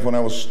outlined when I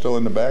was still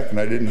in the back and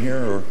I didn't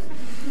hear, or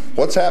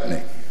what's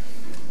happening?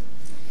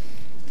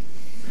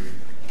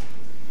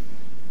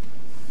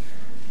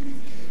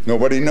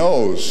 Nobody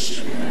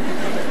knows.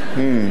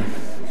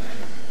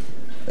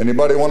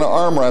 Anybody want to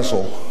arm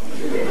wrestle?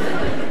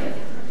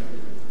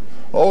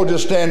 Oh,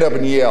 just stand up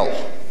and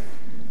yell.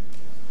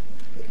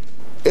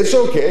 It's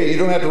okay, you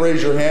don't have to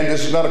raise your hand.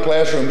 This is not a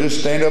classroom. Just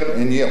stand up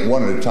and yell,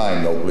 one at a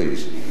time though,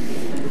 please. There's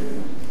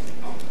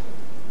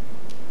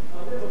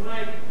a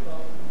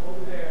microphone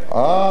over there.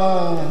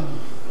 Ah.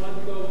 One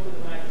to go to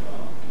the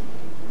microphone.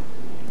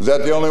 Is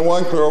that the only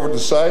one? Clear over to the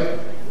side?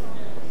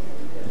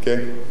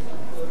 Okay.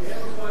 So if you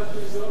have a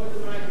question, go to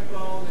the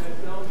microphone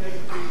and don't make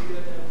it too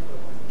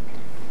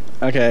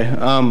good. Okay,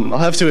 I'll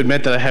have to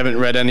admit that I haven't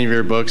read any of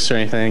your books or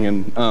anything,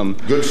 and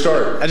Good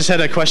start. I just had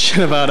a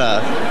question about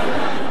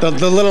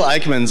the little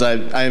Eichmanns.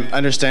 I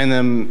understand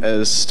them,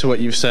 as to what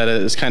you've said,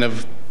 as kind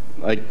of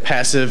like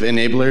passive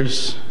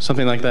enablers,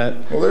 something like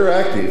that. Well, they're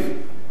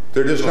active.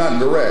 They're just not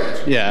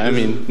direct. Yeah, I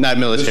mean, not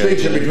military.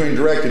 Distinction between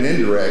direct and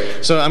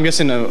indirect. So I'm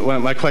guessing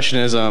my question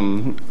is,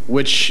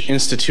 which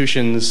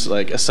institutions,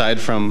 like aside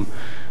from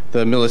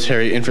the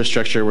military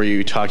infrastructure, were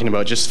you talking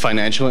about? Just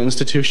financial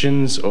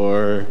institutions,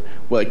 or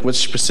like which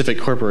specific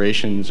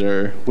corporations,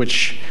 or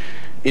which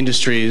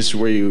industries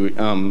were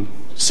you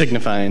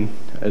signifying?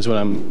 Is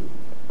what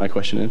my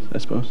question is, I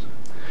suppose,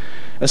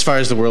 as far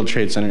as the World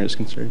Trade Center is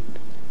concerned.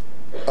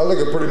 I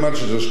look at pretty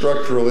much as a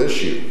structural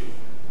issue.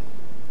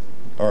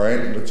 All right,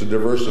 it's a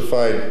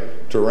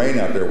diversified terrain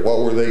out there. What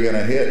were they going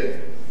to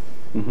hit?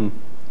 Mm-hmm.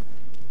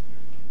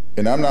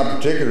 And I'm not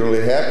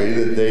particularly happy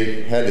that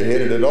they had to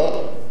hit it at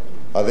all.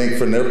 I think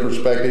from their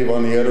perspective,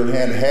 on the other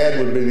hand, had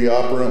would be the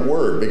operant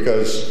word,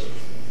 because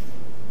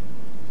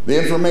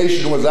the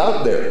information was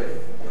out there.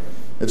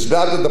 It's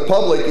not that the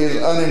public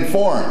is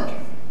uninformed.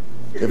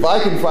 If I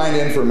can find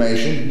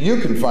information,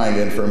 you can find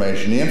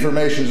information. The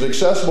information is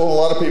accessible, a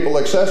lot of people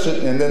access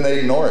it, and then they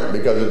ignore it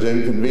because it's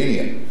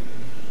inconvenient.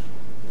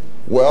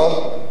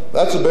 Well,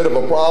 that's a bit of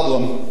a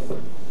problem,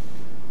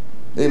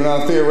 even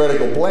on a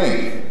theoretical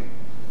plane.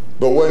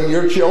 But when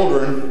your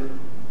children,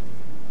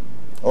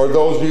 or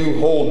those you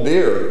hold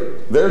dear,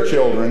 their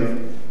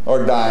children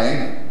are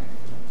dying,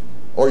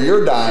 or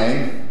you're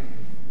dying,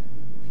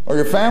 or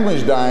your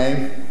family's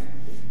dying,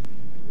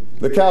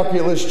 the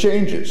calculus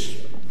changes.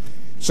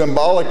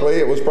 Symbolically,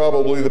 it was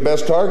probably the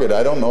best target.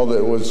 I don't know that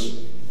it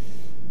was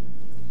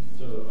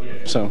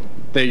So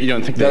you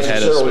don't think they had a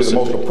necessarily the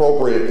specific... most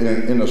appropriate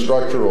in a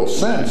structural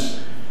sense.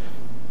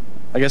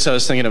 I guess I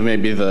was thinking of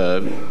maybe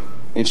the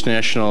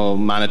International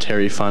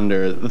Monetary Fund,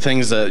 or the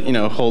things that, you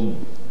know,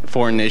 hold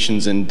foreign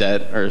nations in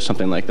debt or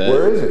something like that.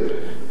 Where is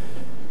it?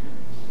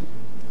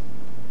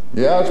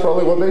 Yeah, that's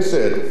probably what they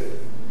said.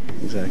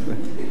 Exactly.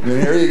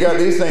 And here you got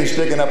these things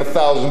sticking up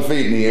 1,000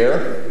 feet in the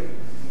air.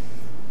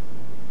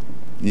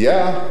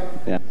 Yeah.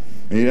 Yeah.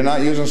 You're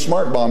not using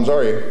smart bombs,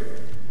 are you?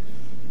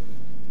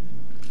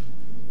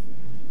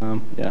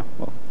 Yeah,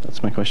 well,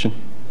 that's my question.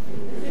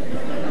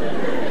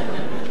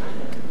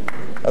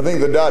 I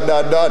think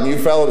the ... and you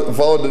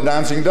followed the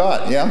dancing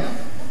dot, yeah?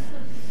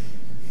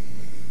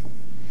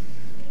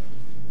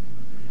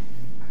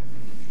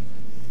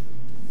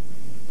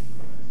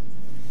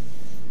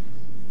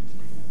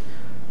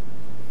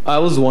 I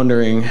was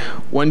wondering,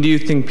 when do you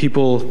think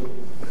people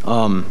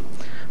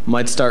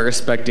might start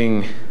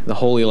respecting the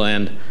Holy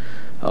Land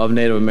of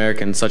Native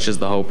Americans, such as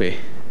the Hopi?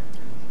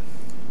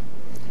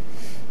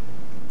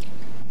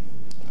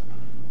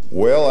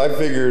 Well, I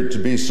figure it to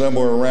be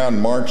somewhere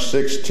around March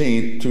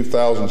 16th,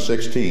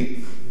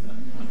 2016.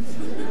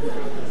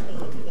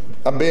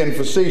 I'm being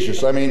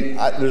facetious. I mean,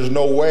 there's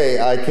no way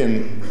I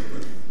can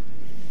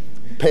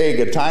peg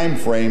a time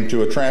frame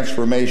to a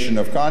transformation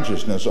of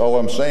consciousness. All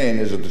I'm saying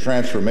is that the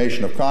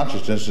transformation of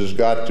consciousness has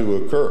got to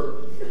occur,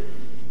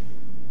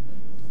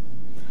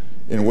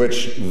 in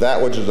which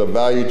that which is of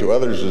value to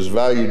others is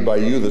valued by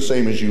you the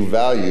same as you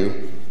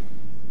value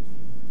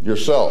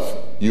yourself,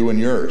 you and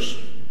yours.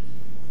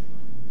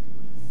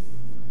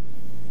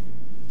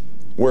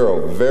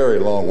 We're a very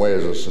long way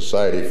as a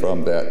society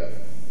from that.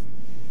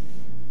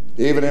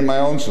 Even in my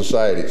own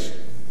societies,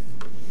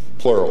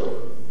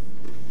 plural,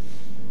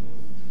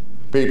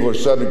 people are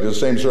subject to the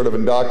same sort of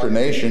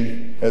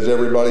indoctrination as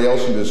everybody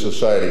else in this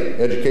society.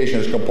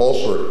 Education is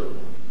compulsory,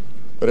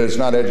 but it's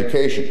not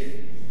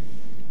education.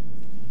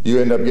 You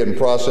end up getting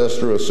processed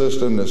through a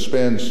system that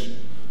spends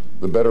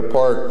the better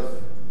part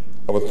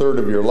of a third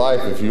of your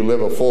life, if you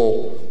live a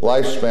full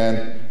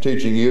lifespan,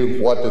 teaching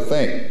you what to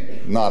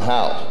think, not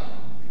how.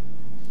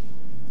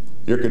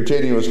 You're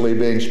continuously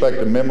being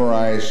expected to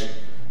memorize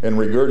and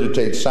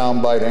regurgitate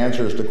soundbite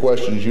answers to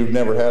questions you've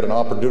never had an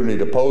opportunity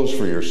to pose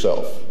for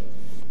yourself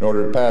in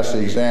order to pass the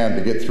exam,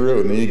 to get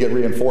through. And then you get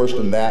reinforced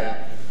in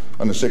that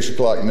on the 6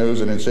 o'clock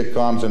news and in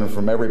sitcoms and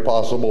from every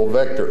possible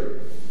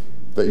vector,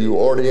 that you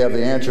already have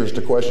the answers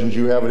to questions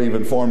you haven't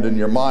even formed in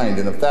your mind.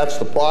 And if that's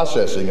the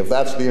processing, if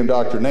that's the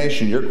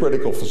indoctrination, your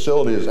critical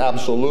facility is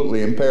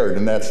absolutely impaired,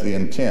 and that's the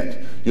intent.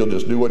 You'll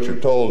just do what you're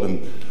told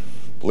and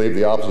believe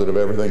the opposite of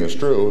everything is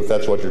true if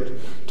that's what you're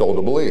told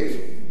to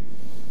believe.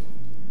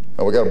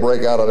 And we got to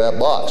break out of that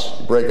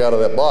box. Break out of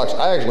that box.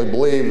 I actually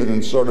believe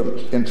in sort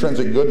of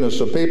intrinsic goodness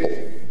of people.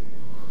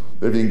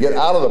 If you can get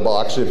out of the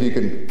box, if you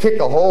can kick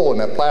a hole in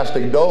that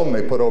plastic dome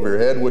they put over your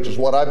head, which is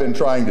what I've been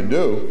trying to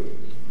do,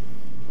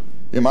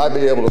 you might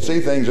be able to see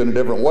things in a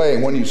different way.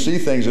 And when you see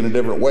things in a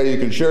different way, you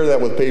can share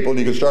that with people, and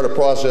you can start a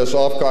process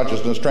of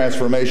consciousness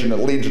transformation that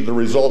leads to the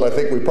result I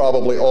think we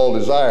probably all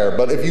desire.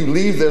 But if you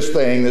leave this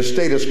thing, this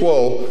status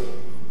quo,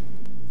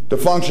 to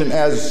function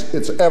as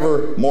it's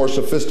ever more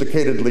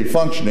sophisticatedly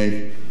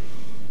functioning,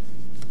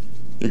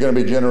 you're going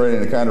to be generating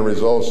the kind of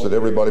results that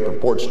everybody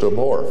purports to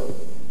abhor.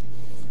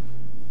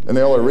 And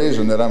the only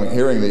reason that I'm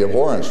hearing the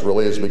abhorrence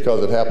really is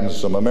because it happens to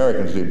some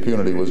Americans the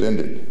impunity was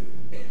ended.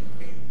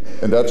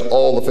 And that's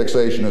all the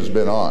fixation has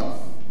been on.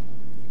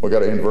 We've got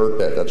to invert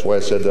that. That's why I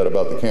said that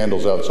about the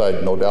candles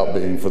outside, no doubt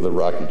being for the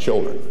Iraqi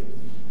children.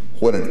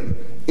 When it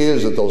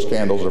is that those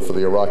candles are for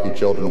the Iraqi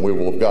children, we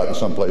will have gotten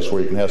someplace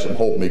where you can have some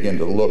hope and begin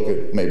to look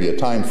at maybe a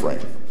time frame.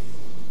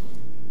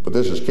 But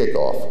this is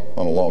kickoff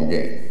on a long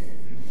game.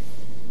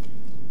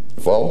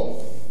 You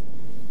follow?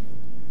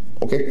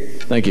 Okay?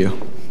 Thank you.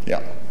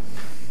 Yeah.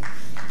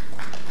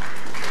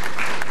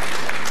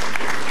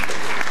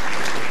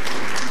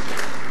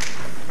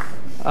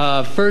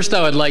 First,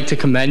 I would like to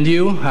commend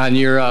you on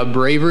your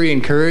bravery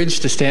and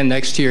courage to stand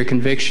next to your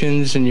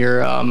convictions and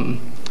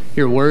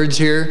your words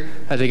here.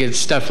 I think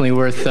it's definitely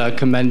worth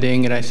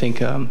commending, and I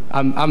think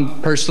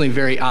I'm personally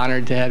very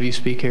honored to have you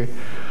speak here.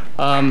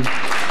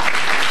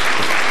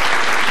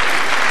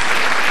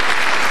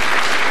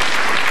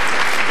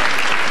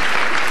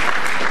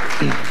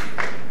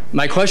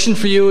 My question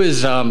for you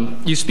is,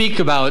 you speak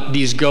about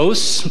these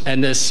ghosts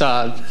and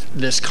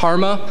this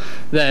karma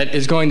that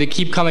is going to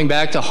keep coming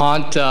back to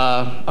haunt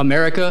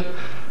America.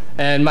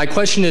 And my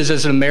question is,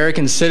 as an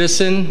American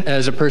citizen,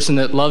 as a person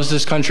that loves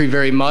this country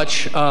very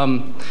much,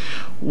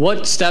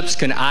 what steps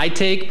can I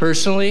take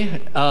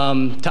personally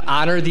to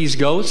honor these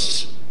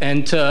ghosts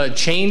and to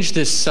change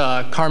this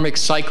karmic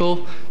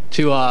cycle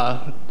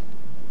to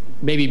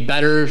maybe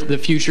better the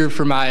future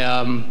for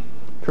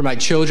my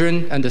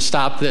children, and to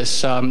stop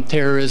this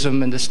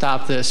terrorism and to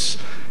stop this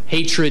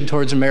hatred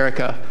towards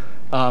America?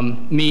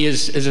 Me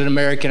as an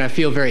American, I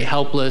feel very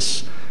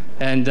helpless,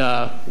 and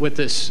with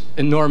this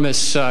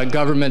enormous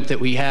government that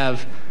we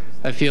have,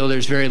 I feel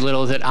there's very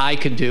little that I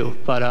could do.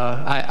 But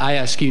I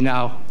ask you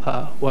now,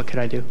 what could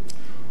I do?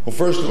 Well,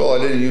 first of all, I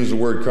didn't use the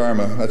word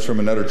karma. That's from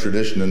another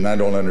tradition, and I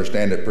don't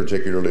understand it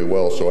particularly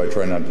well, so I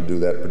try not to do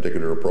that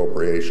particular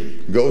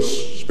appropriation.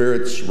 Ghosts,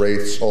 spirits,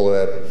 wraiths, all of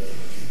that,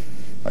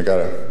 I got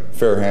a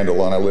fair handle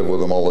on. I live with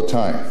them all the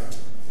time.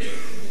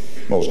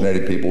 Most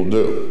Native people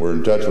do. We're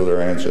in touch with our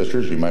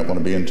ancestors. You might want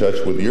to be in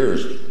touch with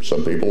yours.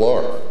 Some people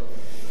are.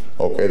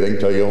 Okay, they can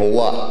tell you a whole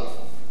lot.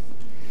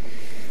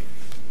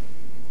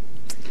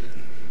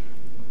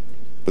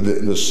 But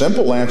the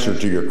simple answer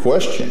to your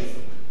question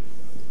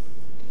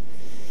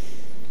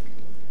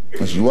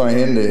is you want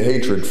to end the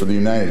hatred for the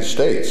United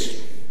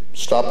States.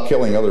 Stop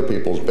killing other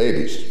people's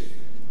babies.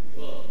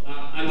 Well,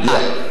 I'm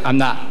not. Yeah. I'm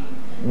not.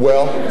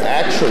 Well,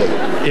 actually.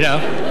 You know,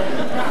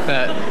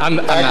 I'm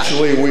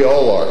actually, not. We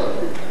all are.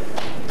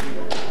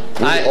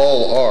 We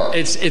all are.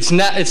 It's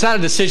not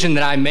a decision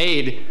that I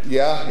made.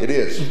 Yeah, it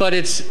is. But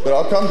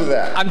I'll come to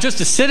that. I'm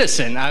just a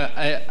citizen.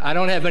 I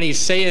don't have any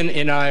say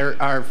in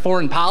our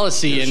foreign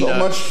policy. You're so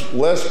much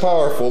less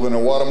powerful than a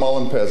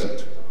Guatemalan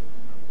peasant.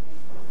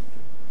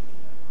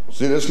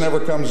 See, this never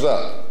comes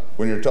up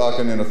when you're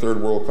talking in a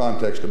third world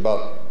context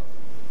about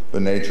the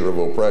nature of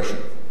oppression.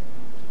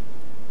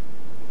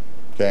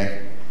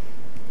 Okay?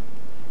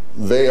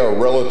 They are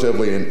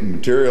relatively in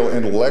material,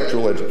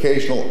 intellectual,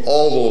 educational,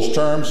 all those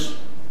terms,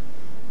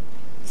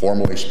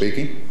 formally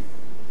speaking,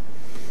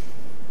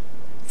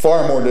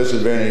 far more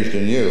disadvantaged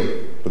than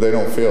you, but they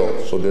don't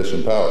feel so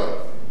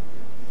disempowered.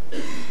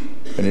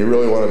 And you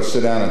really want to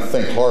sit down and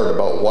think hard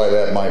about why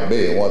that might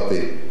be and what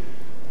the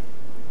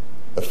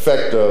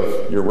effect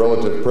of your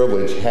relative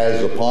privilege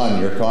has upon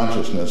your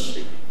consciousness,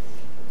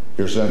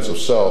 your sense of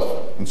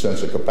self, and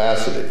sense of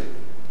capacity.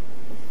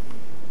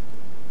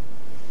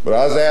 But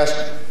I was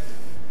asked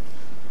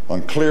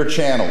on Clear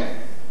Channel,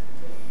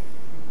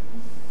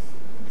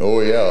 oh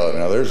yeah,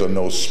 now there's a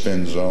no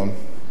spin zone.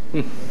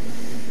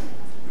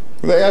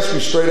 They asked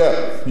me straight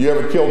up, you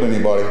ever killed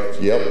anybody?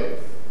 Yep.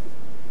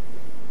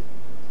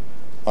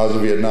 I was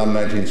in Vietnam in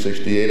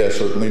 1968, I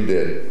certainly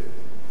did.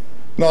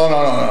 No,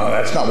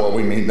 that's not what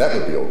we mean. That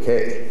would be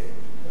okay.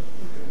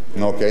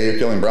 Okay, you're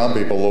killing brown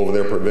people over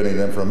there, preventing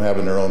them from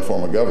having their own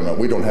form of government.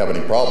 We don't have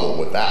any problem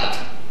with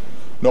that.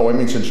 No, I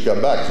mean since you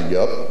got back. I said,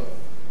 yup.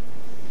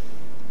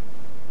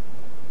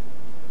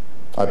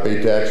 I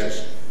pay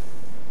taxes.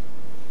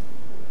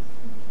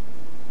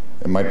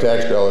 And my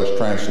tax dollars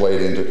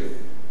translate into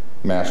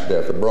mass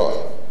death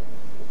abroad.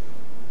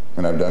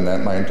 And I've done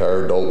that my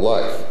entire adult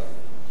life.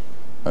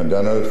 I've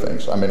done other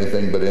things. I'm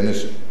anything but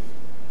innocent.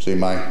 See,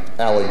 my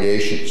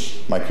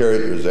allegations, my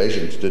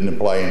characterizations didn't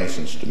imply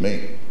innocence to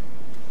me.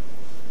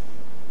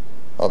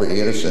 I'll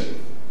be innocent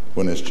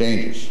when this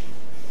changes.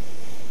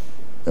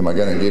 Am I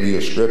going to give you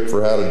a script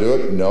for how to do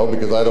it? No,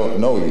 because I don't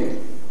know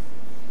you.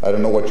 I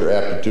don't know what your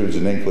aptitudes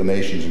and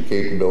inclinations and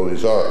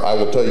capabilities are. I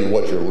will tell you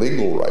what your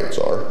legal rights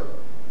are.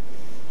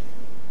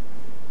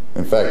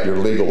 In fact, your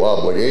legal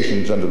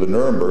obligations under the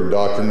Nuremberg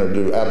Doctrine are to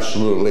do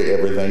absolutely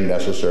everything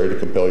necessary to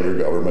compel your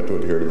government to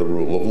adhere to the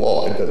rule of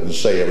law. It doesn't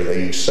say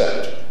everything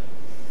except.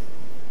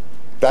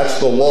 That's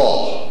the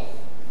law.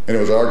 And it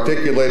was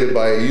articulated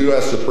by a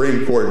U.S.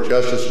 Supreme Court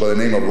Justice by the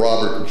name of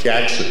Robert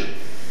Jackson.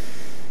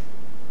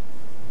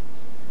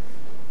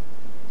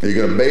 Are you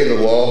going to obey the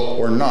law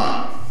or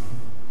not?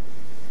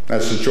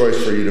 That's the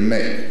choice for you to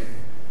make.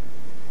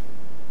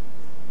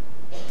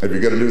 If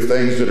you're going to do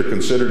things that are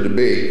considered to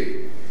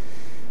be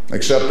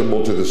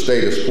acceptable to the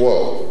status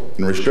quo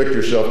and restrict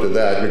yourself to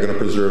that, you're going to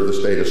preserve the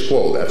status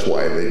quo. That's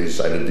why they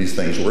decided these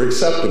things were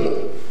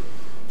acceptable.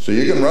 So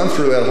you can run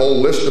through that whole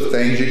list of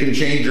things. You can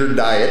change your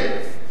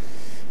diet.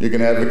 You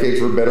can advocate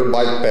for better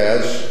bike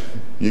paths.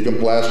 You can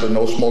plaster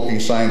no smoking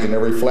signs in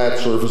every flat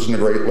surface in the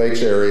Great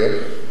Lakes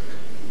area.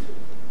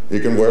 You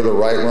can wear the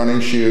right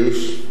running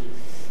shoes.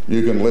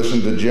 You can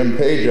listen to Jim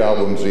Page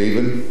albums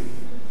even,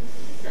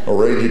 or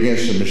Rage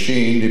Against the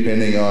Machine,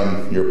 depending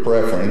on your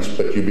preference,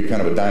 but you'd be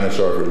kind of a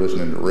dinosaur if you're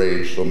listening to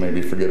Rage, so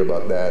maybe forget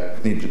about that.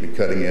 It needs to be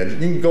cutting edge. You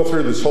can go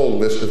through this whole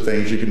list of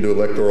things. You can do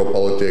electoral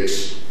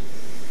politics.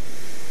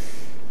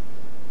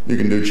 You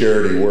can do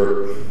charity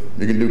work.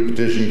 You can do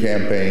petition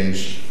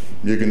campaigns.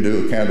 You can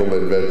do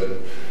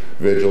candlelit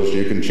vigils.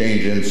 You can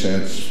change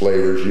incense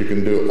flavors. You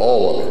can do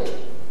all of it.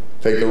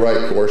 Take the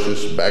right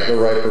courses, back the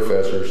right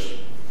professors,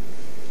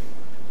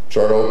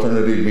 chart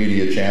alternative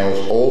media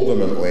channels.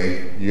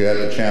 Ultimately, you have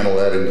to channel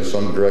that into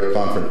some direct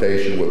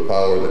confrontation with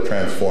power that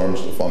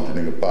transforms the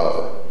functioning of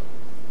power.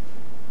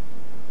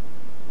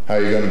 How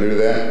are you going to do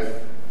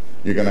that?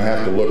 You're going to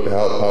have to look to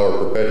how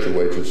power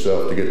perpetuates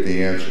itself to get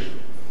the answer.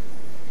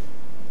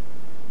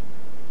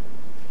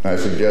 I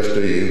suggest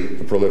to you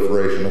the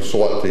proliferation of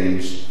SWAT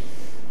teams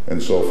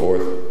and so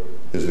forth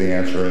is the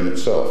answer in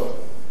itself.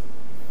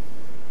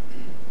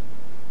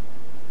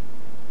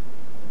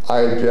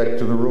 I object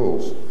to the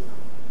rules.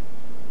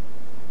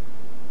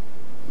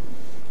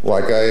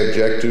 Like I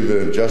object to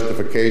the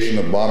justification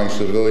of bombing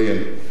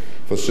civilian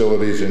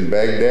facilities in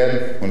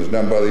Baghdad when it's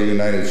done by the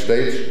United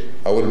States.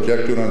 I would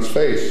object to it on its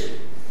face.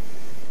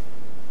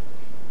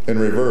 In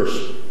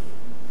reverse.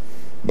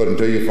 But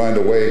until you find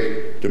a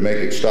way to make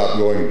it stop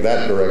going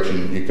that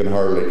direction, you can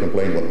hardly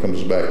complain when it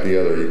comes back the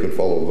other. You can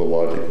follow the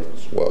logic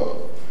as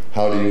well.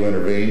 How do you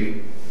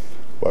intervene?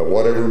 By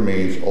whatever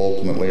means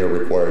ultimately are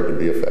required to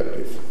be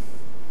effective.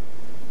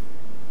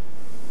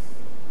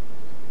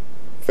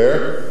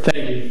 Fair?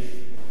 Thank you.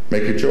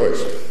 Make your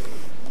choice.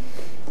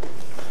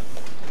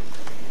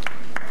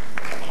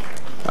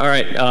 All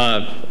right.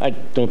 I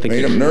don't think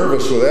made him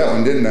nervous with that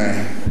one, didn't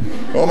I?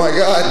 Oh my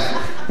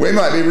God, we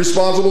might be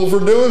responsible for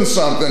doing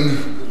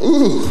something.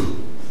 Ooh.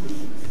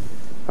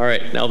 All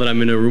right. Now that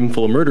I'm in a room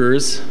full of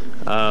murderers,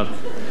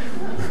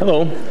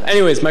 Hello.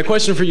 Anyways, my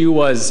question for you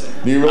was...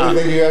 Do you really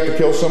think you have to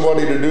kill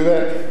somebody to do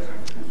that?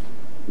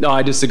 No,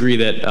 I disagree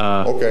that...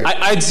 Okay.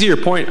 I'd see your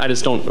point, I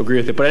just don't agree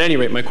with it. But at any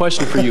rate, my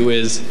question for you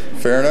is...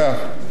 Fair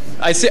enough.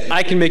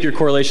 I can make your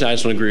correlation, I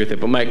just don't agree with it.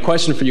 But my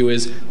question for you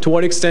is, to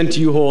what extent do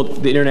you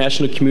hold the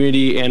international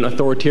community and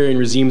authoritarian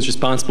regimes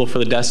responsible for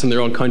the deaths in their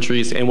own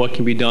countries, and what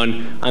can be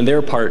done on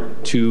their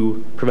part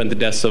to prevent the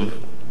deaths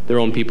of their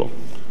own people?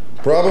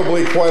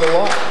 Probably quite a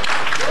lot.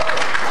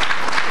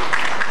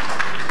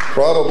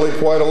 Probably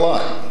quite a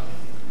lot.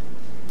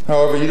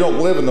 However, you don't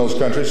live in those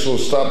countries, so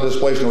stop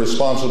displacing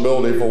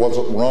responsibility for what's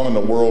wrong in the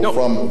world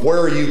from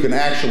where you can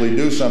actually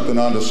do something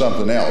onto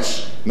something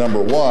else. Number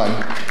one,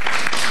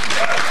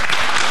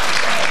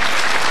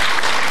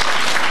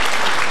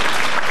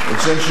 and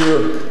since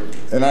you're,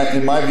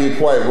 in my view,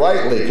 quite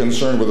rightly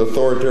concerned with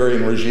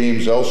authoritarian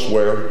regimes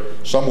elsewhere,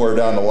 somewhere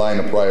down the line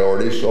of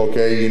priorities,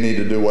 okay, you need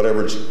to do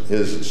whatever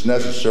is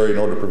necessary in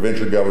order to prevent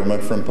your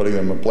government from putting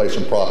them in place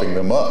and propping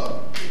them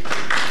up.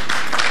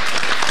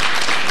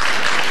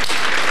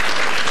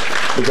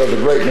 Because a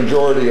great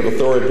majority of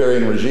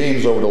authoritarian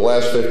regimes over the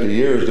last 50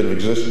 years that have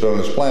existed on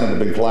this planet have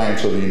been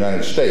clients of the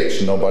United States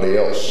and nobody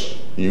else.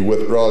 You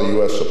withdraw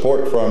U.S.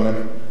 support from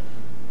them,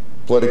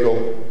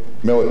 political,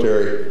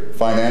 military,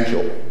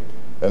 financial,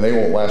 and they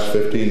won't last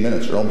 15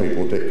 minutes. Their own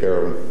people will take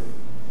care of them.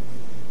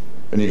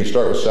 And you can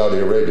start with Saudi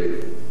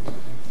Arabia.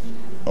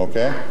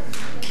 Okay?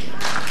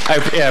 I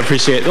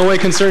appreciate it. The only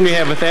concern we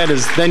have with that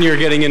is then you're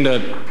getting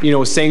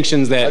into,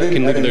 sanctions that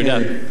can lead to their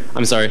death.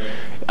 I'm sorry.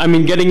 I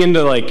mean, getting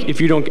into,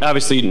 if you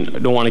obviously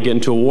don't want to get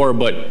into a war,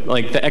 but,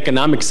 the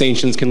economic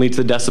sanctions can lead to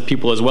the deaths of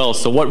people as well.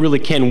 So what really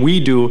can we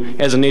do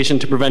as a nation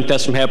to prevent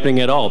deaths from happening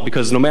at all?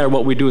 Because no matter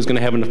what we do is going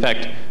to have an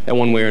effect in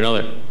one way or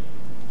another.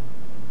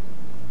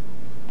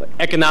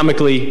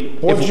 Economically...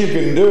 What you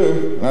can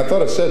do, and I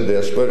thought I said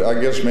this, but I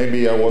guess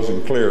maybe I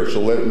wasn't clear, so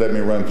let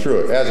me run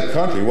through it. As a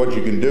country, what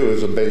you can do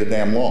is obey the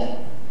damn law.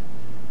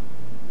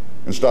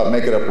 And stop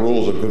making up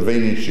rules of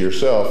convenience to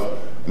yourself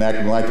and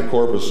acting like the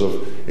corpus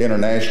of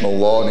international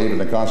law and even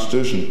the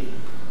Constitution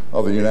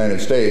of the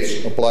United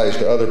States applies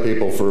to other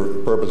people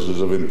for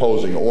purposes of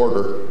imposing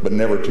order, but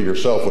never to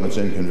yourself when it's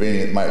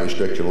inconvenient. It might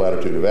restrict your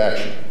latitude of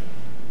action.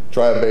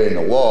 Try obeying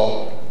the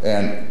law,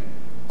 and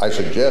I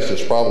suggest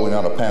it's probably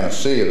not a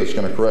panacea that's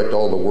going to correct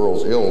all the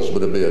world's ills,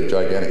 but it'll be a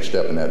gigantic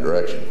step in that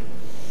direction.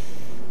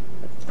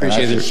 And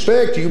I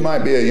suspect you might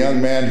be a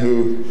young man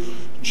who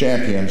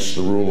champions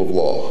the rule of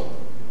law.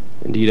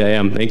 Indeed I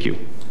am. Thank you.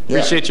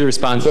 Appreciate your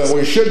response. So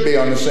we should be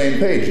on the same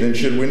page, then,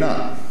 should we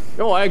not?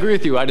 No, I agree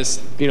with you. I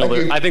just,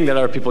 I think that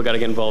other people got to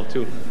get involved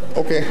too.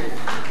 Okay.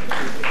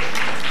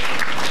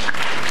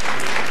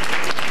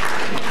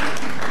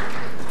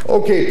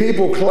 Okay,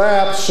 people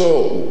clap,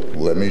 so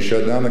let me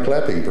shut down the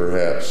clapping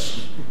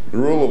perhaps. The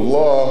rule of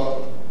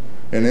law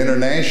in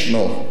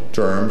international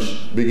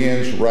terms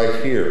begins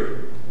right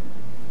here,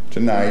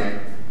 tonight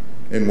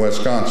in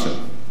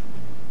Wisconsin,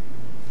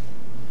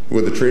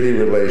 with the treaty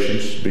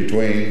relations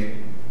between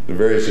the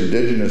various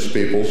indigenous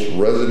peoples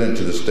resident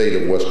to the state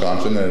of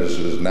Wisconsin, as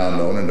is now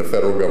known, and the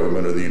federal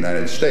government of the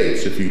United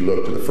States. If you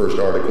look to the first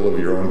article of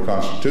your own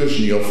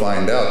Constitution, you'll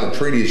find out that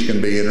treaties can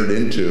be entered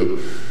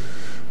into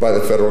by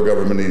the federal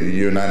government of the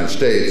United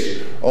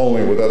States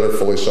only with other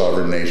fully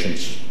sovereign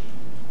nations.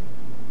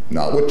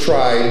 Not with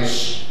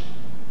tribes,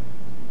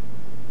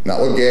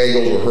 not with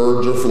gaggles or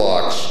herds or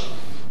flocks,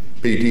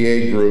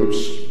 PTA groups,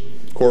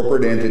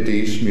 corporate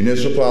entities,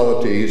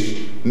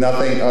 municipalities,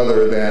 nothing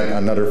other than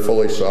another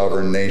fully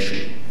sovereign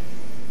nation.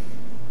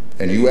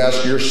 And you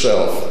ask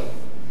yourself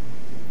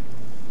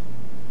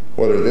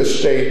whether this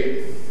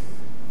state,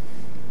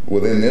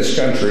 within this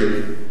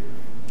country,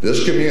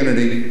 this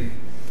community,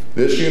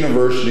 this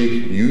university,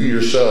 you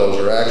yourselves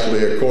are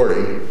actually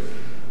according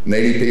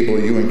Native people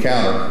you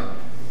encounter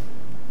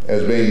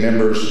as being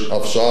members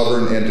of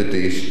sovereign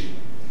entities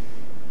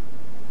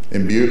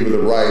imbued with the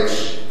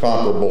rights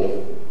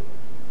comparable,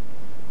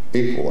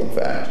 equal in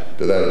fact,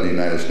 to that of the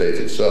United States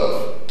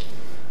itself.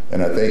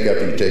 And I think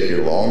after you take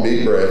your long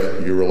deep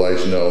breath, you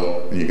realize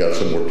no, and you got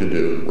some work to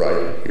do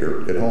right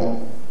here at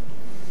home.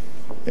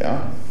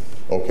 Yeah?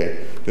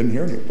 Okay. Didn't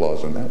hear any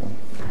applause on that one.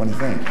 What do you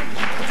think?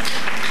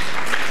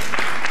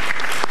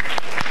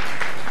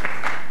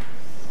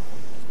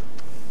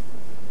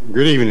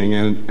 Good evening,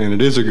 and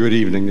it is a good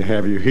evening to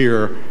have you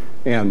here.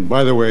 And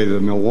by the way, the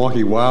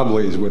Milwaukee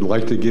Wobblies would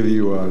like to give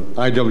you an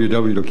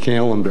IWW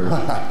calendar.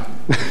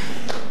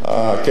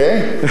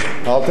 Okay,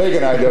 I'll take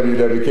an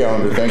IWW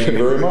calendar. Thank you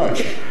very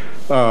much.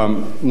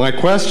 My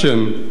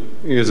question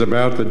is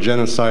about the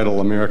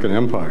genocidal American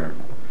Empire.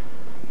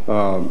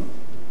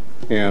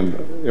 And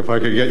if I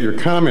could get your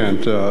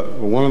comment,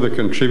 one of the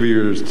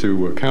contributors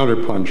to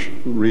Counterpunch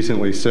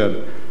recently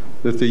said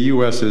that the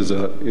U.S. is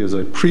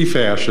a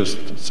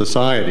pre-fascist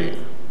society.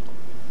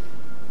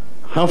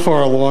 How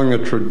far along the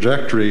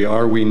trajectory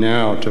are we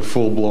now to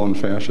full-blown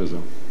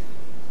fascism?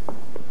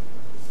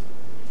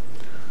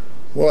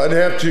 Well, I'd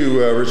have to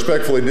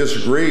respectfully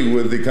disagree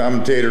with the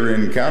commentator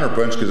in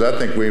Counterpunch, because I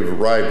think we've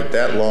arrived at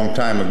that long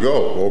time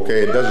ago.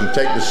 Okay, it doesn't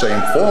take the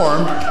same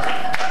form.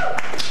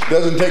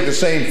 Doesn't take the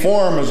same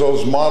form as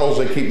those models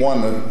they keep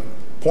wanting to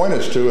point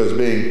us to as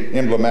being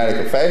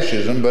emblematic of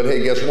fascism, but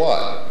hey, guess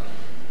what?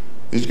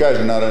 These guys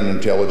are not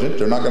unintelligent.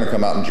 They're not going to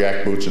come out in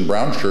jackboots and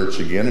brown shirts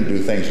again and do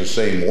things the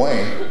same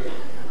way.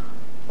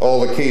 All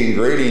the key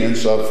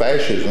ingredients of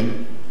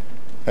fascism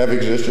have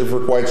existed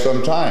for quite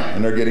some time,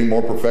 and they're getting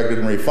more perfected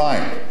and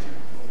refined.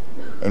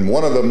 And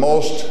one of the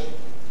most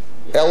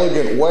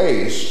elegant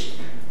ways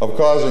of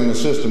causing the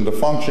system to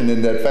function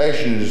in that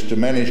fashion is to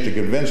manage to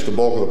convince the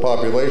bulk of the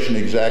population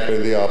exactly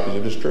the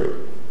opposite is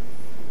true.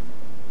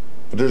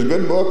 But there's a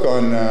good book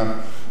on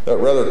that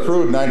rather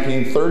crude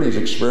 1930s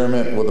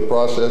experiment with a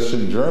process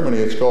in Germany.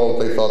 It's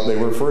called They Thought They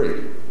Were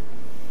Free.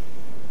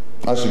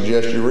 I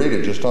suggest you read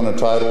it just on the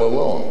title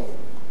alone.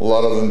 A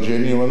lot of them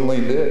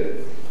genuinely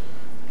did.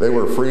 They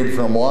were freed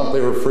from want,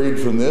 they were freed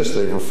from this,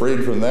 they were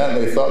freed from that,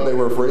 and they thought they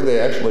were free. They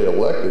actually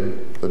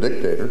elected the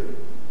dictator.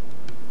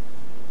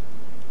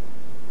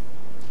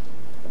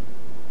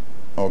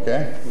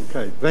 Okay?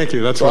 Okay, thank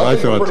you. That's So what I I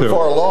think thought we're pretty too.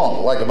 far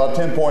along, like about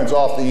 10 points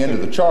off the end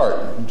of the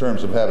chart in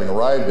terms of having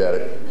arrived at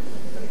it.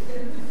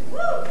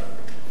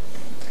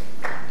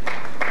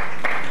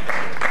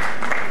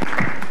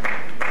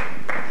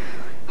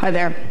 Hi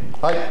there.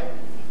 Hi.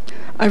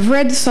 I've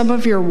read some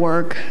of your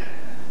work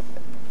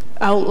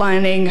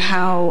outlining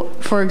how,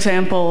 for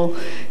example,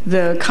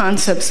 the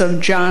concepts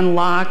of John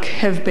Locke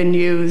have been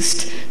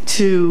used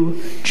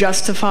to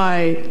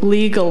justify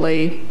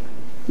legally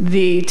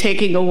the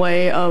taking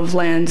away of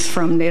lands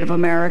from Native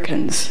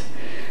Americans.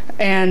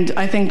 And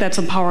I think that's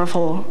a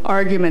powerful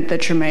argument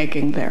that you're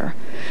making there.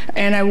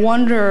 And I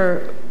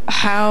wonder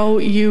how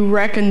you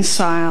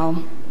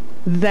reconcile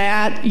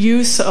that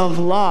use of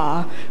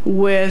law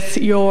with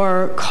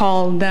your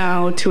call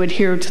now to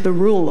adhere to the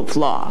rule of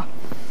law.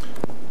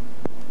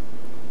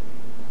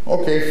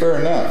 Okay, fair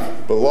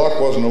enough. But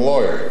Locke wasn't a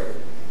lawyer.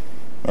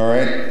 All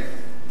right?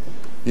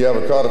 You have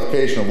a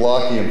codification of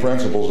Lockean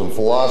principles in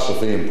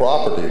philosophy and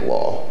property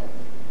law.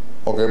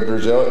 Okay, but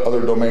there's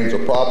other domains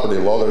of property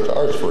law. There's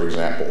ours, for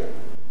example.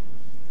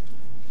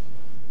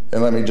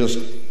 And let me just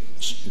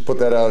put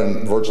that out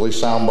in virtually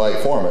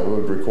soundbite form. It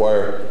would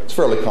require, it's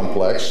fairly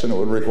complex, and it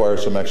would require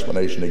some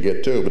explanation to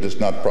get to, but it's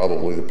not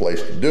probably the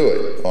place to do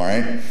it, all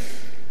right?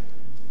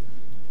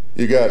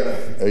 You got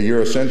a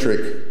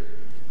Eurocentric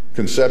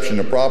conception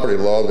of property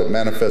law that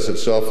manifests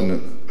itself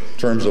in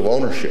terms of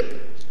ownership.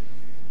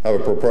 I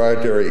have a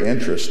proprietary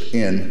interest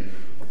in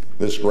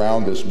this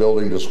ground, this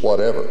building, this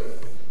whatever.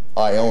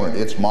 I own it,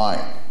 it's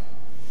mine.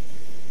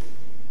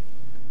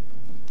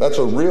 That's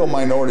a real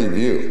minority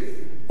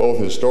view, both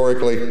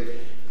historically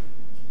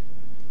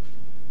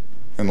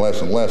and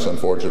less,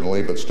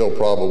 unfortunately, but still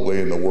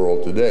probably in the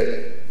world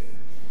today.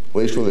 At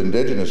least with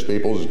indigenous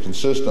peoples, it's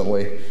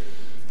consistently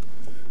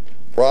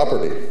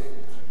property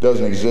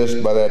doesn't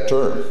exist by that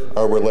term.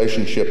 Our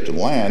relationship to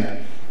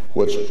land,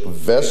 which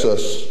vests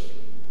us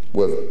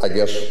with, I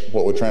guess,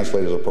 what would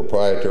translate as a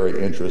proprietary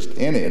interest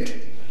in it,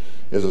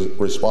 is a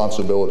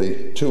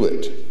responsibility to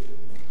it.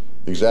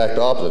 The exact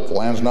opposite. The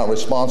land's not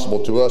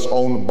responsible to us,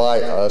 owned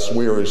by us.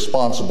 We are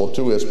responsible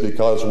to us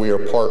because we are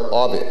part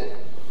of it.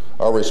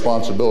 Our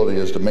responsibility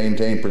is to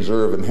maintain,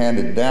 preserve, and hand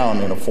it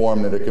down in a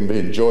form that it can be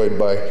enjoyed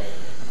by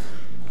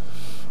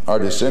our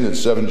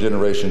descendants 7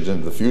 generations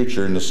into the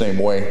future in the same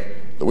way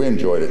that we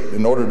enjoyed it.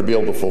 In order to be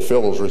able to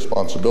fulfill those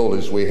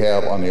responsibilities, we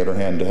have, on the other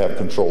hand, to have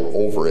control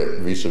over it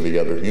vis-a-vis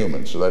other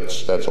humans. So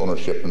that's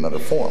ownership in another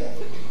form.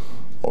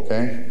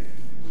 Okay?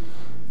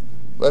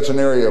 That's an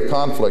area of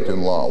conflict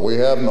in law. We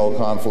have no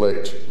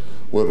conflict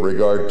with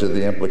regard to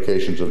the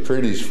implications of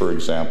treaties, for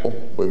example.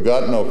 We've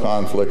got no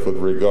conflict with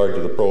regard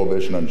to the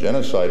prohibition on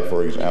genocide,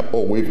 for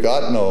example. We've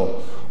got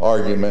no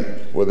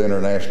argument with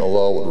international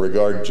law with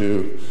regard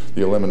to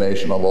the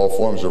elimination of all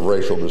forms of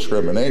racial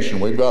discrimination.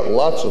 We've got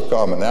lots of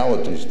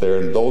commonalities there,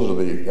 and those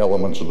are the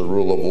elements of the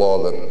rule of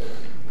law that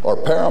are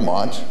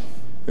paramount,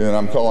 and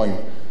I'm calling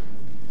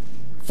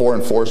for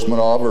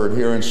enforcement of or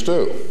adherence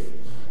to.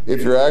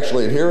 If you're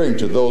actually adhering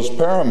to those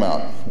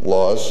paramount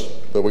laws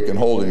that we can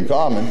hold in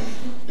common,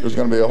 there's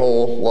going to be a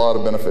whole lot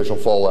of beneficial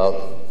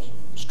fallout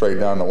straight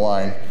down the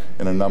line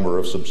in a number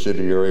of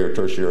subsidiary or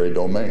tertiary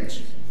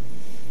domains.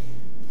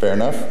 Fair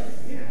enough?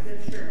 Yeah,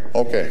 that's fair.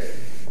 Okay.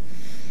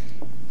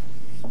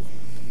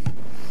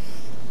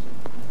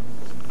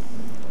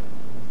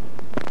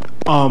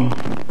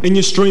 In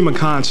your stream of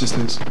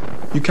consciousness,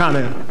 you kind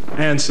of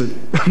answered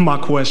my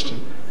question,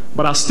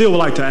 but I still would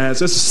like to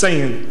ask, it's a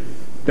saying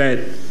that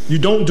you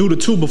don't do the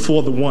two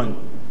before the one.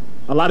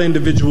 A lot of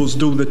individuals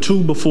do the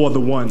two before the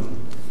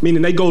one,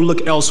 meaning they go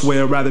look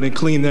elsewhere rather than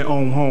clean their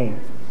own home.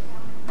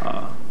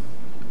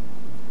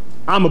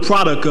 I'm a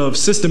product of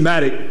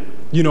systematic,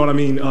 you know what I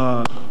mean,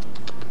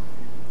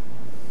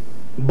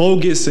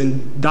 bogus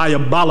and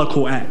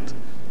diabolical act.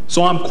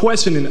 So I'm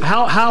questioning,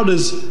 how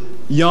does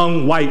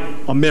young white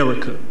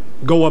America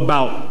go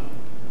about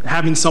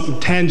having something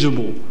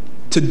tangible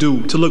to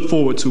do, to look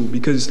forward to?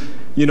 Because,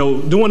 you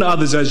know, doing to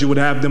others as you would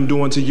have them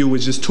doing to you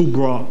is just too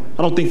broad.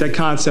 I don't think that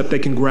concept they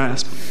can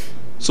grasp.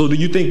 So do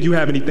you think you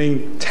have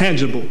anything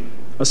tangible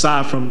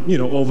aside from,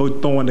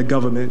 overthrowing the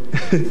government,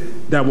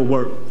 that would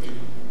work?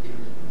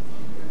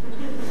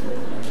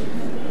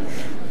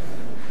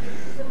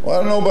 Well,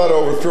 I don't know about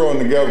overthrowing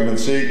the government.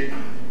 See,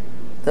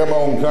 got my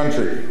own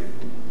country,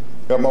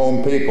 got my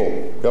own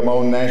people, got my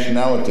own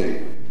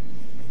nationality.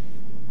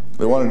 If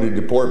they wanted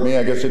to deport me,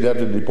 I guess they'd have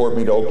to deport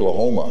me to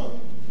Oklahoma,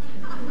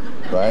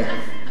 right?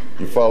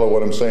 You follow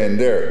what I'm saying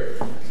there?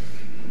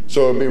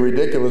 So it'd be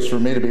ridiculous for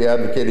me to be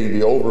advocating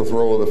the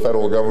overthrow of the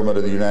federal government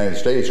of the United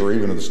States or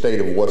even of the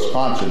state of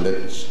Wisconsin.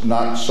 That's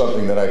not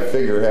something that I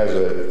figure has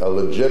a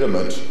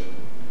legitimate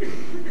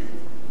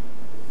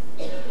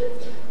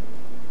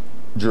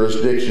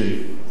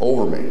jurisdiction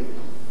over me.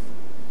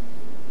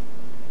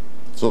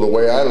 So the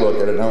way I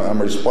look at it, I'm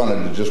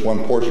responding to just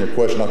one portion of your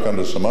question, I'll come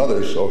to some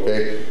others,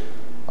 okay?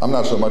 I'm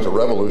not so much a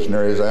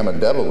revolutionary as I am a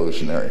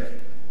devolutionary.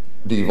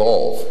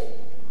 Devolve.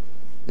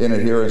 In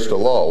adherence to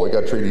law. We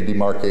got treaty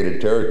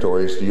demarcated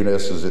territories. The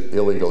U.S. is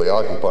illegally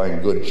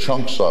occupying good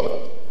chunks of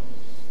it.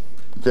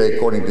 Okay,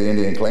 according to the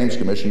Indian Claims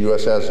Commission, the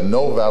U.S. has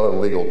no valid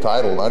legal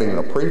title, not even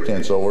a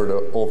pretense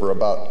over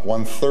about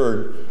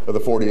 1/3 of the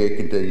 48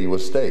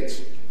 contiguous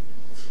states.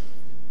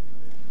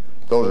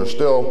 Those are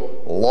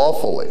still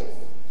lawfully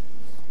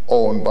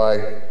owned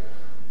by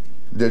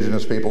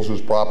indigenous peoples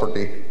whose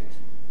property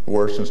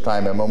were since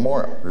time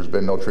immemorial. There's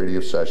been no treaty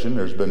of cession.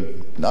 There's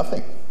been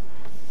nothing.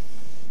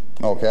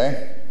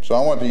 Okay? So I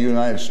want the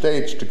United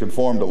States to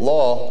conform to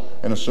law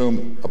and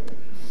assume a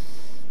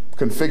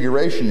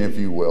configuration, if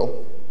you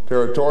will,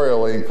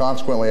 territorially and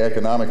consequently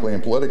economically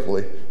and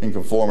politically in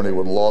conformity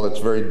with law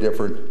that's very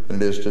different than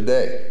it is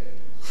today.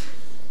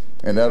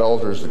 And that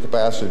alters the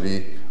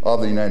capacity of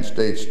the United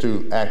States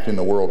to act in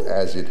the world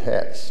as it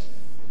has.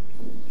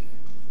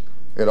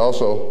 It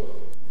also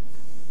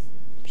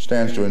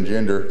stands to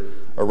engender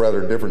a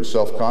rather different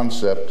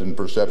self-concept and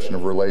perception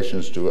of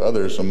relations to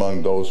others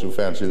among those who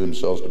fancy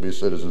themselves to be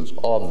citizens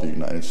of the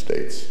United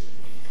States.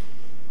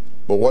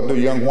 But what do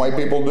young white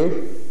people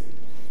do?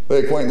 They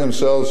acquaint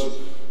themselves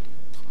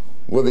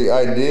with the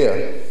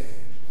idea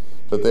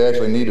that they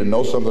actually need to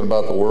know something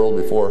about the world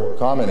before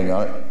commenting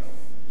on it.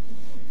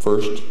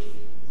 First,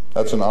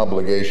 that's an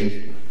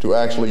obligation to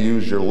actually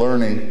use your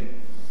learning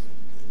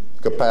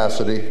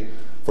capacity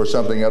for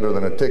something other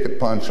than a ticket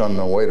punch on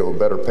the way to a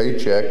better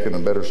paycheck and a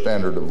better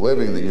standard of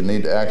living, that you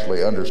need to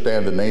actually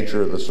understand the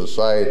nature of the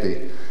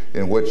society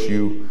in which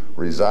you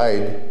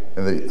reside,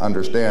 and they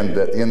understand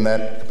that in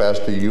that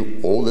capacity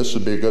this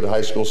would be a good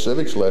high school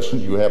civics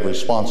lesson. You have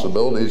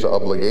responsibilities,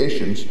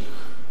 obligations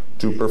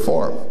to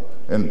perform.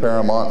 And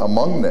paramount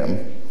among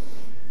them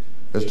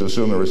is to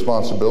assume the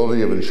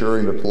responsibility of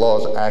ensuring that the law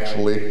is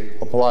actually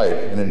applied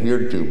and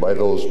adhered to by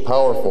those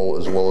powerful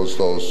as well as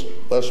those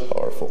less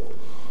powerful.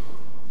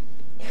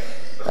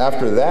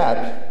 After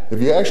that,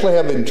 if you actually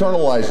have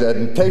internalized that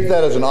and take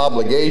that as an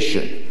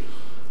obligation,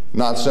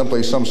 not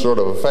simply some sort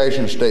of a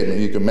fashion statement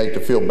you can make to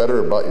feel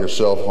better about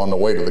yourself on the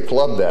way to the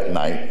club that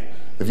night,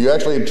 if you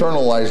actually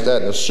internalize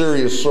that in a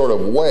serious sort of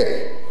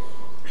way,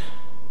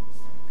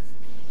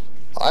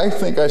 I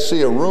think I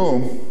see a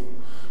room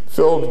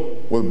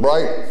filled with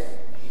bright,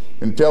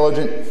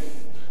 intelligent,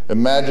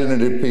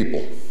 imaginative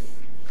people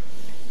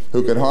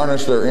who can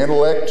harness their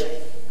intellect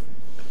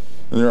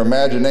and their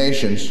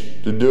imaginations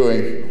to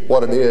doing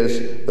what it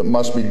is that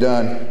must be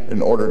done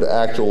in order to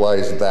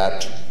actualize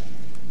that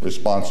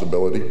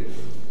responsibility,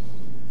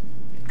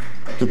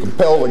 to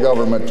compel the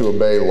government to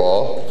obey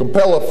law,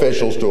 compel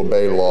officials to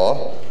obey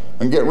law,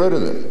 and get rid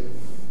of them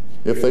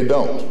if they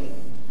don't.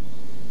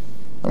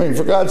 I mean,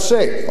 for God's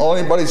sake, all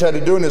anybody's had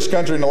to do in this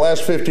country in the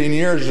last 15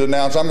 years is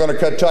announce, I'm going to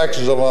cut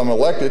taxes if I'm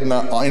elected, and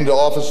into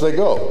office they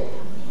go.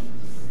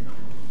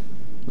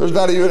 There's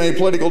not even any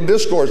political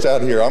discourse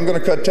out here. I'm going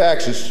to cut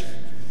taxes.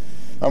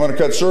 I'm going to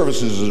cut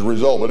services as a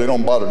result, but they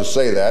don't bother to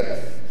say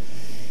that.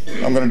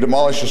 I'm going to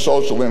demolish the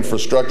social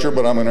infrastructure,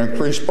 but I'm going to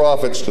increase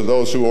profits to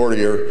those who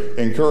already are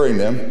incurring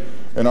them.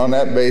 And on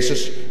that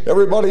basis,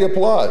 everybody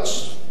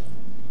applauds.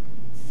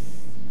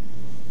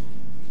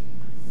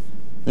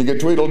 You get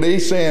Tweedledee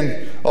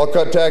saying, I'll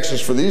cut taxes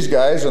for these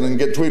guys, and then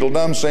get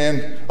Tweedledum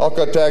saying, I'll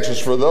cut taxes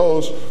for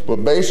those.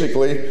 But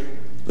basically,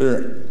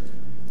 they're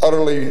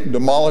utterly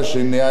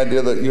demolishing the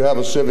idea that you have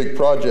a civic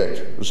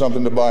project or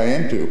something to buy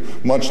into,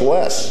 much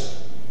less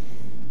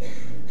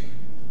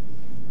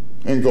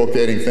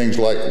inculcating things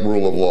like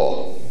rule of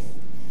law.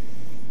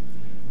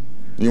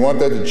 You want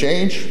that to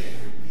change?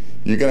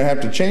 You're going to have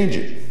to change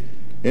it.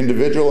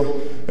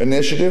 Individual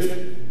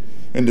initiative,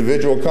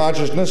 individual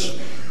consciousness,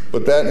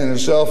 but that in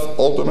itself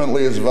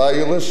ultimately is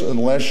valueless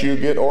unless you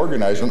get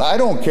organized. And I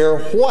don't care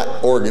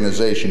what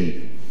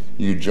organization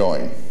you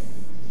join,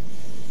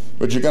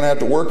 but you're going to have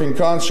to work in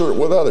concert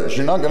with others.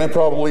 You're not going to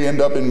probably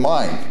end up in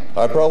mine.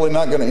 I'm probably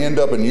not going to end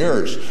up in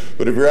yours.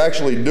 But if you're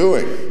actually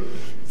doing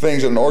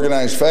things in an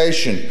organized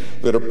fashion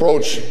that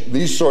approach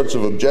these sorts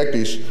of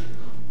objectives,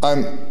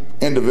 I'm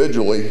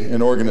individually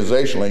and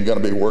organizationally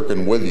going to be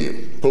working with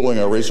you. Pooling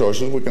our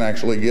resources, we can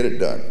actually get it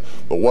done.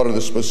 But what are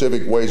the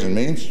specific ways and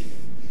means?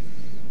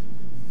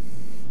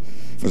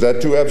 Is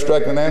that too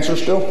abstract an answer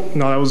still?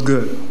 No, that was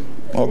good.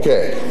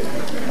 Okay.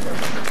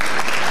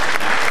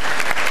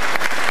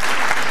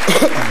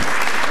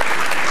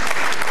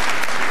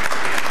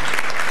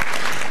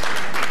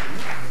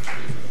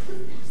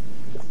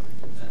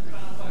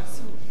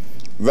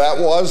 That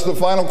was the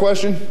final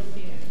question?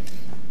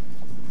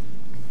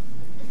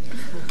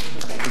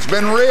 It's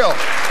been real.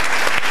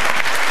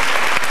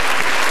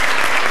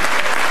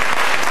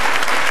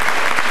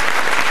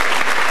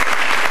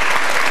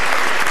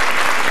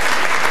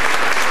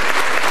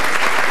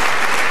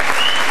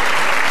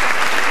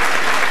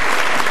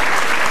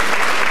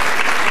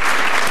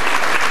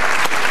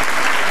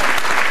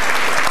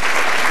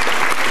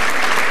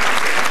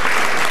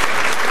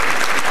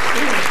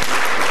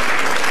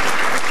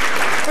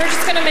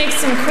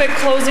 Some quick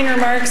closing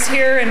remarks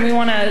here, and we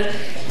want to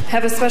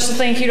have a special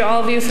thank you to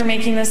all of you for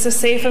making this a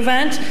safe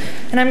event.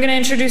 And I'm going to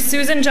introduce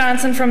Susan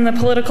Johnson from the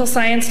Political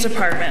Science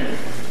Department.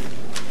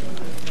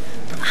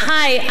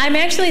 Hi, I'm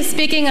actually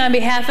speaking on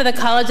behalf of the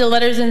College of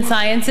Letters and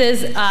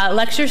Sciences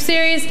lecture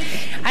series.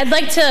 I'd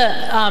like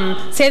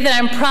to say that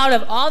I'm proud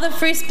of all the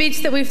free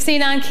speech that we've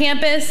seen on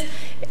campus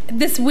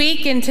this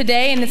week and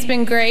today, and it's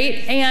been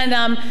great. And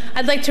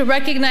I'd like to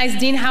recognize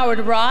Dean Howard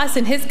Ross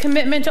and his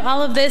commitment to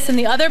all of this, and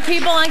the other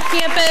people on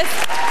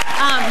campus.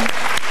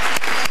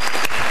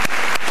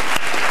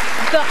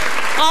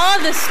 All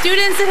of the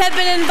students that have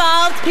been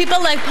involved,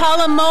 people like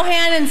Paula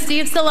Mohan and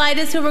Steve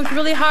Salidas, who worked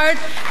really hard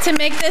to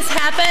make this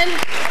happen.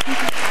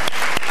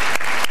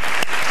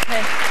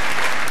 Okay.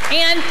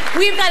 And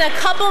we've got a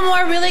couple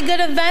more really good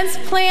events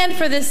planned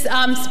for this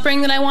spring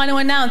that I want to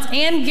announce.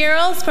 Ann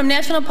Garrels from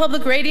National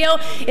Public Radio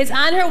is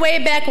on her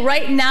way back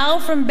right now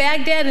from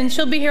Baghdad, and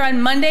she'll be here on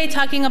Monday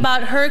talking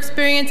about her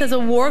experience as a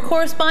war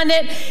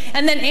correspondent.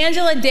 And then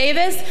Angela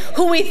Davis,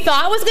 who we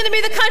thought was going to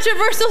be the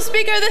controversial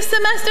speaker this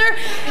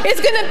semester,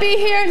 is going to be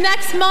here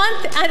next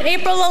month on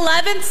April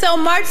 11th. So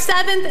March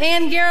 7th,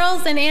 Ann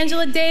Garrels and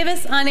Angela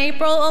Davis on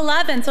April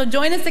 11th. So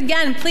join us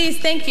again, please.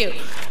 Thank you.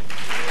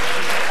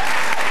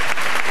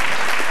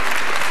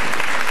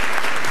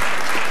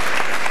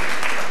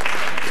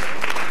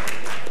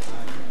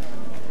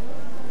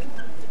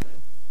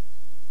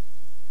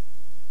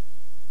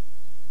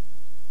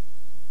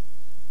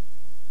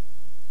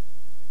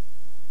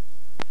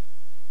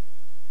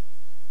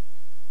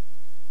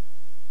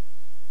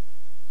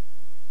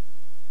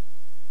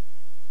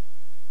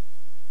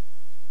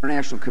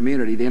 International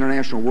community, the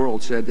international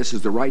world said this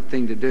is the right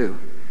thing to do.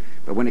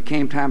 But when it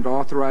came time to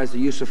authorize the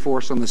use of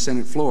force on the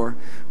Senate floor,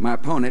 my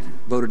opponent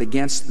voted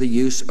against the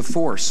use of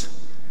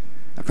force.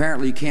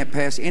 Apparently you can't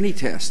pass any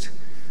test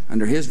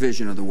under his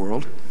vision of the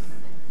world.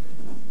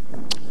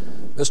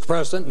 Mr.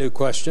 President, new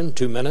question,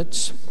 2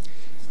 minutes.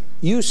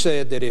 You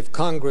said that if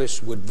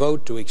Congress would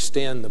vote to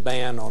extend the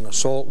ban on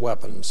assault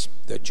weapons,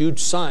 that you'd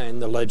sign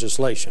the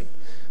legislation,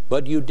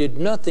 but you did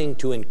nothing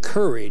to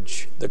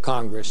encourage the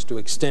Congress to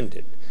extend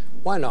it.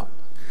 Why not?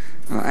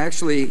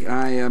 Actually,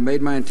 I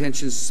made my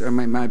intentions,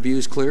 my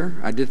views clear.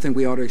 I did think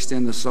we ought to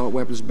extend the assault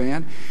weapons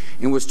ban,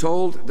 and was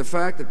told the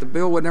fact that the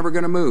bill was never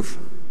going to move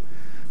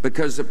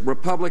because the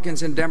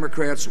Republicans and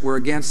Democrats were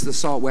against the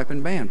assault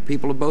weapon ban,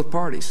 people of both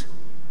parties.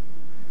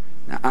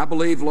 Now, I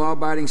believe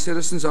law-abiding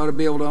citizens ought to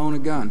be able to own a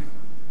gun.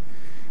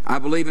 I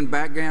believe in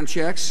background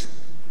checks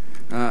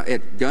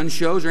at gun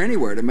shows or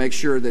anywhere to make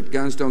sure that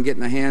guns don't get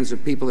in the hands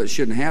of people that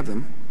shouldn't have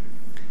them.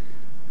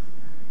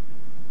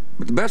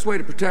 But the best way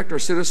to protect our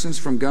citizens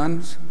from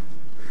guns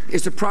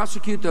is to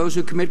prosecute those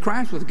who commit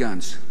crimes with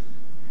guns.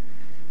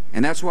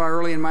 And that's why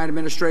early in my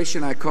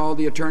administration I called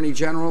the Attorney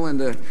General and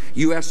the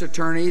U.S.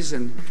 attorneys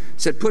and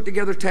said, put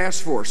together a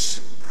task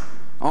force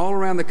all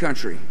around the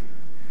country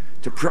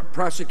to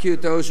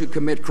prosecute those who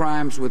commit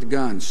crimes with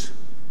guns.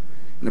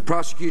 And the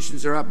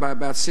prosecutions are up by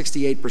about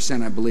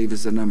 68%, I believe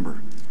is the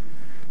number.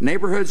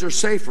 Neighborhoods are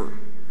safer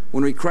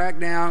when we crack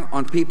down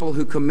on people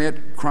who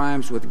commit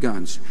crimes with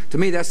guns. To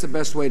me, that's the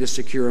best way to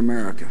secure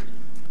America.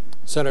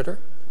 Senator?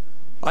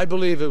 I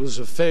believe it was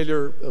a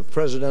failure of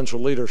presidential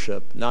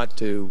leadership not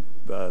to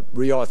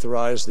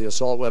reauthorize the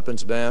assault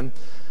weapons ban.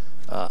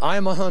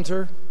 I'm a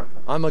hunter.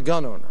 I'm a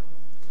gun owner.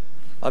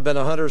 I've been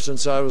a hunter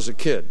since I was a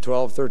kid,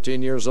 12,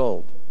 13 years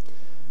old.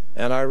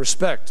 And I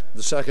respect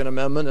the Second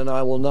Amendment, and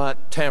I will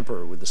not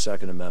tamper with the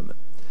Second Amendment.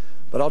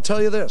 But I'll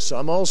tell you this,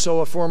 I'm also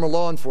a former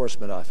law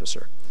enforcement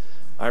officer.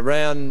 I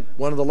ran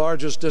one of the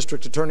largest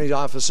district attorney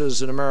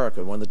offices in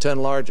America, one of the 10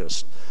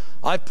 largest.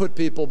 I've put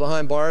people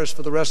behind bars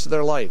for the rest of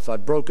their life.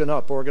 I've broken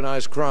up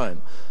organized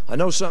crime. I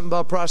know something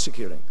about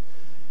prosecuting.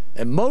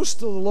 And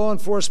most of the law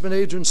enforcement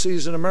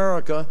agencies in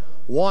America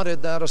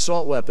wanted that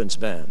assault weapons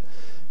ban.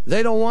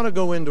 They don't want to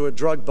go into a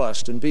drug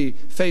bust and be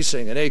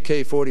facing an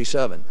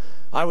AK-47.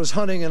 I was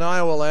hunting in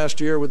Iowa last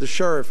year with the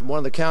sheriff from one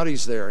of the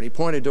counties there, and he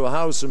pointed to a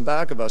house in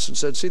back of us and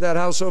said, see that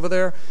house over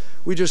there?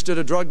 We just did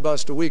a drug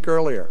bust a week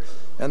earlier,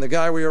 and the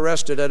guy we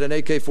arrested had an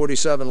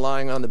AK-47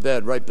 lying on the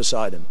bed right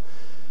beside him.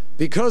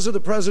 Because of the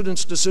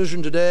president's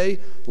decision today,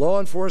 law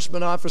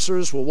enforcement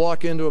officers will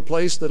walk into a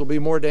place that'll be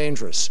more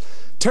dangerous.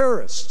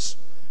 Terrorists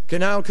can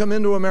now come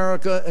into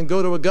America and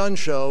go to a gun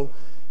show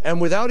and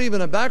without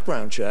even a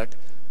background check,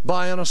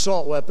 buy an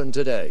assault weapon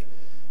today.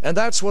 And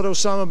that's what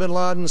Osama bin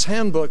Laden's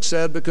handbook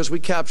said because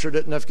we captured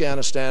it in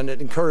Afghanistan and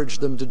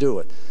encouraged them to do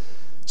it.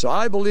 So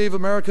I believe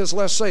America is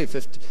less safe.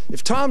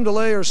 If Tom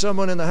DeLay or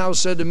someone in the House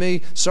said to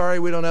me, sorry,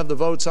 we don't have the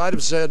votes, I'd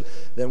have said,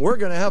 then we're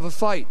going to have a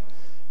fight.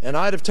 And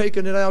I'd have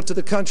taken it out to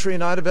the country,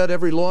 and I'd have had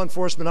every law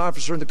enforcement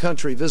officer in the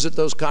country visit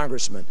those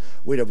congressmen.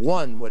 We'd have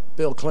won what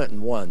Bill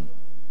Clinton won.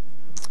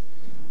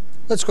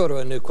 Let's go to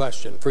a new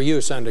question. For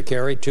you, Senator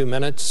Kerry, 2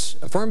 minutes.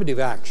 Affirmative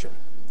action.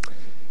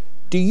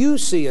 Do you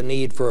see a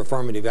need for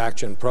affirmative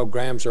action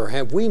programs, or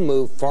have we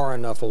moved far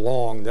enough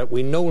along that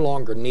we no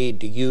longer need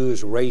to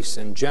use race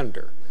and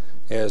gender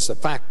as a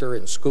factor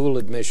in school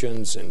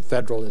admissions and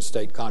federal and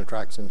state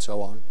contracts and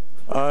so on?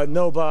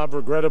 No, Bob.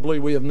 Regrettably,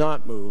 we have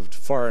not moved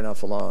far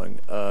enough along.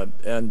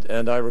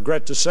 And I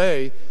regret to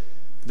say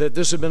that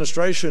this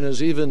administration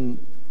has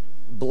even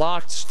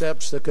blocked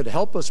steps that could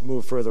help us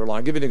move further along.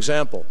 I'll give you an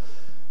example.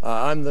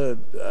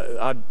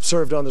 I've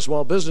served on the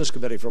Small Business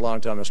Committee for a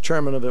long time. I was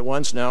chairman of it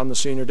once. Now I'm the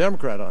senior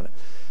Democrat on it.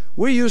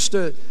 We used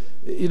to,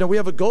 we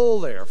have a goal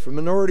there for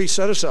minority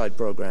set-aside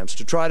programs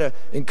to try to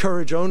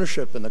encourage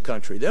ownership in the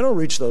country. They don't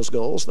reach those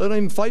goals. They don't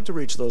even fight to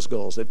reach those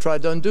goals. They've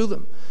tried to undo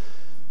them.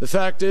 The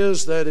fact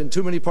is that in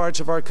too many parts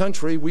of our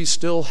country, we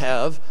still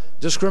have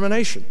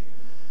discrimination.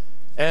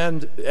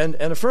 And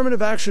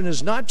affirmative action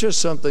is not just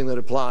something that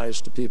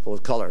applies to people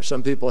of color.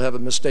 Some people have a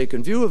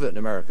mistaken view of it in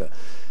America.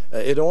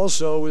 It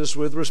also is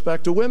with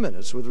respect to women.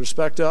 It's with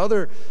respect to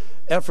other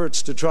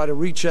efforts to try to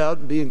reach out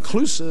and be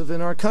inclusive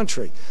in our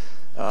country.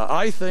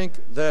 I think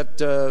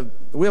that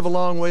we have a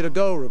long way to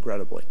go,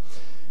 regrettably.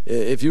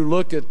 If you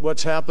look at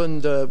what's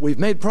happened, we've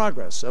made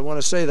progress. I want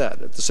to say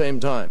that at the same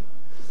time.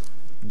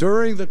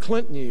 During the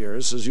Clinton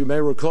years, as you may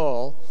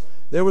recall,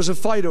 there was a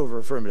fight over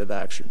affirmative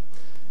action.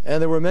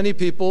 And there were many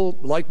people,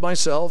 like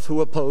myself, who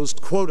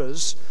opposed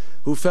quotas,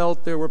 who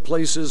felt there were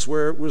places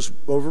where it was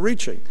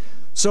overreaching.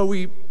 So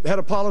we had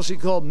a policy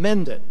called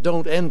mend it,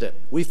 don't end it.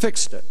 We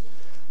fixed it.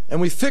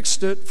 And we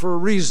fixed it for a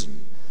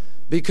reason,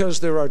 because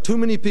there are too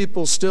many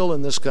people still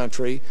in this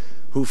country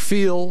who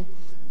feel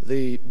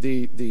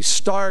the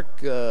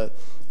stark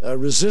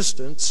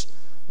resistance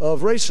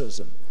of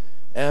racism.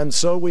 And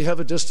so we have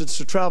a distance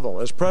to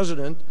travel. As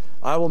president,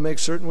 I will make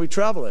certain we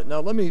travel it. Now,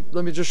 let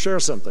me just share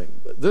something.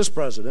 This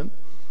president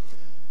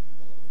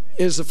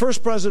is the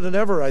first president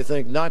ever, I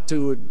think, not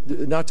to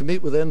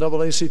meet with the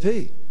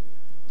NAACP.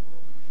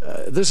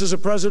 This is a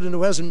president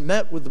who hasn't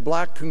met with the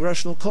Black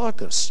Congressional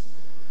Caucus.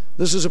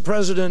 This is a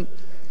president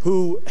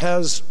who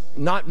has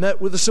not met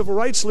with the civil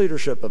rights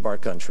leadership of our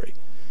country.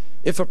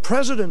 If a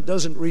president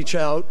doesn't reach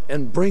out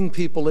and bring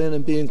people in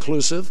and be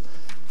inclusive,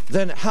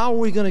 then how are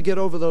we going to get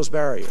over those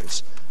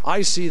barriers?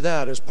 I see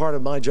that as part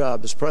of my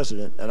job as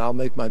president, and I'll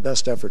make my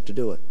best effort to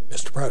do it.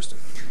 Mr.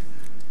 President.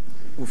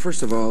 Well,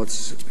 first of all, it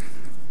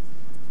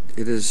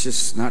is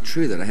just not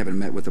true that I haven't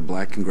met with the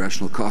Black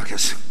Congressional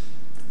Caucus.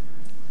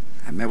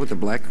 I met with the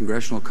Black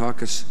Congressional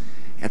Caucus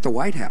at the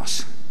White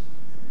House.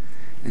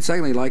 And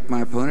secondly, like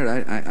my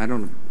opponent, I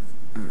don't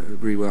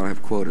agree we ought to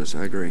have quotas.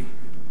 I agree.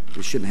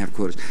 We shouldn't have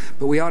quotas.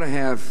 But we ought to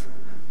have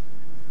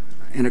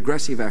an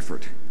aggressive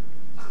effort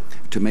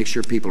to make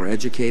sure people are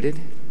educated,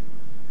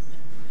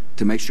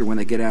 to make sure when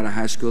they get out of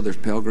high school there's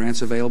Pell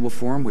Grants available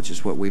for them, which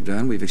is what we've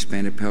done. We've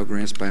expanded Pell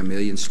Grants by 1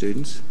 million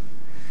students.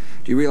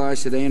 Do you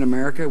realize today in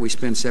America we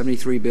spend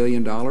 $73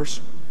 billion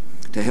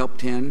to help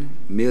 10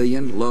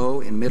 million low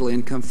and middle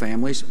income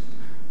families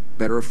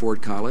better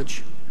afford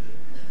college?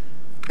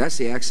 That's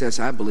the access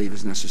I believe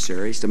is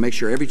necessary, is to make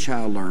sure every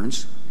child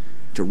learns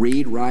to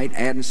read, write,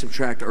 add, and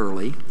subtract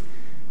early,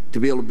 to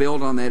be able to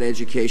build on that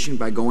education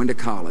by going to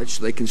college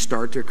so they can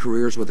start their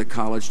careers with a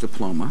college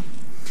diploma.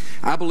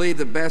 I believe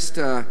the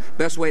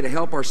best way to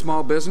help our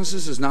small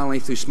businesses is not only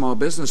through small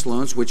business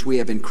loans, which we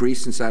have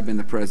increased since I've been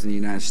the President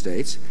of the United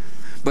States,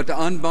 but to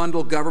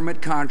unbundle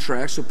government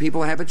contracts so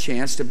people have a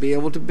chance to be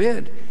able to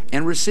bid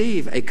and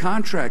receive a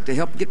contract to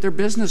help get their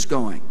business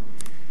going.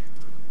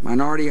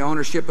 Minority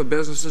ownership of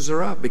businesses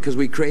are up because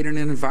we created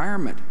an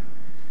environment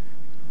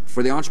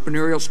for the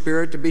entrepreneurial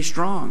spirit to be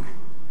strong.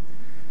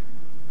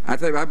 I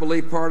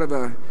believe part of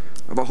a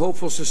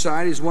hopeful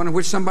society is one in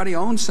which somebody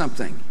owns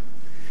something.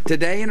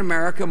 Today in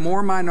America,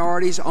 more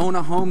minorities own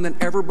a home than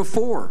ever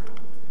before.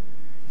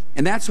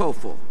 And that's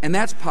hopeful, and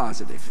that's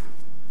positive.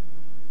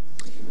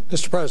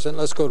 Mr. President,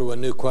 let's go to a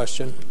new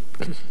question.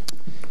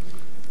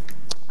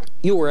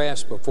 You were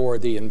asked before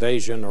the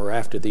invasion or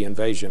after the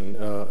invasion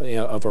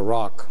of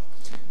Iraq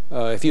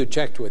if you had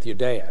checked with your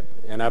dad.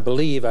 And I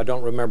believe, I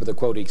don't remember the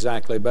quote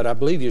exactly, but I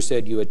believe you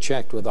said you had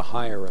checked with a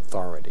higher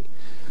authority.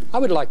 I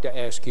would like to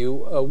ask you,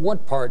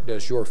 what part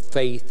does your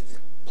faith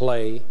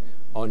play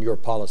on your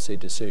policy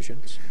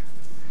decisions?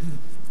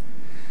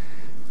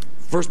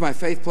 First, my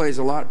faith plays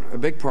a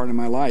big part in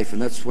my life,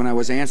 and that's when I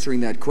was answering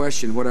that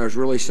question, what I was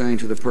really saying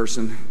to the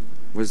person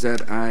was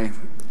that I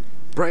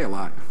pray a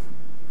lot,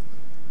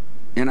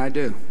 and I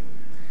do.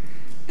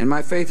 And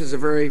my faith is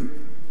it's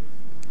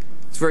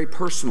very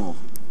personal.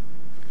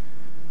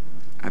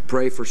 I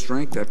pray for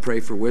strength, I pray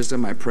for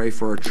wisdom, I pray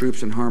for our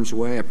troops in harm's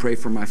way, I pray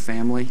for my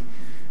family,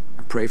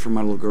 I pray for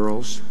my little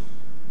girls.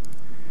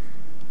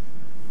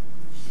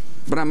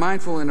 But I'm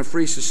mindful in a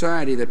free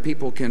society that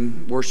people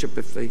can worship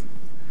if they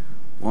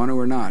want to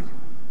or not.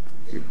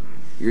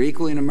 You're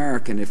equally an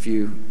American if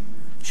you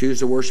choose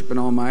to worship an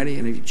Almighty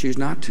and if you choose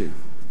not to.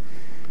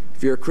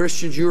 If you're a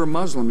Christian, Jew, or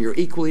Muslim, you're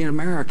equally an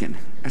American.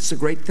 That's the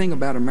great thing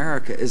about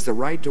America, is the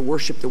right to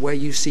worship the way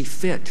you see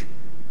fit.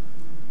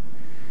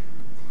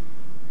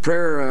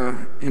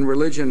 Prayer and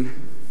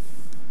religion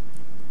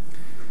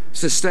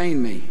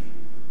sustain me.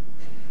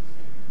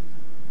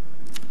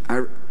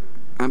 I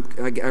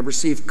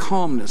receive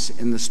calmness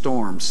in the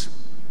storms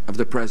of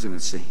the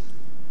presidency.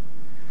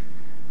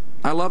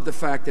 I love the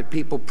fact that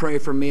people pray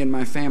for me and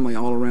my family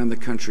all around the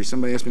country.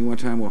 Somebody asked me one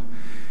time, well,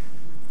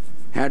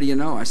 how do you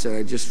know? I said,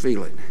 I just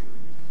feel it.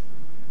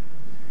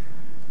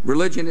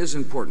 Religion is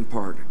an important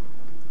part.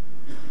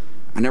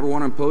 I never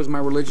want to impose my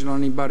religion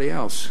on anybody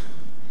else.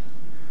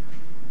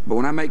 But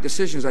when I make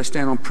decisions, I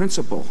stand on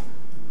principle.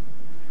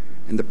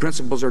 And the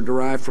principles are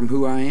derived from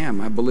who I am.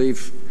 I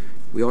believe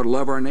we ought to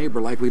love our neighbor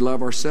like we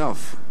love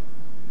ourselves.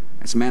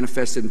 That's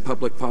manifested in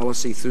public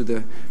policy through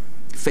the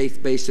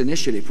faith-based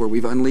initiative, where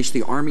we've unleashed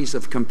the armies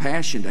of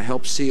compassion to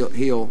help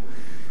heal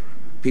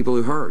people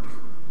who hurt.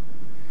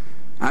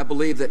 I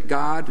believe that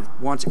God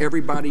wants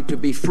everybody to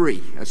be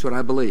free. That's what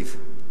I believe.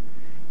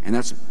 And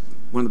that's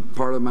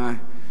part of my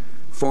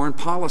foreign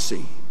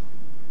policy.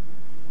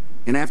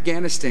 In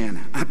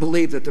Afghanistan, I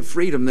believe that the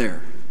freedom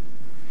there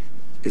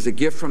is a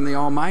gift from the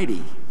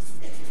Almighty.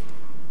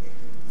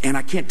 And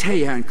I can't tell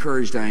you how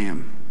encouraged I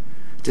am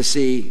to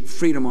see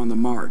freedom on the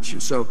march.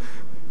 And so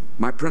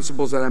my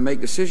principles that I make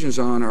decisions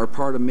on are a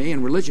part of me,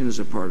 and religion is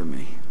a part of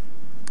me.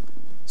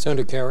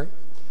 Senator Kerry?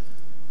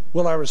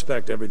 Well, I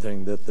respect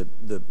everything that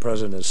the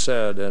President has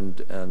said,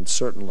 and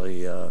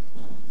certainly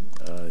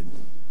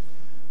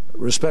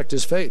respect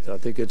his faith. I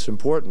think it's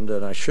important,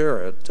 and I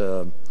share it.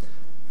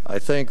 I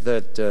think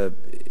that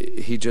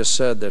he just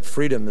said that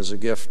freedom is a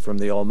gift from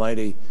the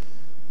Almighty.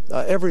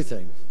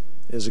 Everything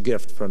is a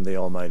gift from the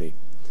Almighty.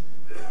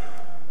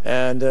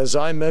 And as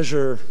I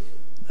measure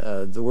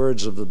the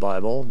words of the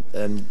Bible,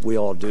 and we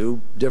all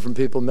do, different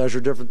people measure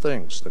different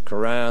things. The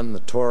Quran, the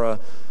Torah,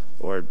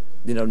 or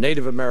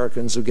Native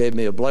Americans who gave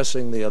me a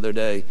blessing the other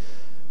day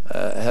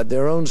had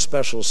their own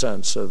special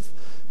sense of